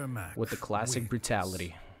off with the classic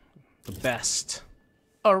brutality. The best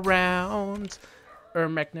around.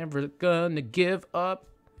 Ermac never gonna give up.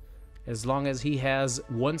 As long as he has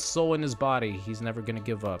one soul in his body, he's never gonna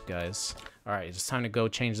give up, guys. Alright, it's time to go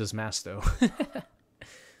change this mask, though.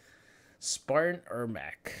 Spartan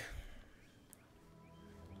Ermac.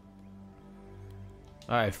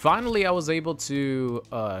 Alright, finally I was able to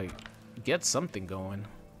get something going.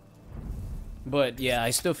 But yeah, I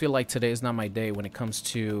still feel like today is not my day when it comes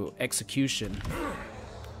to execution.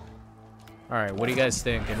 Alright, what do you guys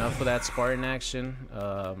think? Enough of that Spartan action?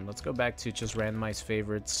 Let's go back to just randomized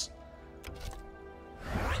favorites.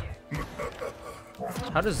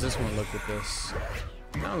 How does this one look with this?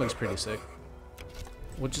 That one looks pretty sick.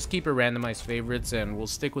 We'll just keep it randomized favorites and we'll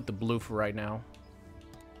stick with the blue for right now.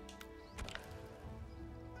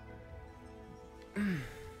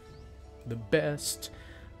 The best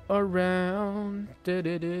around.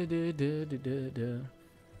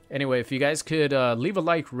 Anyway, if you guys could leave a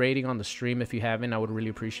like rating on the stream if you haven't, I would really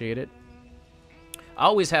appreciate it. I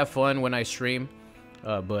always have fun when I stream.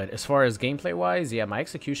 But as far as gameplay wise, yeah, my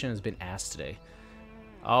execution has been ass today.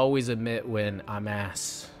 I always admit when I'm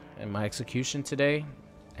ass, and my execution today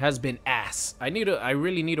has been ass. I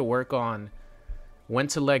really need to work on when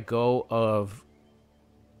to let go of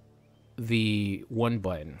the one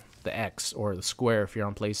button, the X or the square if you're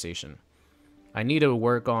on PlayStation. I need to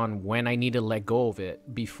work on when I need to let go of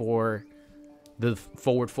it before the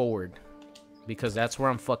forward, because that's where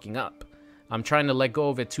I'm fucking up. I'm trying to let go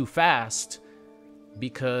of it too fast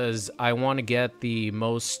because I want to get the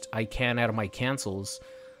most I can out of my cancels,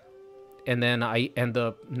 and then I end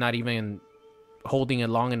up not even holding it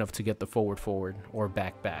long enough to get the forward or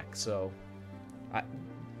back. So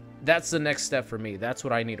that's the next step for me. That's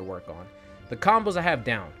what I need to work on. The combos I have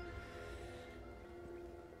down,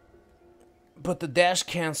 but the dash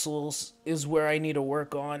cancels is where I need to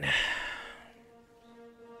work on.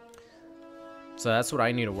 So that's what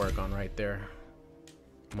I need to work on right there.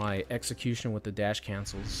 My execution with the dash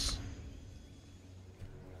cancels.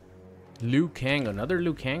 Liu Kang, another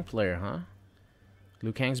Liu Kang player, huh?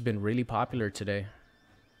 Liu Kang's been really popular today.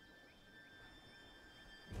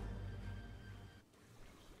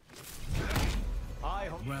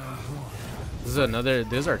 This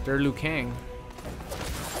is our third Liu Kang.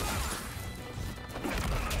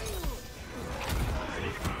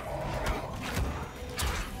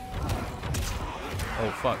 Oh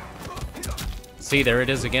fuck. See, there it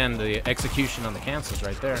is again, the execution on the cancels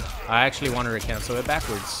right there. I actually wanted to cancel it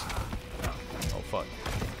backwards. Oh, fuck.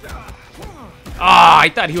 Ah, I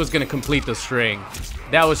thought he was going to complete the string.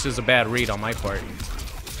 That was just a bad read on my part.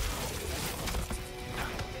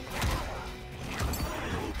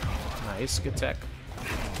 Nice, good tech.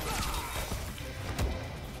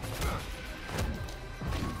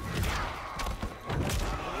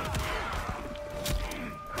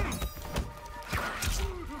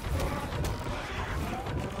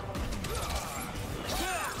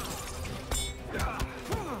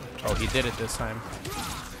 Oh, he did it this time.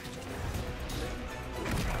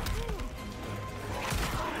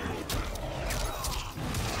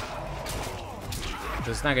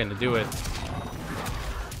 That's not gonna do it.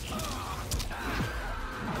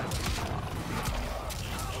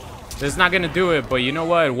 This is not gonna do it, but you know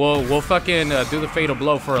what? We'll fucking do the fatal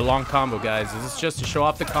blow for a long combo, guys. This is just to show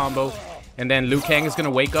off the combo, and then Liu Kang is gonna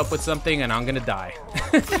wake up with something, and I'm gonna die.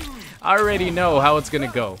 I already know how it's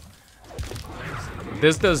gonna go.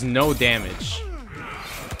 This does no damage.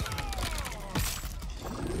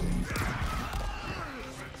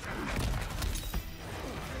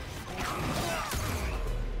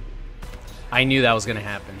 I knew that was gonna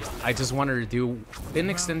happen. I just wanted to do an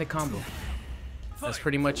extended combo. That's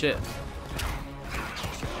pretty much it.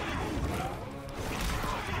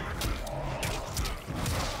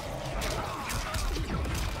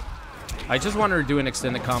 I just wanted to do an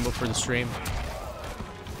extended combo for the stream.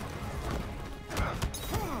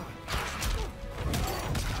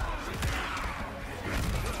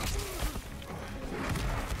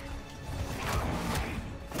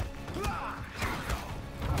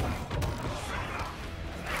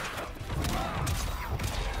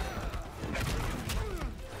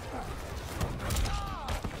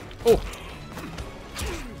 Oh.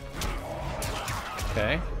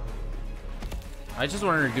 Okay. I just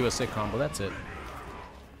wanted to do a sick combo, that's it.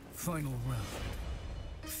 Final round.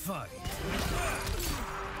 Fight.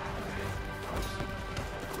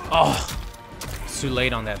 Oh. It's too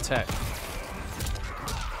late on that tech.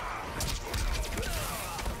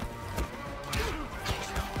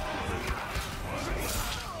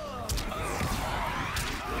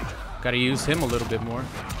 Gotta use him a little bit more.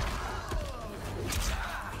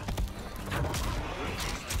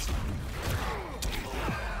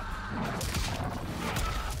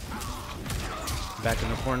 Back in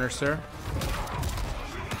the corner, sir.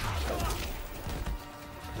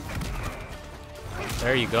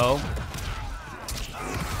 There you go.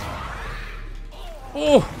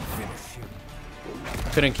 Oh!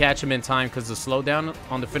 Couldn't catch him in time because the slowdown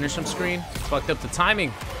on the finish him screen fucked up the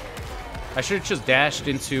timing. I should have just dashed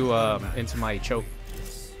into my choke.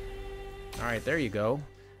 All right, there you go.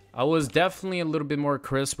 I was definitely a little bit more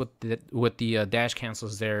crisp with the dash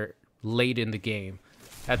cancels there late in the game.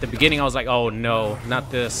 At the beginning, I was like, oh no,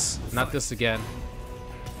 not this again.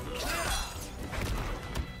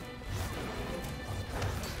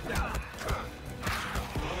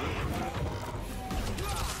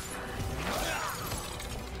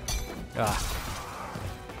 Ah.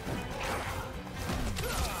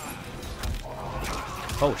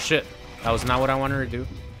 Oh shit, that was not what I wanted to do.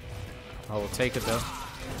 I will take it though.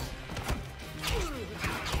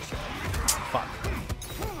 Fuck.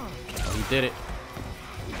 Oh, he did it.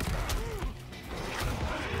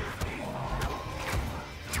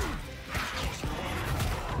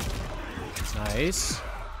 Nice.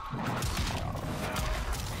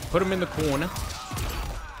 Put him in the corner.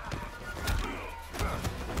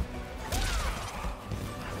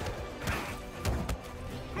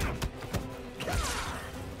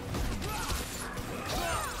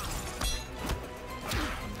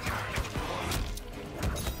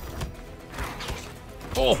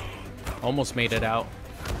 Oh, almost made it out.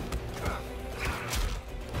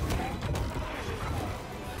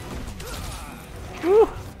 Woo.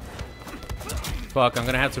 Fuck, I'm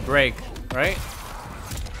gonna have to break, right?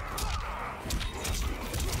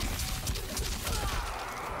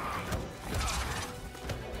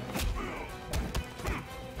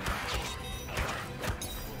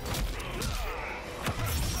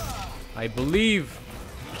 I believe.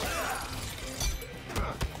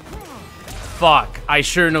 Fuck, I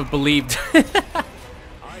shouldn't have believed.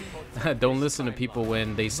 Don't listen to people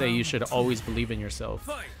when they say you should always believe in yourself.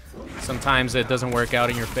 Sometimes it doesn't work out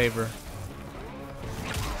in your favor.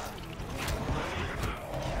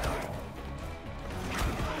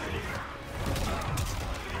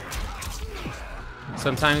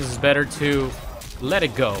 Sometimes it's better to let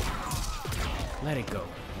it go. Let it go.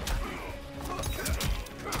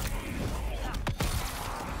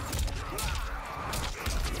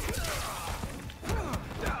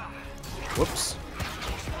 Whoops.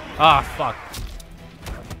 Ah, fuck.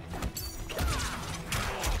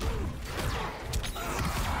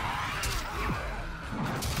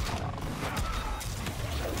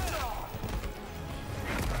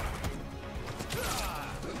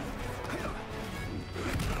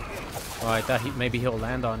 Oh, I thought maybe he'll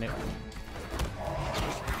land on it.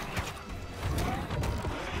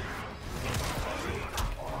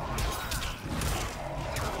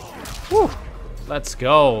 Whew. Let's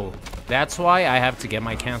go. That's why I have to get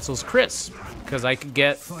my cancels crisp, because I could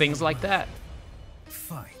get things like that.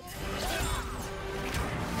 Fight.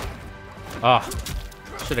 Ah,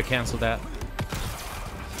 should have canceled that.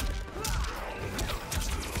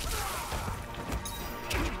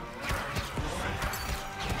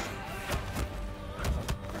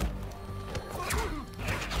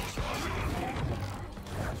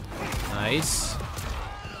 Nice.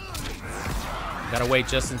 Gotta wait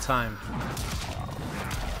just in time.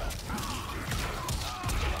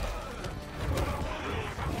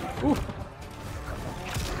 Ooh.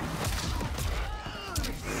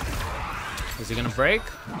 Is he gonna break?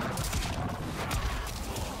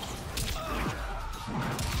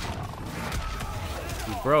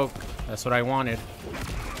 He broke. That's what I wanted.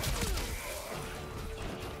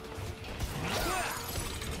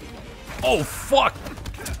 Oh, fuck!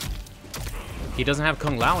 He doesn't have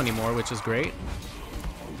Kung Lao anymore, which is great.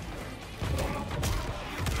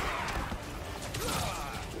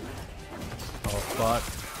 Oh, fuck.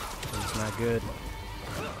 It's not good.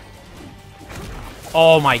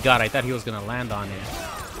 Oh my god, I thought he was gonna land on it.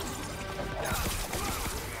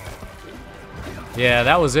 Yeah,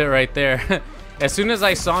 that was it right there. As soon as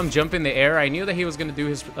I saw him jump in the air, I knew that he was gonna do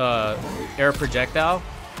his air projectile.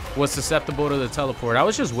 Was susceptible to the teleport. I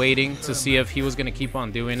was just waiting to see if he was gonna keep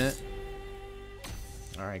on doing it.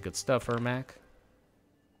 Alright, good stuff, Ermac.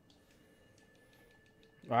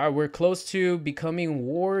 Alright, we're close to becoming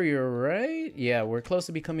warrior, right? Yeah, we're close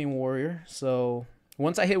to becoming warrior. So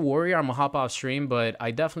once I hit warrior, I'm gonna hop off stream, but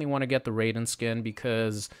I definitely want to get the Raiden skin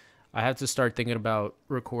because I have to start thinking about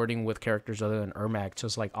recording with characters other than Ermac,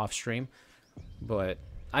 just like off stream. But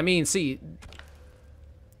I mean, see,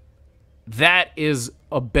 that is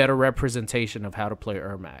a better representation of how to play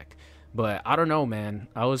Ermac. But I don't know, man.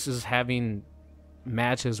 I was just having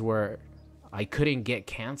matches where I couldn't get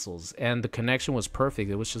cancels and the connection was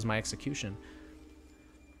perfect. It was just my execution.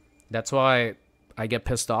 That's why I get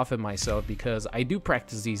pissed off at myself, because I do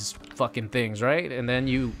practice these fucking things, right? And then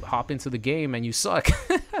you hop into the game and you suck.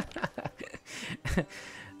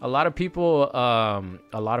 a lot of people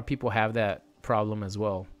have that problem as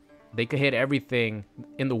well. They could hit everything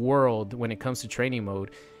in the world when it comes to training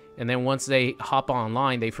mode, and then once they hop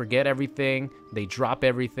online, they forget everything, they drop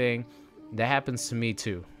everything. That happens to me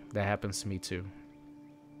too. That happens to me too.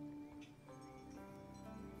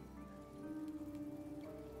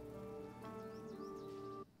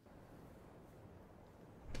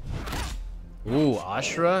 Ooh,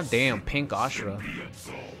 Ashra? Damn, pink Ashra.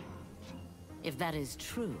 If that is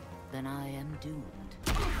true, then I am doomed.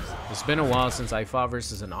 It's been a while since I fought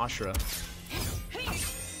versus an Ashra.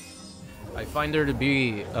 I find her to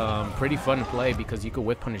be pretty fun to play because you can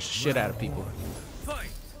whip punish the shit out of people.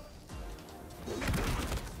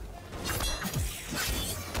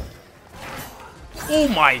 Oh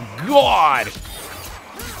my god!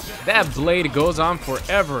 That blade goes on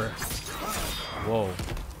forever. Whoa.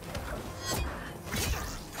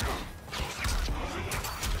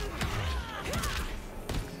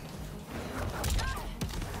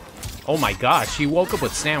 Oh my god, she woke up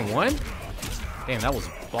with Stand 1? Damn, that was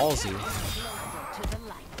ballsy.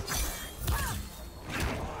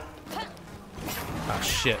 Ah,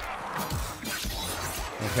 shit.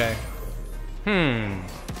 Okay.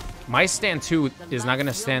 My Stand 2 is not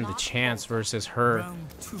gonna stand the chance versus her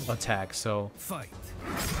attack, so...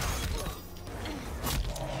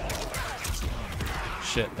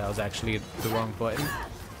 Shit, that was actually the wrong button.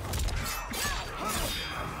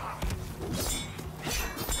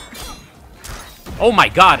 Oh my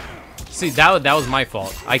god! See, that was my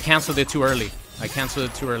fault. I canceled it too early. I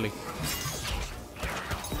canceled it too early.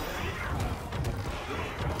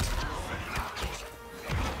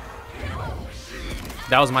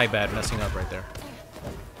 That was my bad, messing up right there.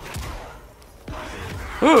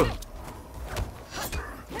 Ooh.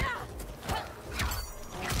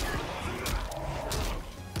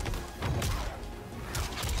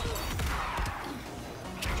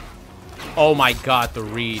 Oh my god, the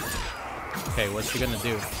read. Okay, what's she gonna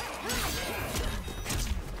do?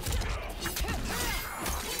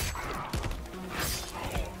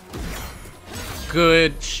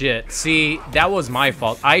 Good shit. See, that was my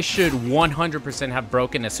fault. I should 100% have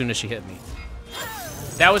broken as soon as she hit me.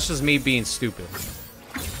 That was just me being stupid.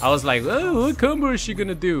 I was like, oh, what combo is she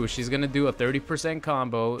gonna do? She's gonna do a 30%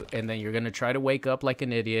 combo, and then you're gonna try to wake up like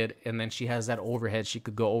an idiot, and then she has that overhead. She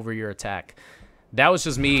could go over your attack. That was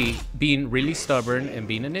just me being really stubborn and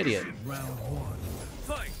being an idiot. Round 1.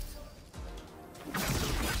 Fight.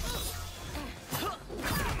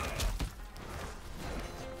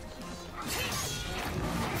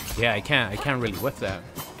 Yeah, I can't really whip that.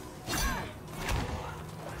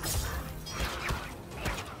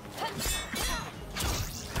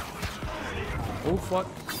 Oh fuck.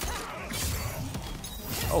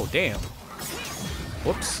 Oh damn.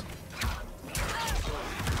 Whoops.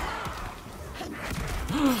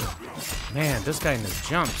 Man, this guy in his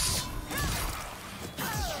jumps.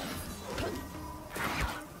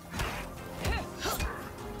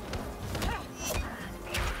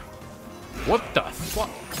 What the fuck?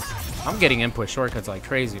 I'm getting input shortcuts like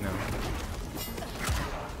crazy now.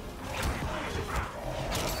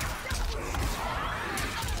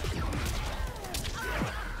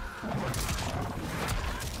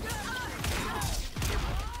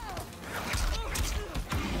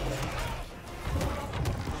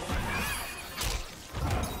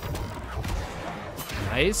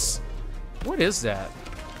 Nice. What is that?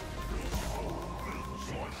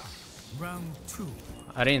 Round 2.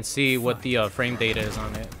 I didn't see what the frame data is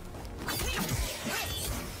on it.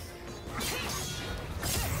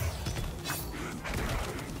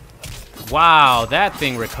 Wow, that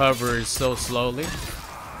thing recovers so slowly.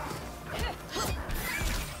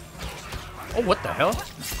 Oh, what the hell?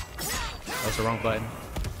 That was the wrong button.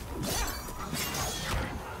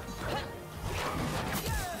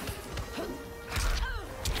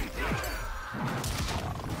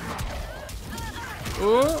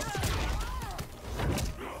 Ooh.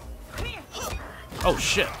 Oh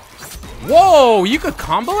shit. Whoa, you could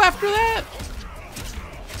combo after that?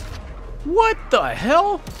 What the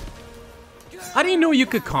hell? I didn't know you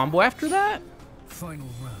could combo after that. Final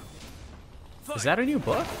round. Is that a new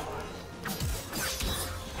buff?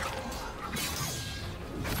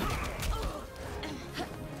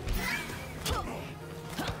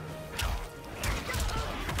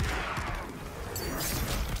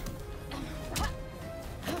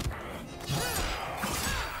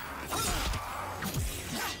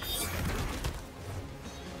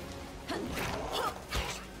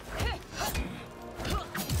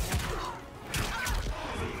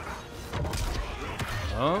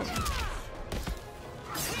 Oh.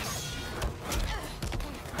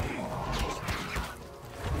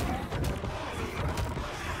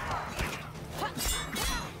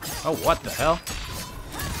 Oh, what the hell?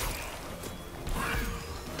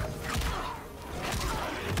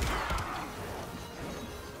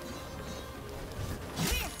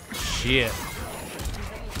 Shit.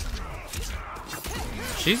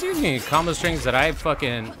 She's using combo strings that I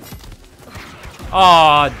fucking...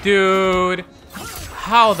 Aw, dude.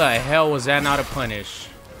 How the hell was that not a punish?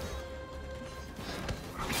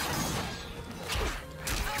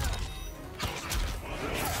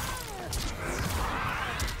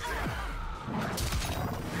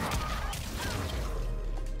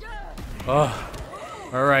 Oh,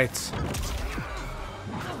 all right.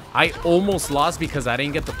 I almost lost because I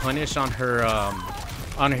didn't get the punish on her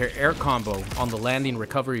air combo on the landing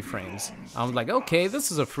recovery frames. I was like, okay,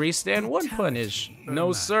 this is a freestand one punish.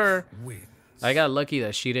 No, sir. I got lucky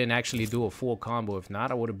that she didn't actually do a full combo. If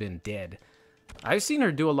not, I would have been dead. I've seen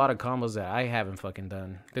her do a lot of combos that I haven't fucking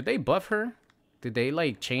done. Did they buff her? Did they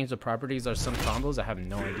like change the properties of some combos? I have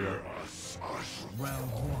no idea.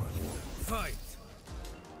 Round 1. Fight.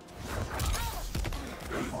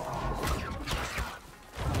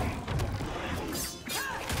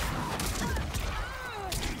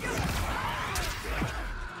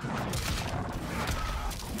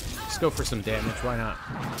 Let's go for some damage. Why not?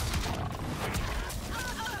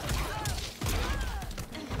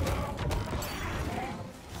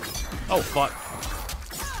 Oh, fuck.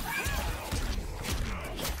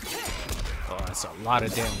 Oh, that's a lot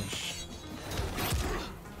of damage.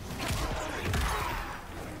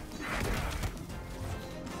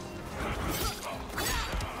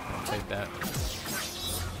 I'll take that.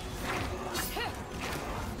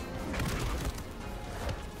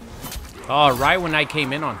 Oh, right when I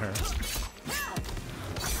came in on her.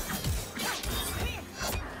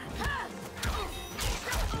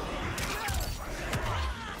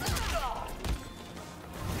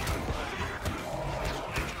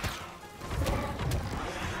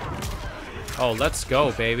 Oh, let's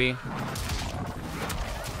go, baby.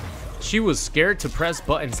 She was scared to press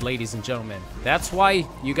buttons, ladies and gentlemen. That's why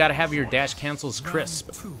you gotta have your dash cancels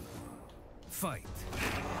crisp. Round 2. Fight.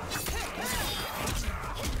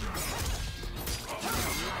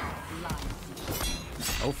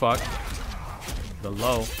 Oh, fuck. The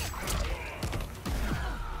low.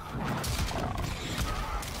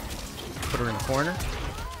 Put her in the corner.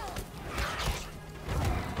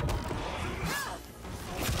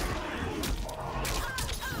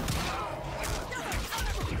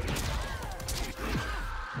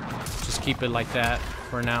 Just keep it like that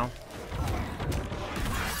for now.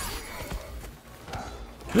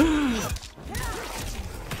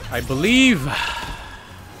 I believe.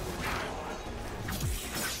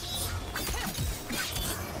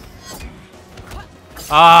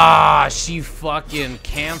 Ah, she fucking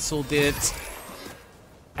canceled it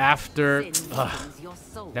after.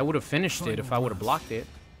 That would have finished it if I would have blocked it,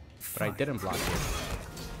 but I didn't block it.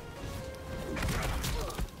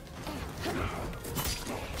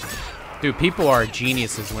 Dude, people are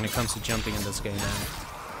geniuses when it comes to jumping in this game, man.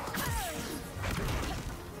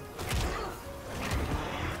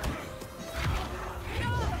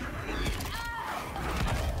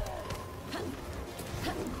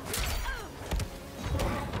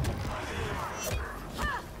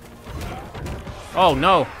 Oh,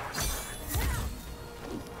 no.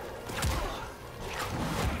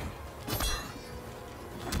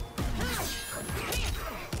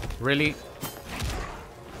 Really?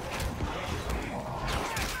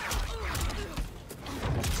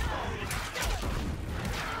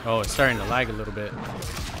 Oh, it's starting to lag a little bit.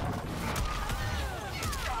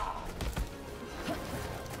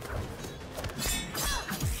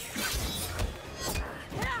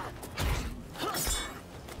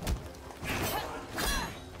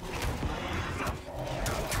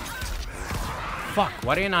 Fuck,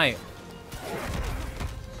 why didn't I?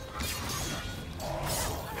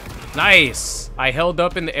 Nice! I held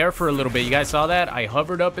up in the air for a little bit. You guys saw that? I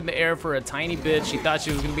hovered up in the air for a tiny bit. She thought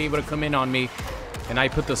she was going to be able to come in on me. And I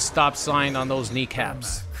put the stop sign on those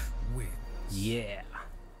kneecaps. Yeah.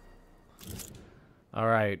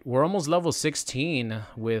 Alright, we're almost level 16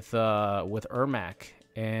 with Ermac.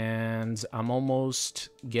 And I'm almost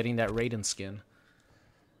getting that Raiden skin.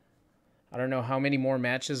 I don't know how many more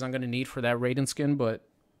matches I'm going to need for that Raiden skin, but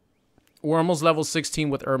we're almost level 16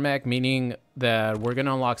 with Ermac, meaning that we're going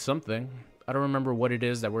to unlock something. I don't remember what it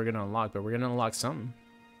is that we're going to unlock, but we're going to unlock something.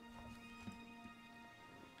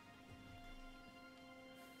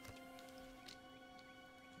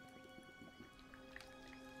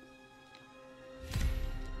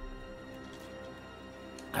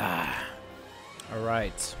 All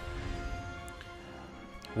right.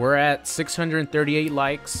 We're at 638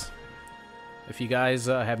 likes. If you guys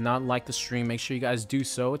have not liked the stream, make sure you guys do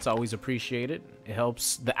so. It's always appreciated. It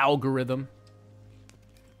helps the algorithm.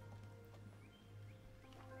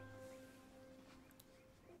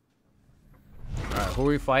 Alright, who are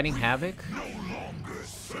we fighting? Havoc?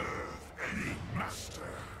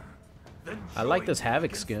 I like this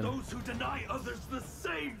Havoc skin.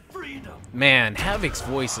 Man, Havoc's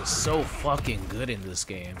voice is so fucking good in this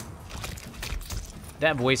game.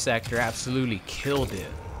 That voice actor absolutely killed it.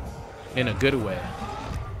 In a good way.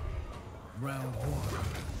 Round one.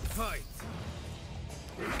 Fight.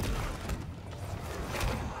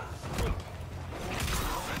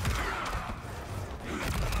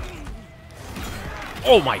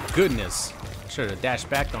 Oh my goodness. Should have dashed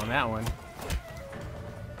back on that one.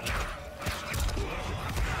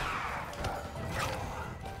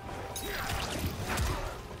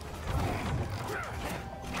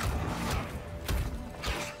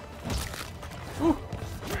 Ooh.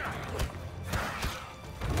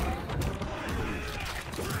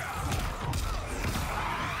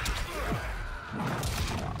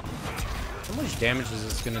 How much damage is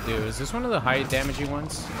this gonna do? Is this one of the high damaging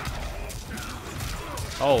ones?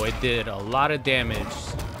 Oh, it did a lot of damage.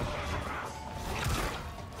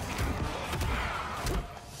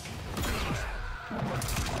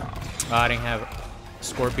 Oh, I didn't have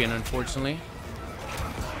Scorpion, unfortunately.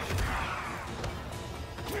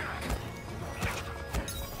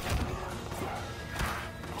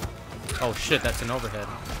 Oh shit, that's an overhead.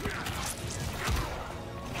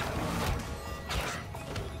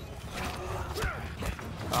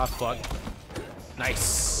 Ah, fuck.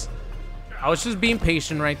 Nice. I was just being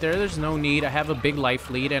patient right there. There's no need. I have a big life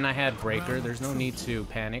lead and I had breaker. There's no need to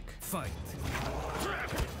panic. Fight.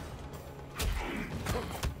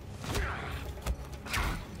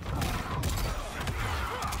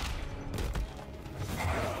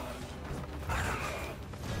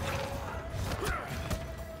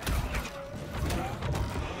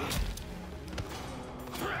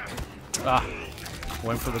 Ah,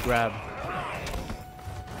 went for the grab.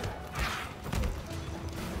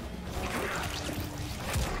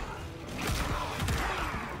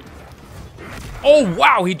 Oh,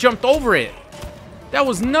 wow, he jumped over it. That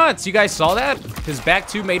was nuts. You guys saw that? His back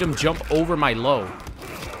two made him jump over my low.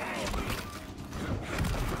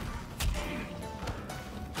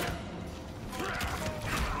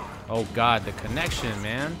 Oh, God, the connection,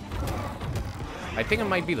 man. I think it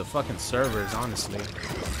might be the fucking servers, honestly.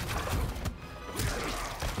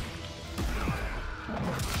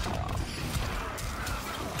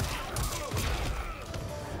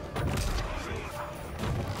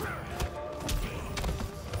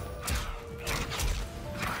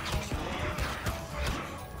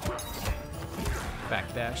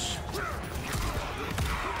 Backdash.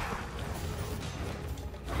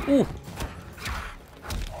 Ooh.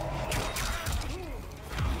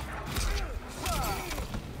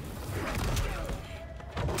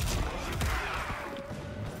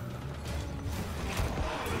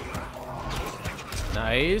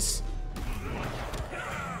 Nice.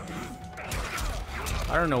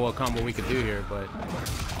 I don't know what combo we could do here, but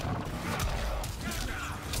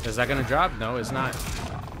is that gonna drop? No, it's not.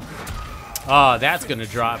 Oh, that's gonna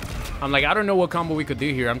drop. I'm like, I don't know what combo we could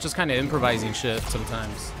do here. I'm just kind of improvising shit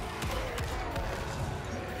sometimes.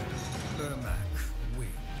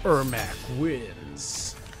 Ermac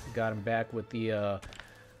wins. Got him back with the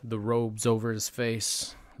robes over his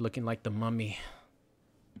face, looking like the mummy.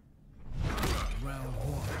 Round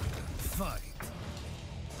 1. Fight.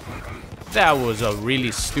 That was a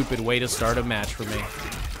really stupid way to start a match for me.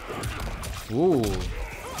 Ooh.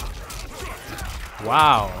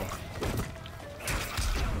 Wow.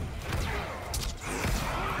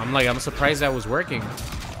 I'm surprised that was working.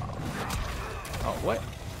 Oh, what?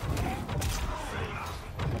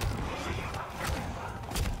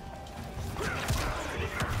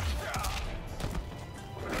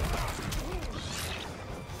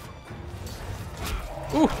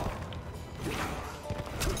 Ooh.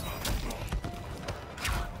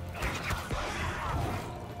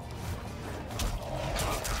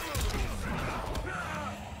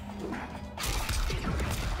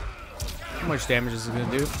 How much damage is it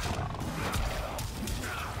gonna do?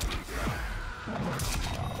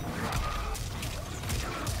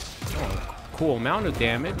 Oh, cool amount of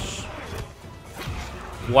damage.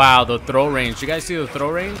 Wow, the throw range. You guys see the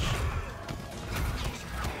throw range?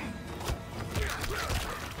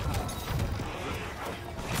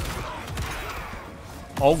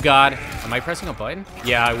 Oh god. Am I pressing a button?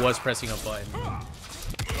 Yeah, I was pressing a button.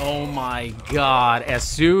 Oh my god. As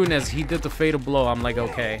soon as he did the fatal blow, I'm like,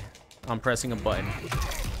 okay. I'm pressing a button.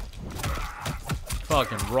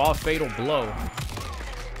 Fucking raw fatal blow.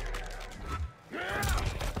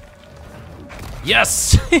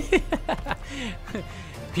 Yes!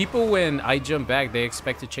 People, when I jump back, they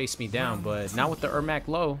expect to chase me down, but not with the Ermac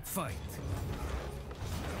low. Fight.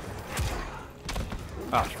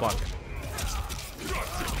 Oh, fuck.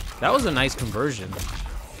 That was a nice conversion.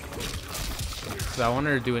 So I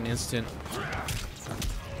wanted to do an instant.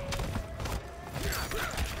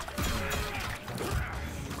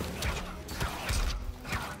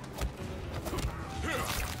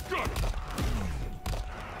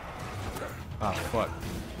 Oh, fuck.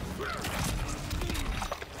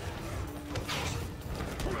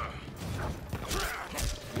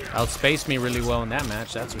 Outspaced me really well in that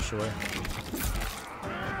match, that's for sure.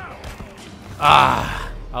 Ah!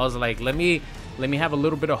 I was like, let me have a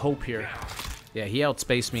little bit of hope here. Yeah, he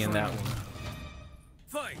outspaced me in that one.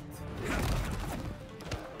 Fight.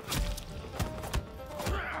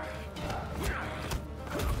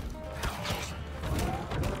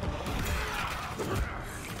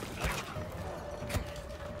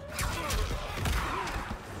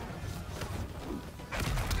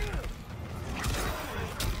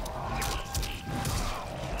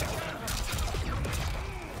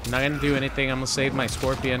 I'm not gonna do anything. I'm gonna save my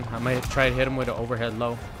scorpion. I might try to hit him with an overhead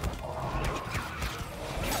low.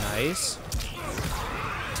 Nice.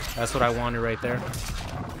 That's what I wanted right there.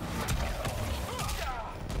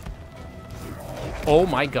 Oh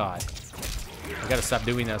my god. I gotta stop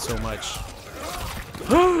doing that so much.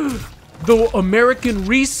 The American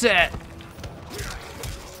reset.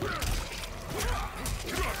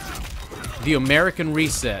 The American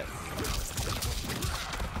reset.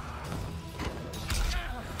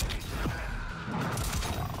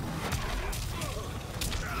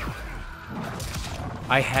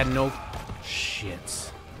 I had no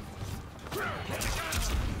shit.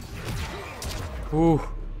 Ooh.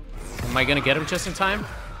 Am I gonna get him just in time?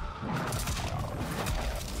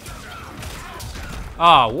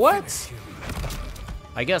 Ah, what?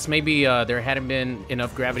 I guess maybe there hadn't been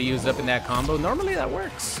enough gravity used up in that combo. Normally that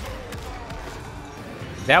works.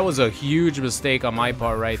 That was a huge mistake on my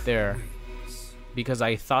part right there. Because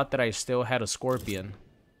I thought that I still had a scorpion,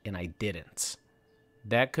 and I didn't.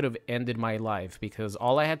 That could have ended my life, because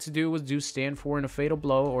all I had to do was do stand 4 in a fatal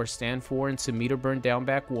blow, or stand 4 into meter burn down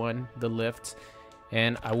back 1, the lift,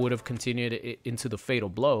 and I would have continued it into the fatal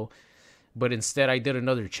blow. But instead I did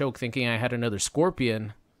another choke thinking I had another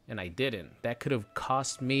scorpion, and I didn't. That could have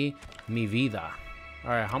cost me mi vida.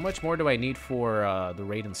 Alright, how much more do I need for the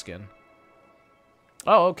Raiden skin?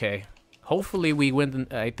 Oh, okay. Hopefully we win.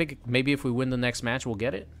 I think maybe if we win the next match, we'll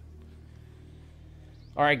get it.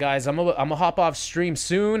 Alright guys, I'm gonna hop off stream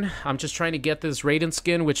soon. I'm just trying to get this Raiden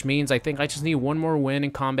skin, which means I think I just need one more win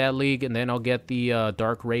in Kombat League, and then I'll get the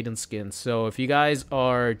Dark Raiden skin. So if you guys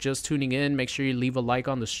are just tuning in, make sure you leave a like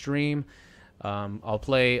on the stream. I'll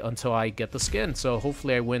play until I get the skin, so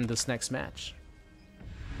hopefully I win this next match.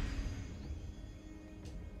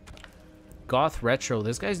 Goth Retro,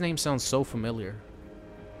 this guy's name sounds so familiar.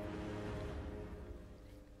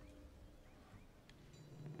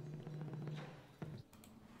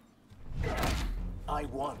 I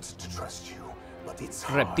want to trust you, but it's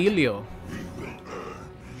hard. Reptilio.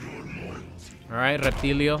 Alright,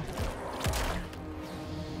 Reptilio.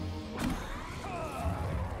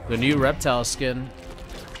 The new reptile skin.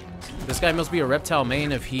 This guy must be a reptile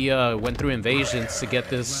main if he went through invasions to get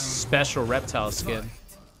this special reptile skin.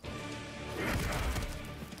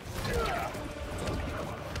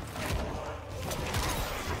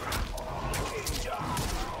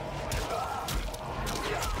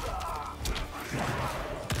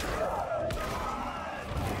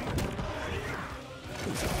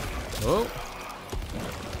 Oh.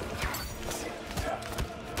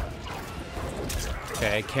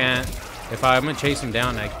 Okay, I can't. If I'm gonna chase him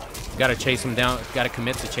down, I gotta chase him down. Gotta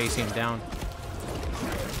commit to chasing him down.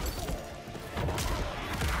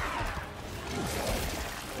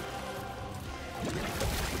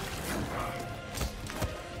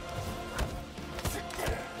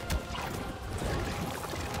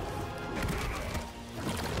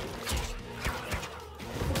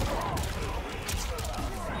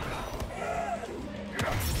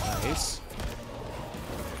 Nice.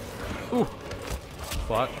 Ooh.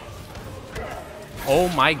 Fuck. Oh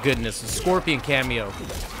my goodness, a Scorpion Kameo.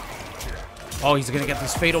 Oh, he's gonna get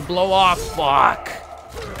this fatal blow off. Fuck.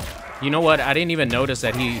 You know what? I didn't even notice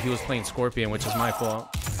that he was playing Scorpion, which is my fault.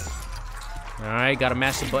 Alright, gotta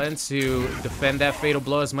mash the buttons to defend that fatal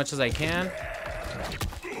blow as much as I can.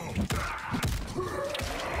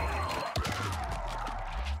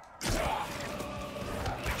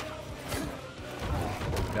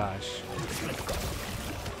 Gosh.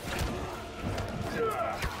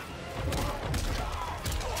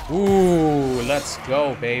 Ooh, let's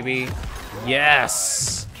go, baby.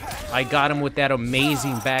 Yes! I got him with that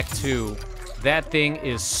amazing back two. That thing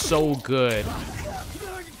is so good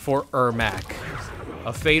for Ermac.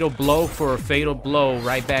 A fatal blow for a fatal blow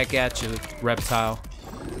right back at you, reptile.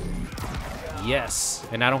 Yes,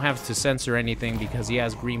 and I don't have to censor anything because he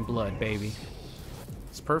has green blood, baby.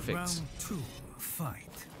 It's perfect. Round 2, fight.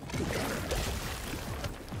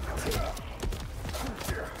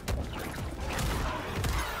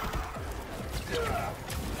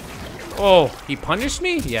 Oh, he punished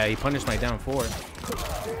me? Yeah, he punished my down four.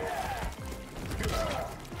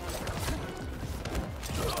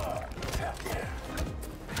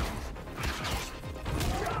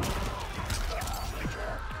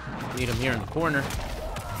 Need him here in the corner.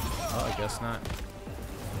 Oh, I guess not.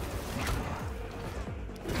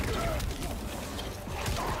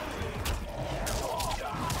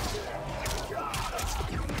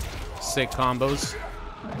 Sick combos.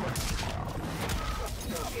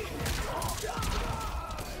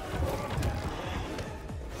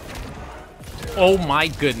 Oh my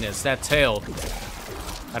goodness, that tail.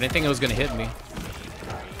 I didn't think it was gonna hit me.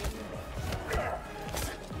 Oh,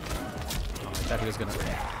 I thought he was gonna.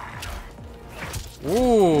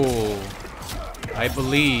 Ooh. I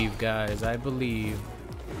believe, guys. I believe.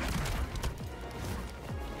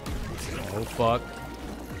 Oh, fuck.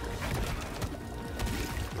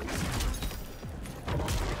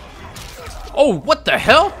 Oh, what the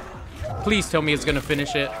hell? Please tell me it's gonna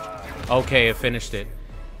finish it. Okay, it finished it.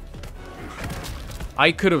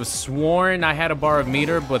 I could have sworn I had a bar of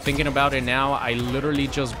meter, but thinking about it now, I literally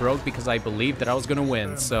just broke because I believed that I was gonna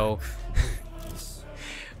win, so...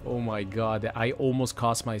 Oh my god, I almost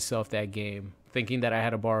cost myself that game, thinking that I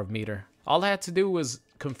had a bar of meter. All I had to do was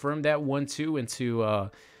confirm that 1-2 into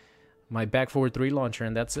my back forward 3 launcher,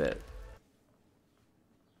 and that's it.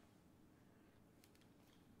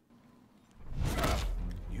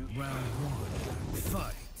 Round 1,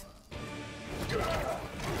 fight.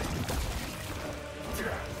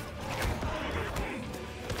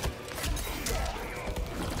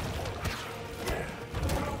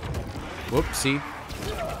 Whoopsie.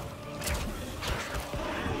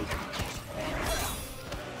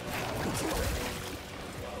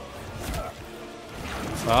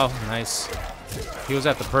 Oh, nice. He was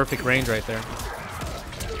at the perfect range right there.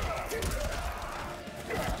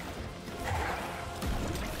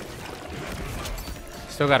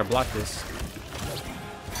 Still gotta block this.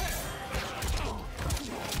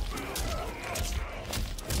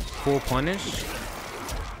 Full punish.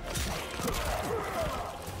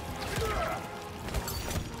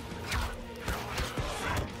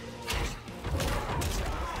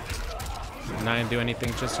 Not gonna do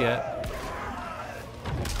anything just yet.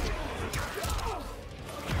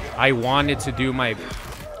 I wanted to do my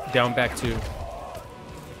down back two.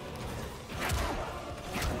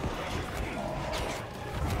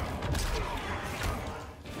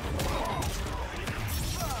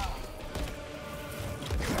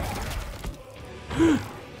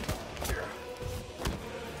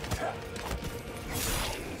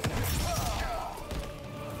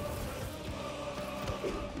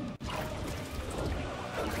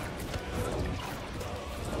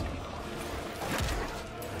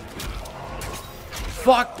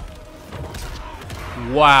 Fuck!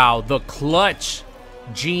 Wow, the clutch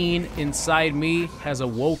gene inside me has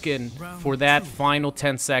awoken for that final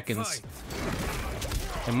 10 seconds.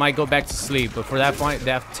 It might go back to sleep, but for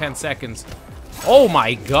that 10 seconds. Oh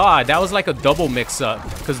my god, that was like a double mix-up.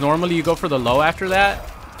 Because normally you go for the low after that.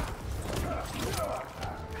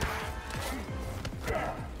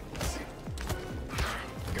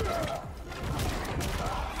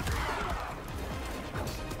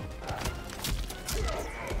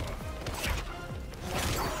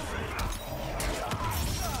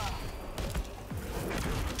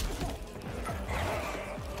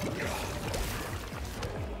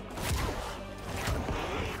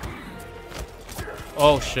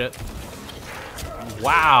 Oh shit.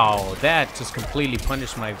 Wow, that just completely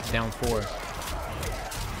punished my down 4.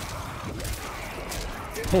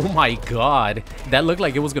 Oh my god. That looked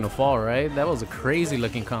like it was gonna fall, right? That was a crazy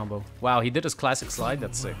looking combo. Wow, he did his classic slide.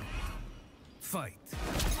 That's sick. Fight.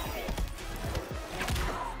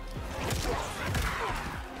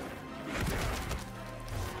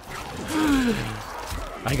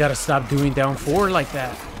 I gotta stop doing down 4 like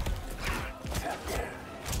that.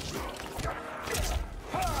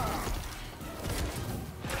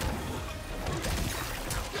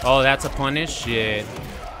 Oh, that's a punish? Shit.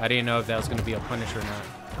 I didn't know if that was gonna be a punish or not.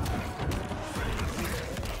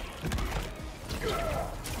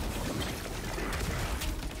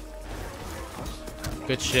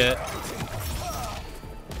 Good shit.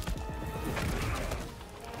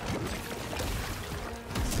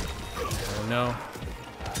 Oh no.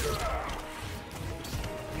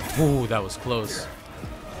 Ooh, that was close.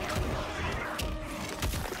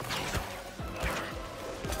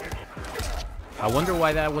 I wonder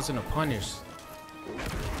why that wasn't a punish.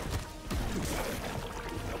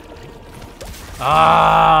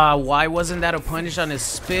 Ah, why wasn't that a punish on his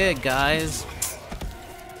spit, guys?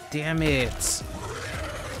 Damn it.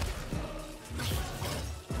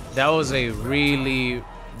 That was a really,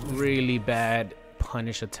 really bad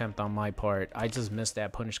punish attempt on my part. I just missed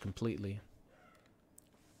that punish completely.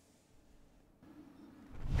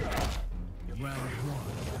 Round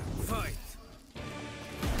 1. Fight.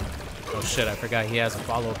 Oh shit, I forgot he has a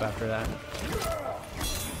follow-up after that.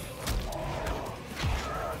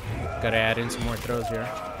 Gotta add in some more throws here.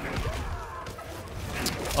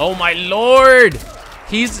 Oh my lord!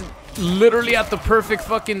 He's literally at the perfect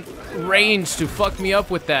fucking range to fuck me up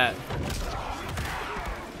with that.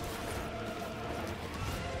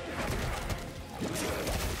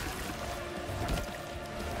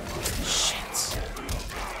 Shit.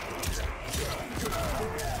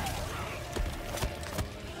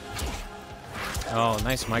 Oh,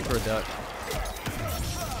 nice micro duck.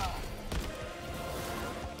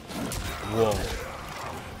 Whoa.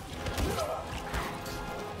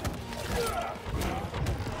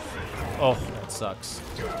 Oh, that sucks.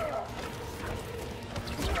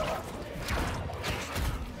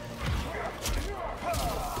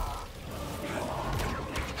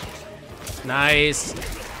 Nice.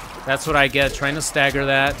 That's what I get, trying to stagger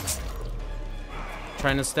that.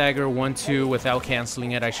 Trying to stagger 1-2 without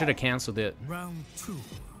canceling it. I should have canceled it. Round 2.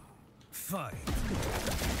 Fight.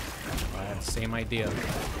 Same idea.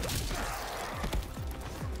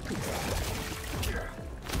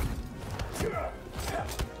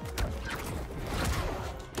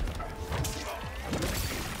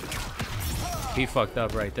 He fucked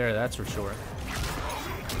up right there, that's for sure.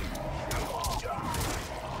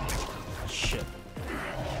 Shit.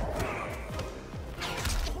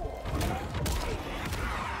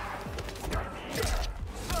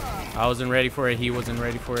 I wasn't ready for it, he wasn't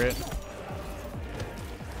ready for it.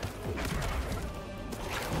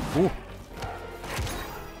 Ooh.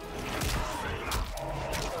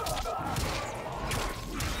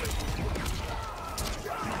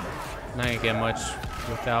 Now you get much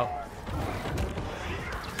without.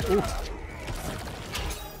 Ooh.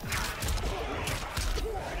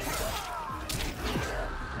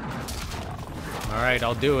 Alright,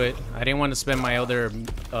 I'll do it. I didn't want to spend my other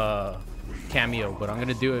Kameo, but I'm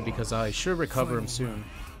gonna do it because I should recover him soon.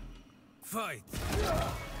 Fight.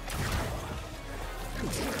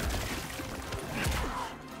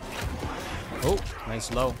 Oh,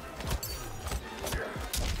 nice low.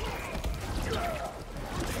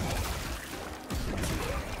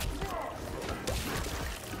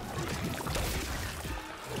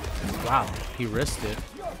 Wow, he risked it.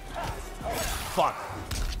 Fuck.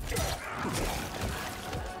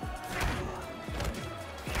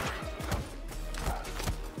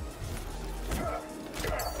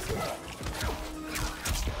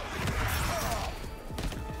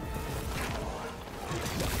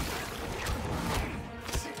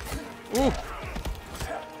 Ooh.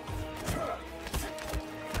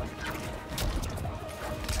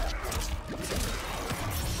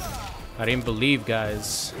 I didn't believe,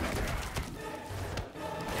 guys.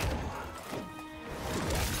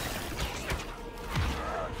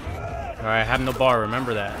 Alright, I have no bar,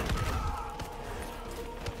 remember that.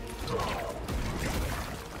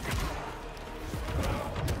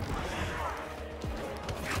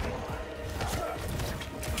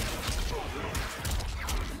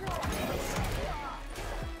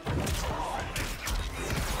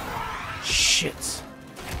 Shit.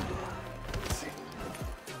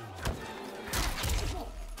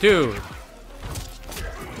 Dude.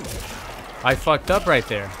 I fucked up right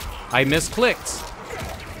there. I misclicked.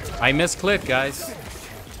 I misclicked, guys.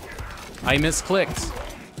 I misclicked.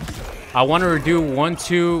 I wanted to do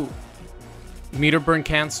 1-2 meter burn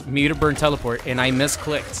cancel, meter burn teleport, and I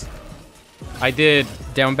misclicked. I did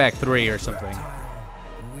down back 3 or something.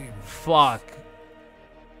 Fuck.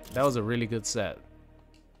 That was a really good set.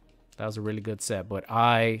 That was a really good set, but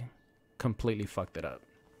I completely fucked it up.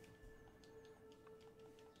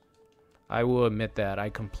 I will admit that. I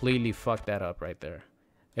completely fucked that up right there.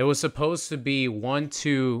 It was supposed to be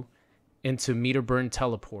 1-2 into meter burn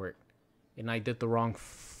teleport, and I did the wrong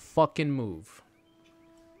fucking move.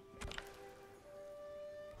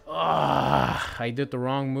 Ah, I did the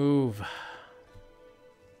wrong move.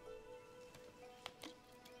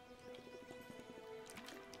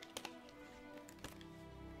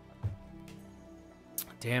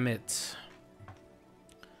 Damn it.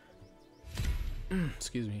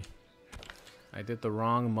 Excuse me. I did the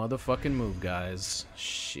wrong motherfucking move, guys.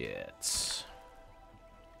 Shit.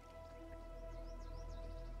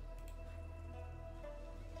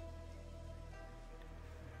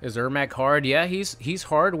 Is Ermac hard? Yeah, he's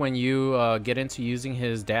hard when you get into using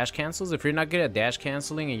his dash cancels. If you're not good at dash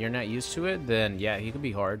canceling and you're not used to it, then yeah, he can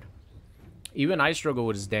be hard. Even I struggle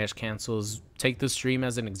with his dash cancels. Take the stream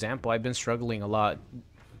as an example. I've been struggling a lot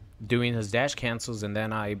doing his dash cancels, and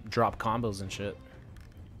then I drop combos and shit.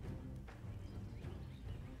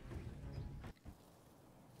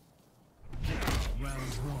 Round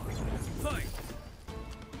 1. Fight.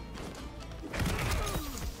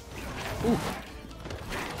 Ooh.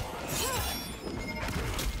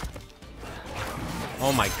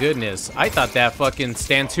 Oh my goodness. I thought that fucking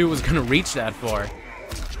stand 2 was gonna reach that far.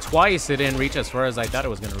 Twice it didn't reach as far as I thought it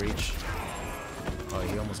was gonna reach. Oh,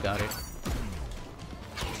 he almost got it.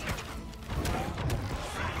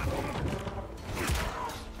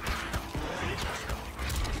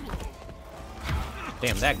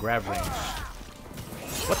 Damn, that grab range.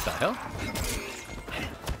 What the hell?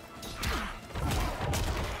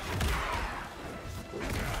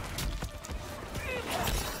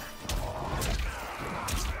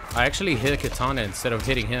 I actually hit Katana instead of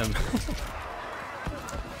hitting him.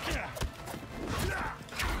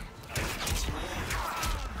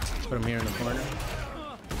 Put him here in the corner.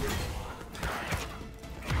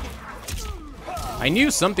 I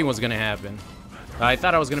knew something was gonna happen. I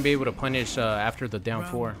thought I was gonna be able to punish after the down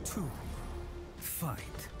 4. Round 2. Fight.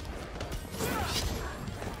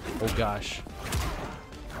 Oh gosh.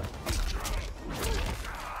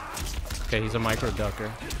 Okay, he's a micro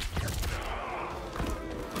ducker.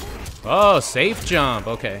 Oh, safe jump.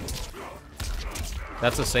 Okay.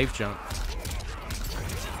 That's a safe jump.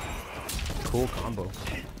 Cool combo.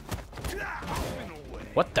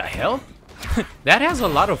 What the hell? That has a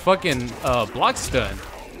lot of fucking block stun.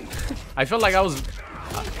 I felt like I was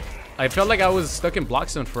stuck in block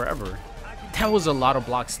stun forever. That was a lot of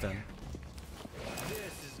block stun.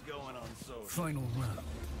 Final round.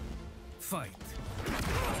 Fight.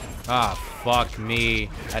 Ah, fuck me.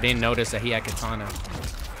 I didn't notice that he had Katana.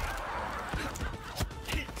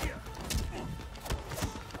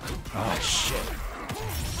 Oh, shit.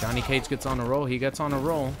 Johnny Cage gets on a roll. He gets on a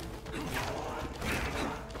roll.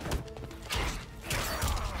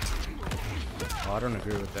 Oh, I don't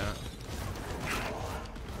agree with that.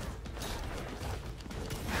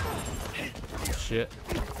 Shit.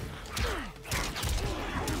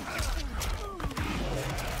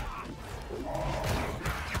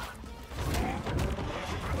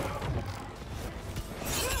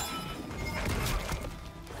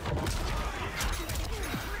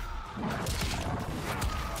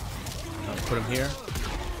 Put him here.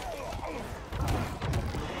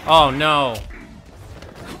 Oh no.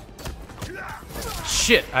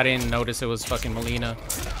 Shit, I didn't notice it was fucking Melina.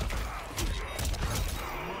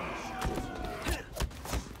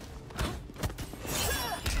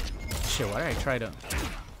 Shit, why did I try to...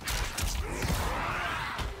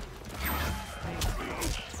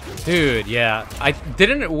 Dude, yeah.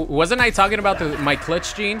 Wasn't I talking about my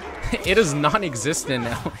clutch gene? It is non-existent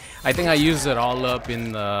now. I think I used it all up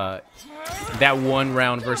in the that one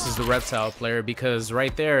round versus the reptile player, because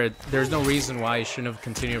right there, there's no reason why I shouldn't have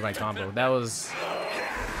continued my combo. That was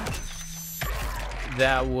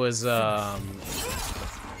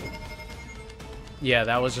yeah,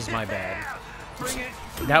 that was just my bad.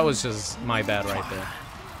 That was just my bad right there.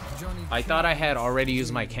 I thought I had already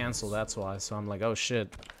used my cancel, that's why. So I'm like, oh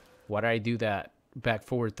shit, why did I do that back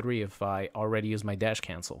forward 3 if I already used my dash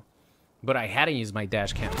cancel? But I hadn't used my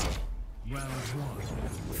dash cancel. Round 1,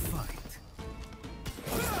 fight.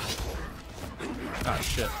 Oh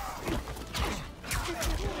shit.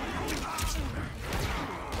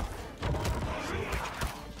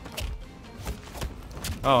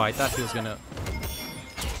 Oh, I thought he was gonna...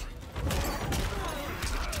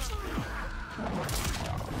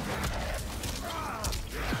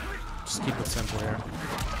 Just keep it simple here.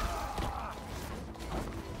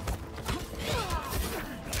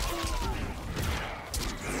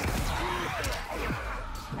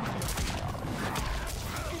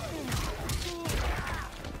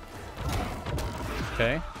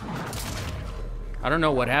 Okay. I don't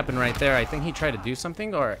know what happened right there. I think he tried to do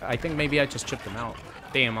something, or I think maybe I just chipped him out.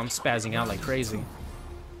 Damn, I'm spazzing out like crazy.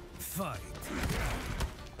 Fight.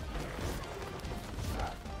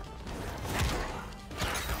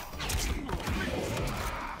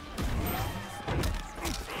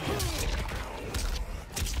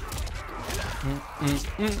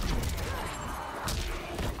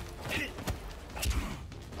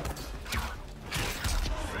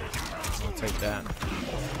 I'll take that.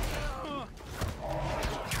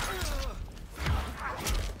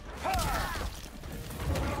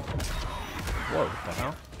 Whoa, what the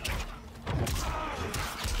hell?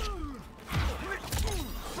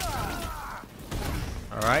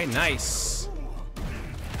 Alright, nice.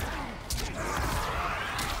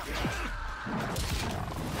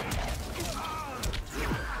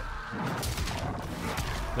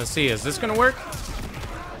 Let's see, is this gonna work?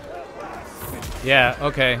 Yeah,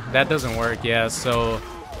 okay, that doesn't work, yeah, so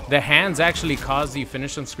the hands actually cause the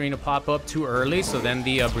finish on screen to pop up too early, so then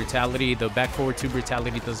the brutality, the back forward 2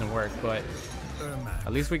 brutality doesn't work, but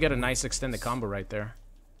at least we get a nice extended combo right there.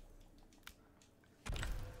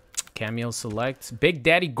 Cameo select. Big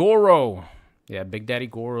Daddy Goro. Yeah, Big Daddy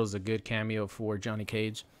Goro is a good cameo for Johnny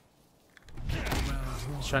Cage.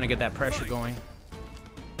 Just trying to get that pressure going.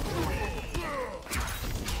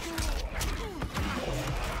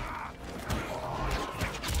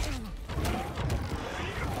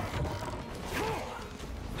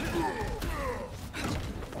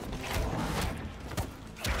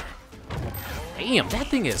 Damn, that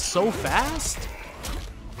thing is so fast.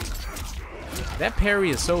 That parry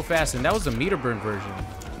is so fast, and that was the meter burn version.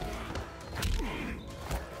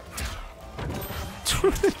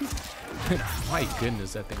 My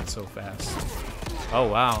goodness, that thing is so fast. Oh,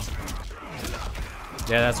 wow.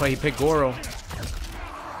 Yeah, that's why he picked Goro.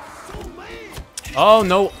 Oh,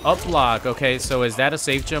 no, up block. Okay, so is that a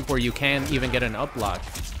safe jump where you can't even get an up block?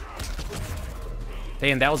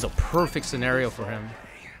 Damn, that was a perfect scenario for him.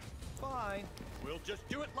 Just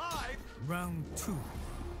do it live. Round 2,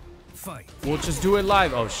 fight. We'll just do it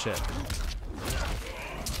live. Oh shit.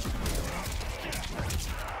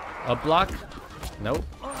 Up block? Nope.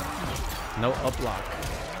 No up block.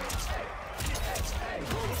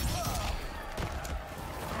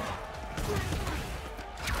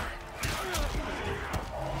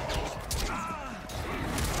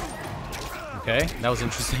 Okay, that was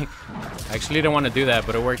interesting. I actually didn't want to do that,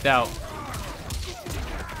 but it worked out.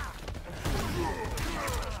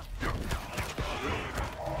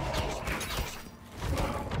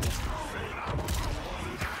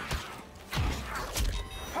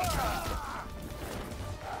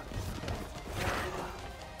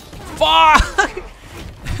 Fuck!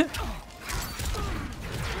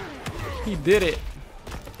 He did it.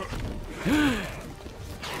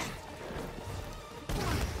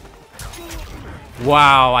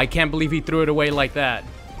 Wow, I can't believe he threw it away like that.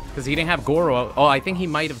 Because he didn't have Goro. Oh, I think he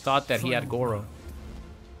might have thought that he had Goro.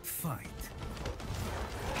 Fight.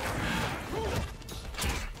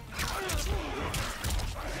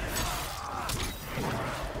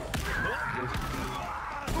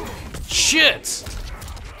 Shit!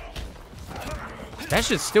 That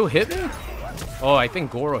should still hit me? Oh, I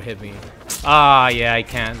think Goro hit me. Ah, yeah, I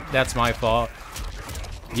can't. That's my fault.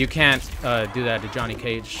 You can't do that to Johnny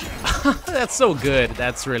Cage. That's so good.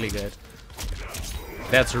 That's really good.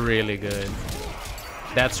 That's really good.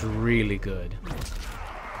 That's really good.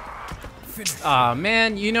 Ah,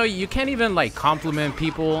 man, you know, you can't even, like, compliment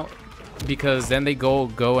people because then they go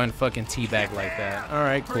and fucking teabag like that.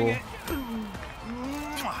 Alright, cool.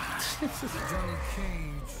 Johnny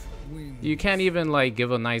Cage You can't even like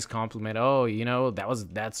give a nice compliment. Oh, you know,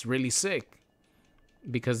 that's really sick.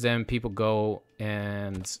 Because then people go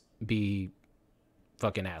and be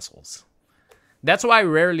fucking assholes. That's why I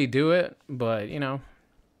rarely do it, but you know.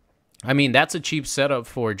 I mean, that's a cheap setup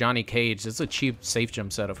for Johnny Cage. It's a cheap safe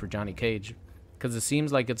jump setup for Johnny Cage. Because it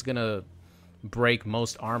seems like it's gonna break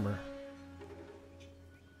most armor.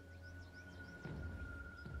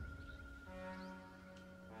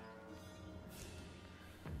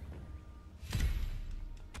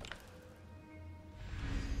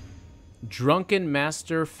 Drunken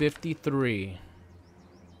Master 53.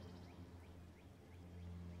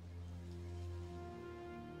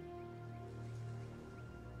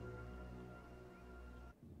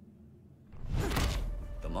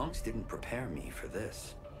 The monks didn't prepare me for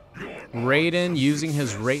this. Raiden using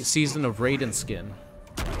his Season of Raiden skin.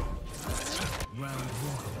 Round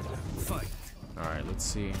one. Fight. Alright, let's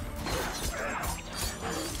see.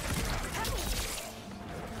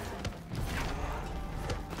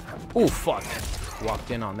 Oh, fuck.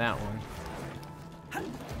 Walked in on that one.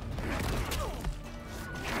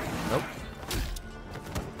 Nope.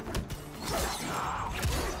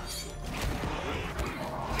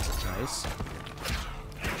 Nice.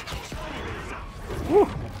 Woo.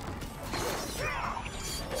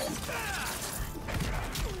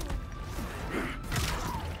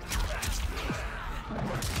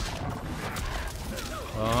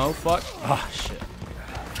 Oh, fuck. Oh, shit.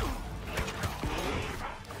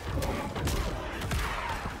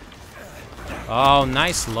 Oh,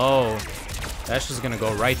 nice low. That's just gonna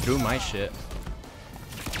go right through my shit.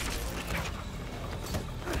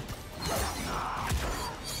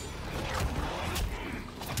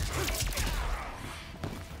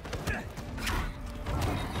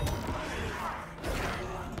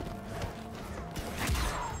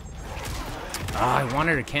 Ah, I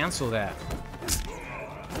wanted to cancel that.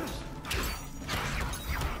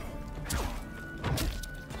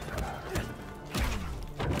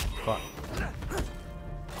 Fuck.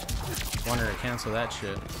 Wanted to cancel that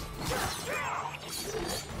shit.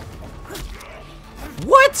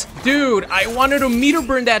 What? Dude, I wanted to meter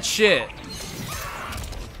burn that shit.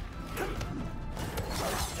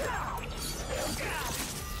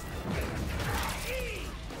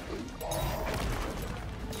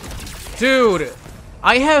 Dude,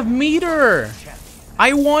 I have meter.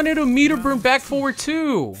 I wanted a meter burn back forward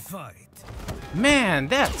too. Man,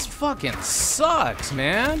 that's fucking sucks,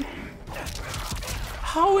 man.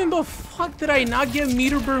 How in the fuck did I not get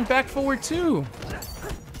meter burn back forward too?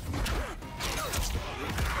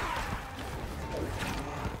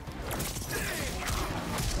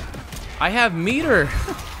 I have meter.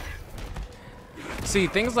 See,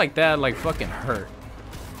 things like that like fucking hurt.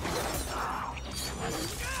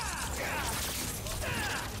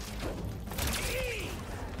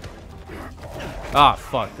 Ah,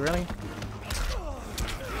 fuck, really?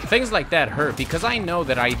 Things like that hurt because I know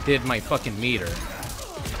that I did my fucking meter.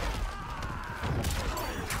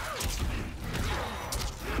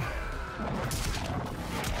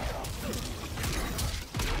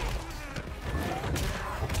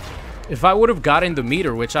 If I would have gotten the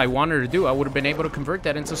meter, which I wanted to do, I would have been able to convert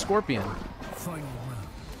that into Scorpion. Final round.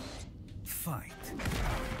 Fight.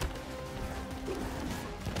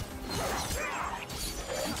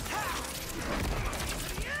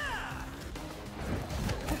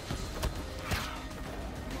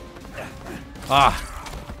 Ah,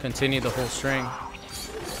 continue the whole string.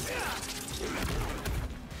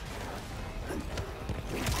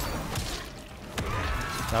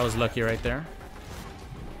 That was lucky right there.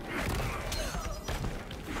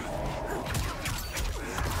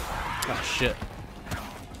 Oh, shit.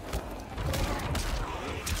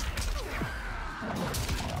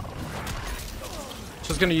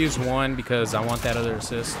 Just gonna use one because I want that other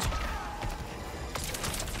assist.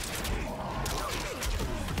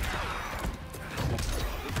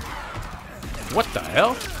 What the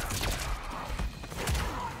hell?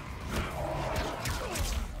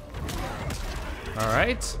 All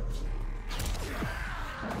right.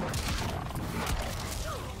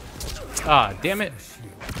 Ah, damn it.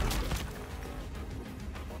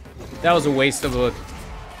 That was a waste of a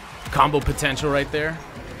combo potential right there.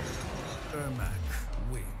 Ermac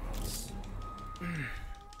wins.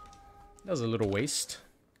 That was a little waste.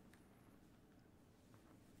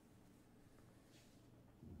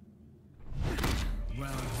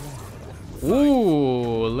 Round one.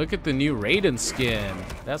 Ooh, look at the new Raiden skin.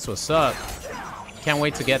 That's what's up. Can't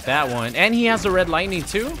wait to get that one. And he has the red lightning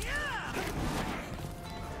too.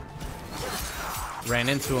 Ran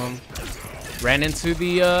into him. Ran into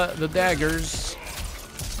the daggers.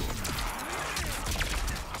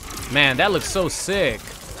 Man, that looks so sick.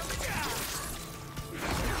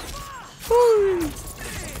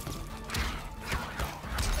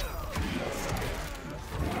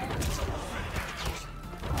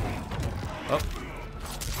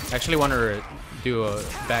 Actually want to do a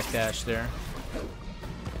backdash there.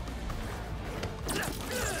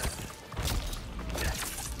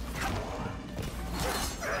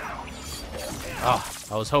 Oh,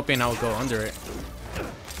 I was hoping I would go under it.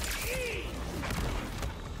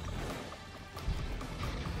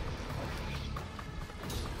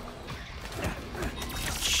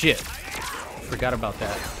 Shit. Forgot about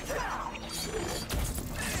that.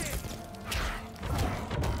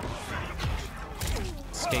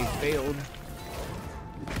 Escape failed.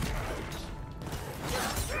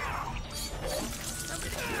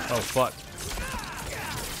 Oh, fuck.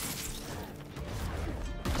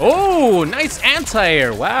 Oh, nice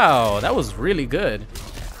anti-air. Wow, that was really good.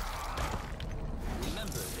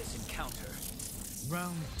 Remember this encounter.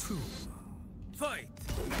 Round 2. Fight.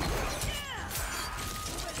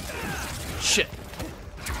 Shit.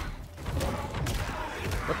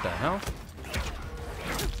 What the hell?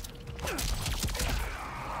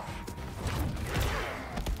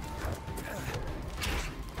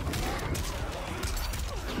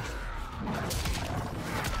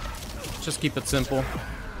 Just keep it simple.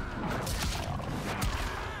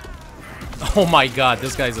 Oh my god,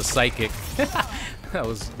 this guy's a psychic. that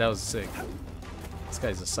was sick. This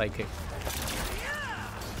guy's a psychic.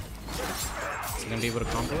 Is he gonna be able to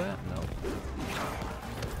combo that? No.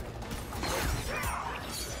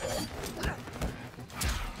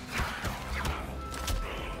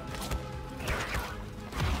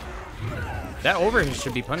 That overhit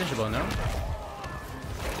should be punishable, no?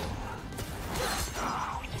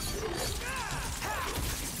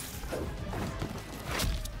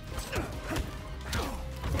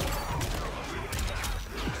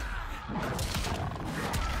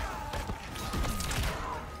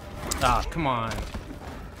 Ah, come on.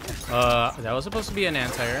 That was supposed to be an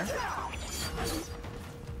anti-air.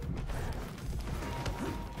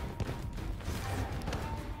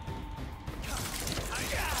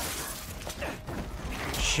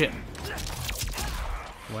 Shit.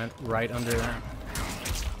 Went right under that.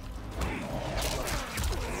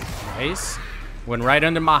 Nice. Went right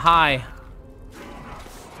under my high.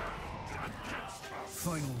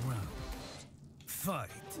 Final round. Fight.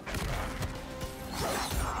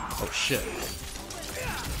 Oh shit.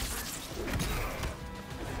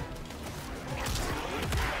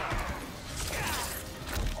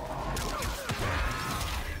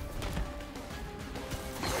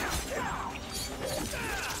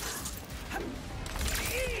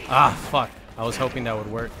 Ah, fuck. I was hoping that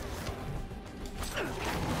would work.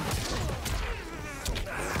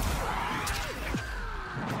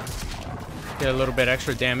 Get a little bit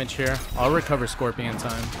extra damage here. I'll recover Scorpion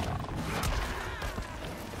time.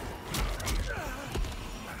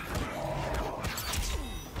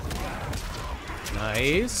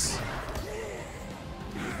 Nice.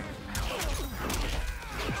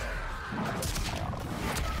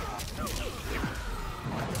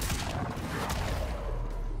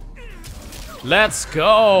 Let's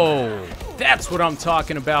go. That's what I'm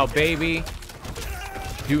talking about, baby.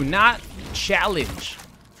 Do not challenge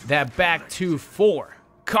that back 2-4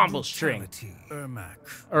 combo string. Ermac.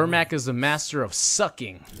 Ermac is the master of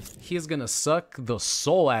sucking. He is gonna suck the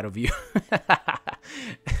soul out of you.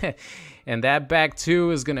 And that back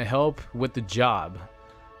 2 is gonna help with the job.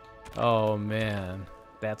 Oh man,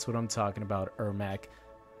 that's what I'm talking about, Ermac.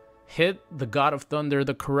 Hit the God of Thunder,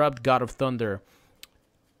 the corrupt God of Thunder,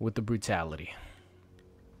 with the brutality.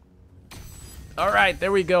 All right,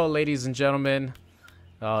 there we go, ladies and gentlemen.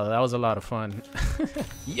 Oh, that was a lot of fun.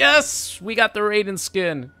 Yes, we got the Raiden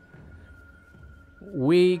skin.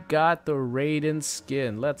 We got the Raiden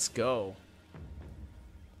skin. Let's go.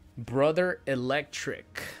 Brother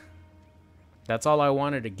Electric. That's all I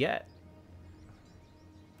wanted to get.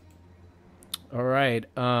 All right.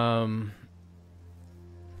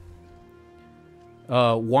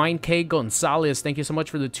 Wine K Gonzalez, thank you so much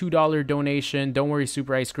for the $2 donation. Don't worry,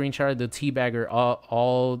 Super. I screenshotted the teabagger.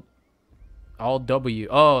 All W.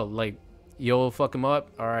 Oh, like you'll fuck him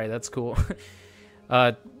up. All right, that's cool.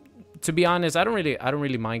 To be honest, I don't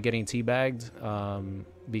really mind getting teabagged,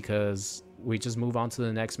 because we just move on to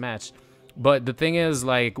the next match. But the thing is,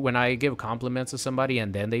 like, when I give compliments to somebody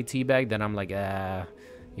and then they teabag, then I'm like,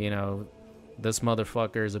 you know, this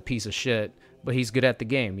motherfucker is a piece of shit, but he's good at the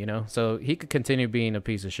game, you know? So he could continue being a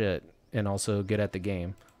piece of shit and also good at the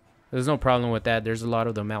game. There's no problem with that. There's a lot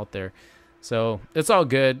of them out there. So it's all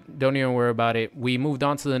good. Don't even worry about it. We moved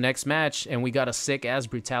on to the next match, and we got a sick-ass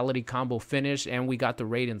brutality combo finish, and we got the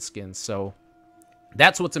Raiden skin. So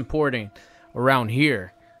that's what's important around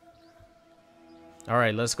here. All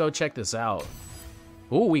right, let's go check this out.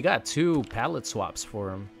 Oh, we got 2 palette swaps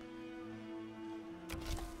for him.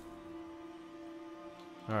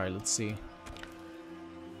 Alright, let's see.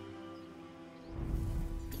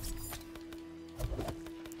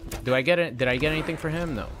 Did I get anything for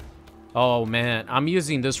him? No. Oh man, I'm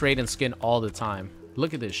using this Raiden skin all the time.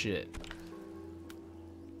 Look at this shit.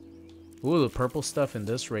 Ooh, the purple stuff in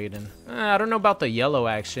this Raiden. I don't know about the yellow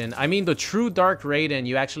action. I mean, the true Dark Raiden,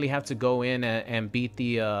 you actually have to go in and beat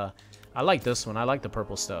the... I like this one. I like the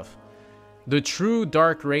purple stuff. The true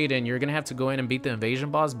Dark Raiden, you're gonna have to go in and beat the invasion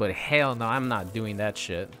boss, but hell no, I'm not doing that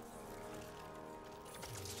shit.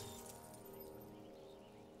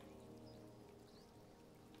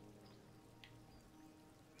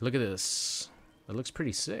 Look at this. It looks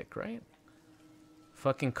pretty sick, right?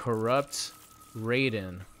 Fucking corrupt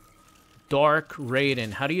Raiden. Dark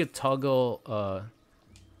Raiden. How do you toggle,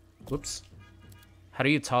 whoops. How do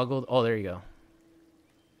you toggle? Oh, there you go.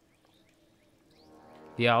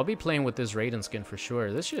 Yeah, I'll be playing with this Raiden skin for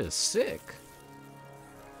sure. This shit is sick.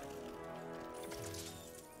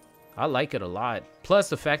 I like it a lot. Plus,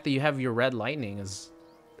 the fact that you have your red lightning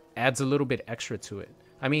adds a little bit extra to it.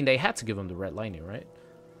 I mean, they had to give him the red lightning, right?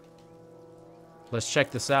 Let's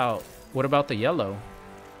check this out. What about the yellow?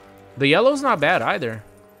 The yellow's not bad either.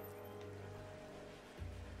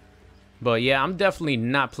 But yeah, I'm definitely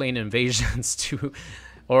not playing Invasions to...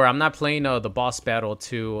 Or I'm not playing the boss battle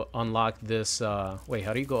to unlock this... Wait,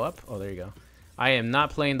 how do you go up? Oh, there you go. I am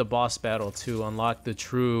not playing the boss battle to unlock the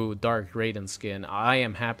true Dark Raiden skin. I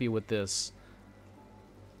am happy with this.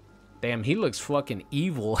 Damn, he looks fucking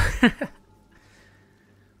evil.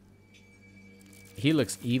 He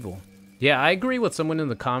looks evil. Yeah, I agree with someone in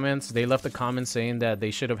the comments. They left a comment saying that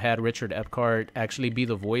they should have had Richard Epcar actually be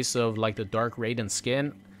the voice of like the Dark Raiden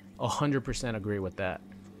skin. 100% agree with that.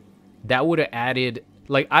 That would have added...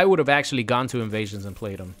 Like, I would have actually gone to Invasions and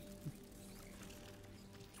played him.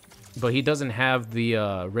 But he doesn't have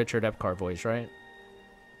the Richard Epcar voice, right?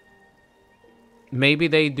 Maybe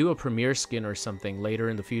they do a premiere skin or something later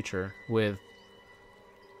in the future with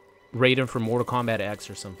Raiden from Mortal Kombat X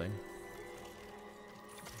or something.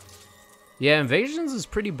 Yeah, Invasions is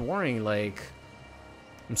pretty boring. Like,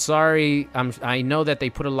 I'm sorry. I know that they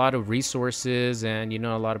put a lot of resources and, you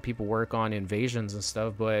know, a lot of people work on Invasions and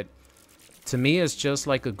stuff, but to me, it's just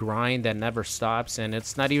like a grind that never stops, and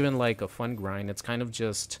it's not even like a fun grind. It's kind of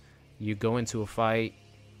just you go into a fight,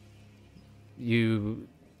 you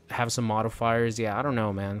have some modifiers. Yeah, I don't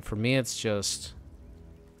know, man. For me, it's just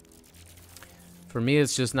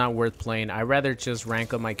not worth playing. I'd rather just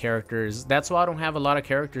rank up my characters. That's why I don't have a lot of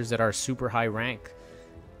characters that are super high rank,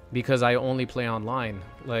 because I only play online.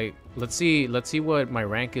 Like, let's see what my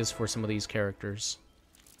rank is for some of these characters.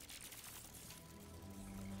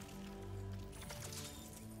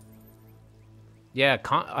 Yeah,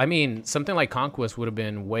 I mean, something like Conquest would have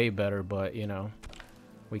been way better, but, you know,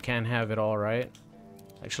 we can't have it all, right?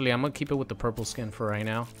 Actually, I'm going to keep it with the purple skin for right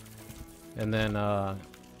now. And then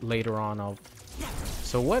later on, I'll...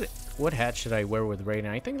 So what hat should I wear with Raiden?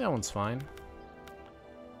 I think that one's fine.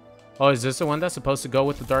 Oh, is this the one that's supposed to go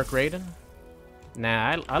with the Dark Raiden?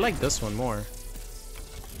 Nah, I like this one more.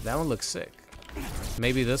 That one looks sick.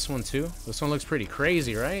 Maybe this one too? This one looks pretty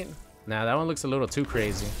crazy, right? Nah, that one looks a little too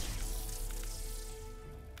crazy.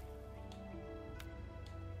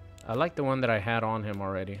 I like the one that I had on him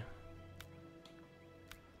already.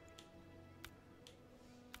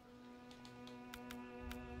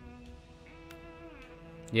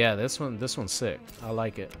 Yeah, this one's sick. I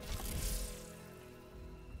like it.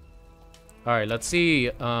 All right, let's see.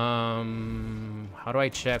 How do I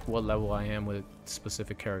check what level I am with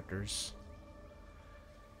specific characters?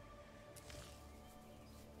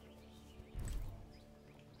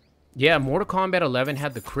 Yeah, Mortal Kombat 11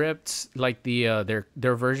 had the crypt, like the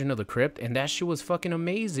their version of the crypt, and that shit was fucking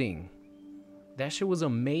amazing. That shit was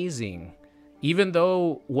amazing. Even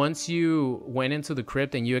though once you went into the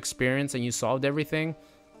crypt and you experienced and you solved everything,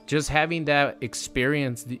 just having that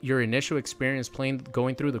experience, your initial experience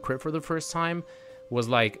going through the crypt for the first time, was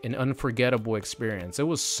like an unforgettable experience. It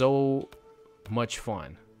was so much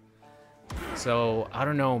fun. So I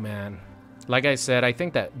don't know, man. Like I said, I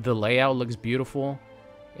think that the layout looks beautiful.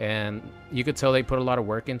 And you could tell they put a lot of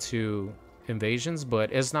work into Invasions,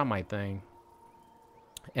 but it's not my thing.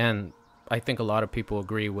 And I think a lot of people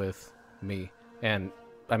agree with me. And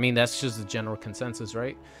I mean, that's just the general consensus,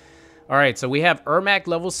 right? All right, so we have Ermac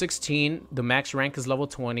level 16. The max rank is level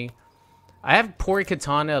 20. I have Pori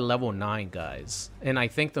Katana at level 9, guys. And I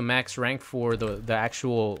think the max rank for the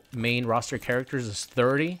actual main roster characters is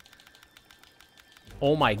 30.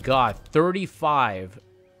 Oh my god, 35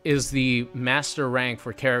 is the master rank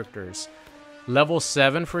for characters. Level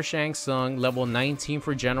 7 for Shang Tsung, level 19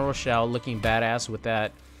 for General Shao, looking badass with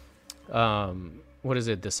that what is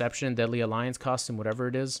it? Deception, Deadly Alliance costume, whatever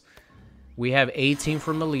it is. We have 18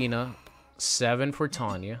 for Melina, 7 for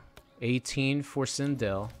Tanya, 18 for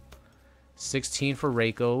Sindel, 16 for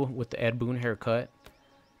Reiko with the Ed Boon haircut,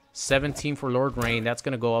 17 for Lord Rain. That's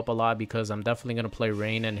going to go up a lot because I'm definitely going to play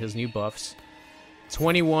Rain and his new buffs.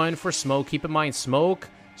 21 for Smoke. Keep in mind, Smoke,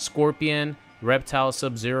 Scorpion, Reptile,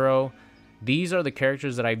 Sub-Zero. These are the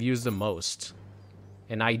characters that I've used the most.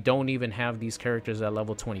 And I don't even have these characters at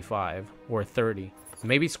level 25 or 30.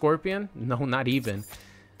 Maybe Scorpion? No, not even.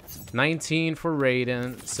 19 for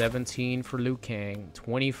Raiden, 17 for Liu Kang,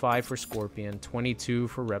 25 for Scorpion, 22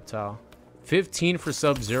 for Reptile, 15 for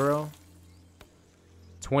Sub-Zero,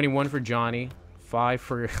 21 for Johnny, 5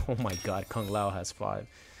 for... Oh my god, Kung Lao has 5.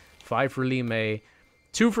 5 for Li Mei,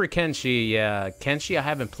 2 for Kenshi. Yeah, Kenshi I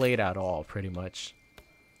haven't played at all, pretty much.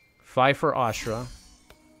 5 for Ashra,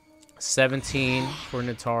 17 for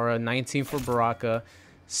Nitara, 19 for Baraka,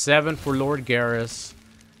 7 for Lord Garrus,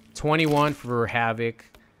 21 for Havoc,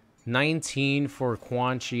 19 for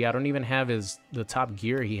Quan Chi. I don't even have the top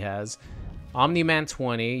gear he has. Omni-Man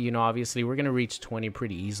 20. You know, obviously we're gonna reach 20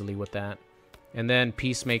 pretty easily with that. And then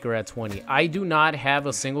Peacemaker at 20. I do not have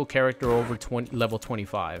a single character over level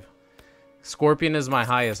 25. Scorpion is my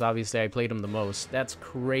highest. Obviously I played him the most. That's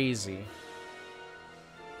crazy.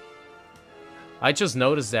 I just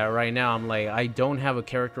noticed that right now. I'm like, I don't have a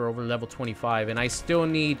character over level 25, and I still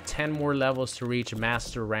need 10 more levels to reach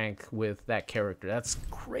master rank with that character. That's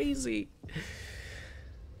crazy.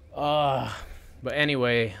 But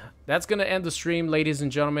anyway, that's gonna end the stream, ladies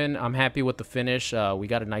and gentlemen. I'm happy with the finish. We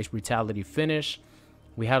got a nice brutality finish.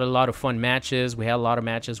 We had a lot of fun matches. We had a lot of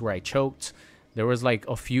matches where I choked. There was like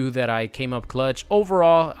a few that I came up clutch.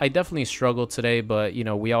 Overall, I definitely struggled today, but you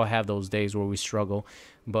know, we all have those days where we struggle.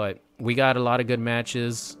 But we got a lot of good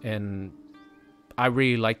matches, and I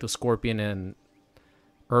really like the Scorpion and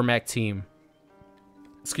Ermac team.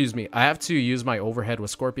 Excuse me. I have to use my overhead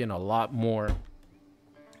with Scorpion a lot more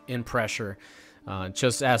in pressure,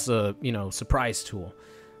 just as a, you know, surprise tool.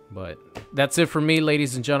 But that's it for me,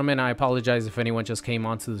 ladies and gentlemen. I apologize if anyone just came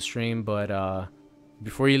onto the stream, but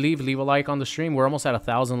before you leave a like on the stream. We're almost at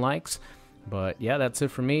 1,000 likes. But yeah, that's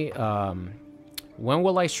it for me. When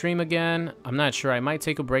will I stream again? I'm not sure. I might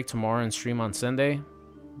take a break tomorrow and stream on Sunday.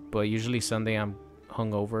 But usually Sunday I'm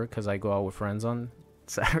hungover because I go out with friends on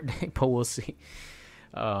Saturday. But we'll see.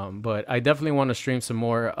 But I definitely want to stream some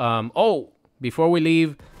more. Oh, before we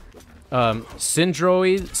leave,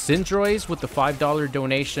 Syndroids with the $5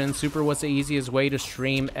 donation. Super, what's the easiest way to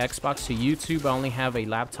stream Xbox to YouTube? I only have a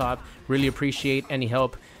laptop. Really appreciate any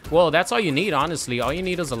help. Well, that's all you need, honestly. All you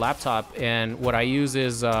need is a laptop. And what I use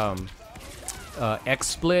is...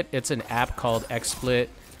 XSplit. It's an app called XSplit.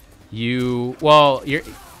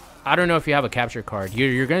 I don't know if you have a capture card.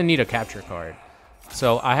 You're gonna need a capture card.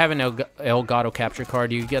 So I have an Elgato capture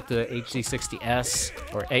card. You get the HD60S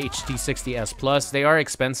or HD60S Plus. They are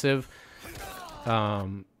expensive,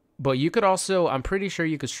 but you could also, I'm pretty sure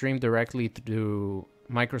you could stream directly through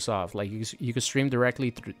Microsoft. Like you could stream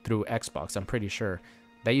directly through Xbox. I'm pretty sure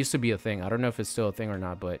that used to be a thing. I don't know if it's still a thing or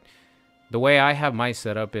not, but the way I have my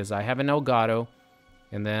setup is I have an Elgato,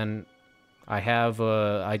 and then I have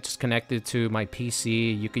I just connected to my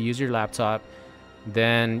PC. You could use your laptop.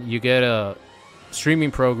 Then you get a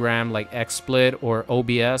streaming program like XSplit or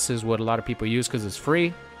OBS is what a lot of people use because it's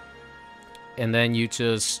free. And then you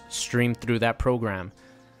just stream through that program.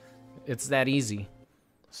 It's that easy.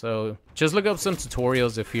 So just look up some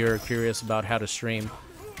tutorials if you're curious about how to stream.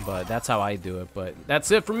 But that's how I do it. But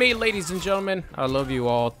that's it for me, ladies and gentlemen. I love you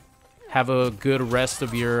all. Have a good rest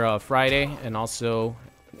of your Friday, and also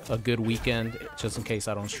a good weekend, just in case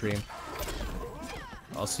I don't stream.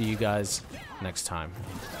 I'll see you guys next time.